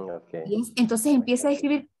 Okay. Entonces empieza a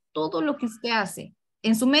escribir todo lo que usted hace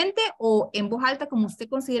en su mente o en voz alta, como usted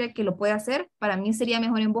considere que lo puede hacer. Para mí sería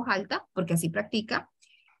mejor en voz alta, porque así practica.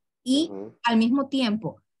 Y al mismo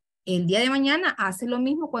tiempo, el día de mañana hace lo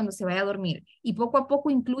mismo cuando se vaya a dormir. Y poco a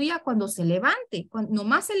poco incluya cuando se levante. Cuando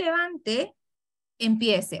nomás se levante,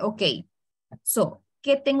 empiece, ok, so,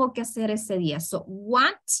 ¿qué tengo que hacer ese día? So,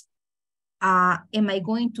 what am I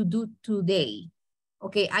going to do today?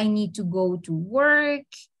 Okay, I need to go to work,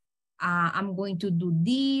 I'm going to do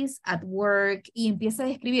this at work, y empieza a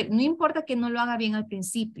describir. No importa que no lo haga bien al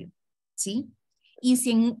principio, ¿sí? Y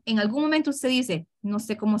si en algún momento usted dice, no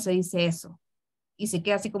sé cómo se dice eso, y se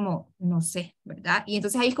queda así como, no sé, ¿verdad? Y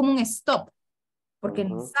entonces ahí es como un stop, porque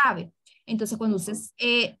no sabe. Entonces cuando usted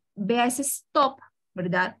vea ese stop,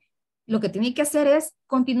 ¿verdad? Lo que tiene que hacer es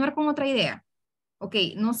continuar con otra idea. Ok,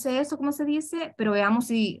 no sé eso cómo se dice, pero veamos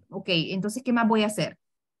si, ok, entonces, ¿qué más voy a hacer?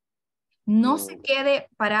 No se quede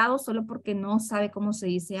parado solo porque no sabe cómo se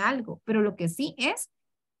dice algo, pero lo que sí es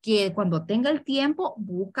que cuando tenga el tiempo,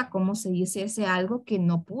 busca cómo se dice ese algo que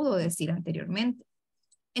no pudo decir anteriormente.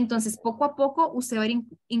 Entonces, poco a poco, usted va a ir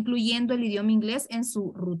incluyendo el idioma inglés en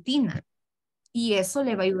su rutina y eso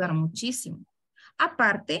le va a ayudar muchísimo.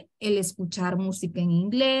 Aparte, el escuchar música en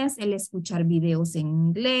inglés, el escuchar videos en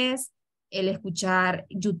inglés, el escuchar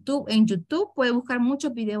YouTube. En YouTube puede buscar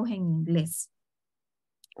muchos videos en inglés.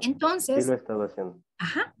 Entonces, Sí lo he estado haciendo.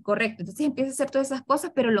 ajá, correcto. Entonces empieza a hacer todas esas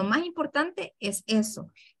cosas, pero lo más importante es eso,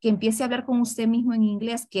 que empiece a hablar con usted mismo en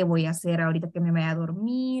inglés, qué voy a hacer ahorita que me vaya a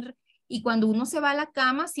dormir. Y cuando uno se va a la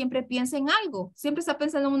cama, siempre piensa en algo. Siempre está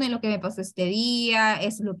pensando uno en lo que me pasó este día,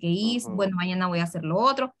 es lo que hice, bueno, mañana voy a hacer lo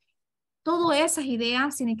otro. Todas esas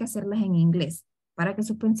ideas tienen que hacerlas en inglés para que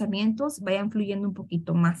sus pensamientos vayan fluyendo un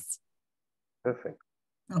poquito más. Perfecto.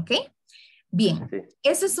 ¿Ok? Bien. Sí.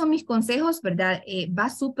 Esos son mis consejos, ¿verdad? Va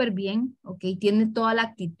súper bien, ¿ok? Tiene toda la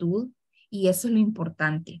actitud y eso es lo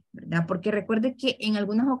importante, ¿verdad? Porque recuerde que en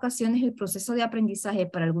algunas ocasiones el proceso de aprendizaje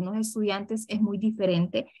para algunos estudiantes es muy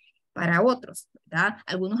diferente para otros, ¿verdad?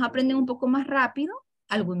 Algunos aprenden un poco más rápido,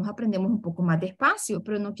 algunos aprendemos un poco más despacio,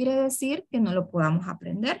 pero no quiere decir que no lo podamos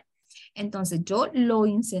aprender. Entonces yo lo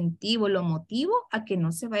incentivo, lo motivo a que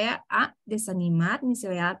no se vaya a desanimar ni se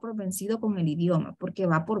vaya a dar por vencido con el idioma, porque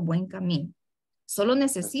va por buen camino. Solo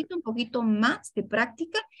necesita un poquito más de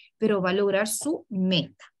práctica, pero va a lograr su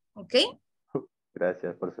meta, ¿ok?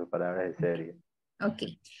 Gracias por sus palabras, en serio. Ok,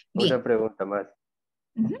 bien. Una pregunta más.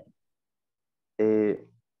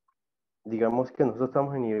 Digamos que nosotros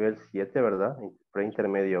estamos en nivel 7, ¿verdad?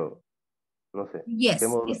 Preintermedio, no sé. ¿Qué Yes,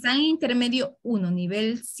 módulo? está en intermedio 1,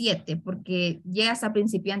 nivel 7, porque llegas a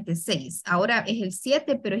principiante 6. Ahora es el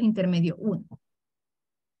 7, pero es intermedio 1.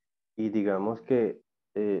 Y digamos que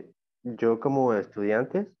yo como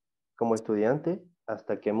estudiante,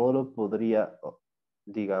 ¿hasta qué módulo podría,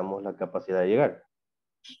 digamos, la capacidad de llegar?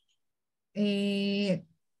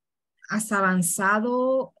 Has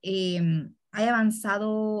avanzado, hay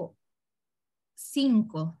avanzado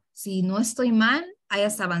 5. Si no estoy mal,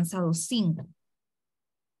 hayas avanzado 5.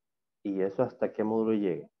 ¿Y eso hasta qué módulo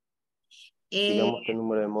llega? Eh, Digamos, ¿qué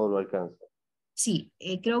número de módulo alcanza? sí,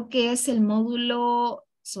 creo que es el módulo,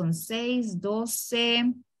 son 6,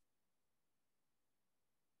 12.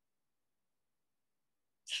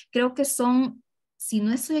 Creo que son, si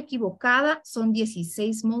no estoy equivocada, son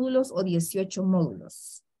 16 módulos o 18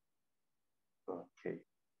 módulos. Ok.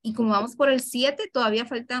 Y como vamos por el 7, todavía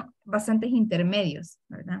faltan bastantes intermedios,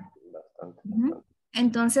 ¿verdad? Bastante.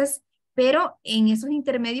 Entonces, pero en esos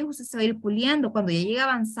intermedios usted se va a ir puliendo. Cuando ya llega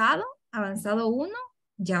avanzado 1,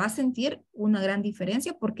 ya va a sentir una gran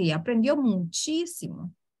diferencia porque ya aprendió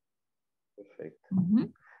muchísimo. Perfecto.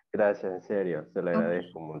 Gracias, en serio, se lo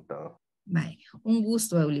agradezco un montón. Vale, un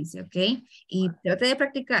gusto, Eunice, ¿ok? Y trate de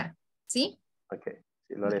practicar, ¿sí? Ok,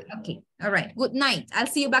 sí lo haré. Ok, all right. Good night. I'll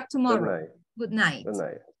see you back tomorrow. Good night. Good night. Good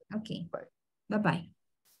night. Okay. Bye. Bye-bye.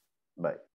 Bye.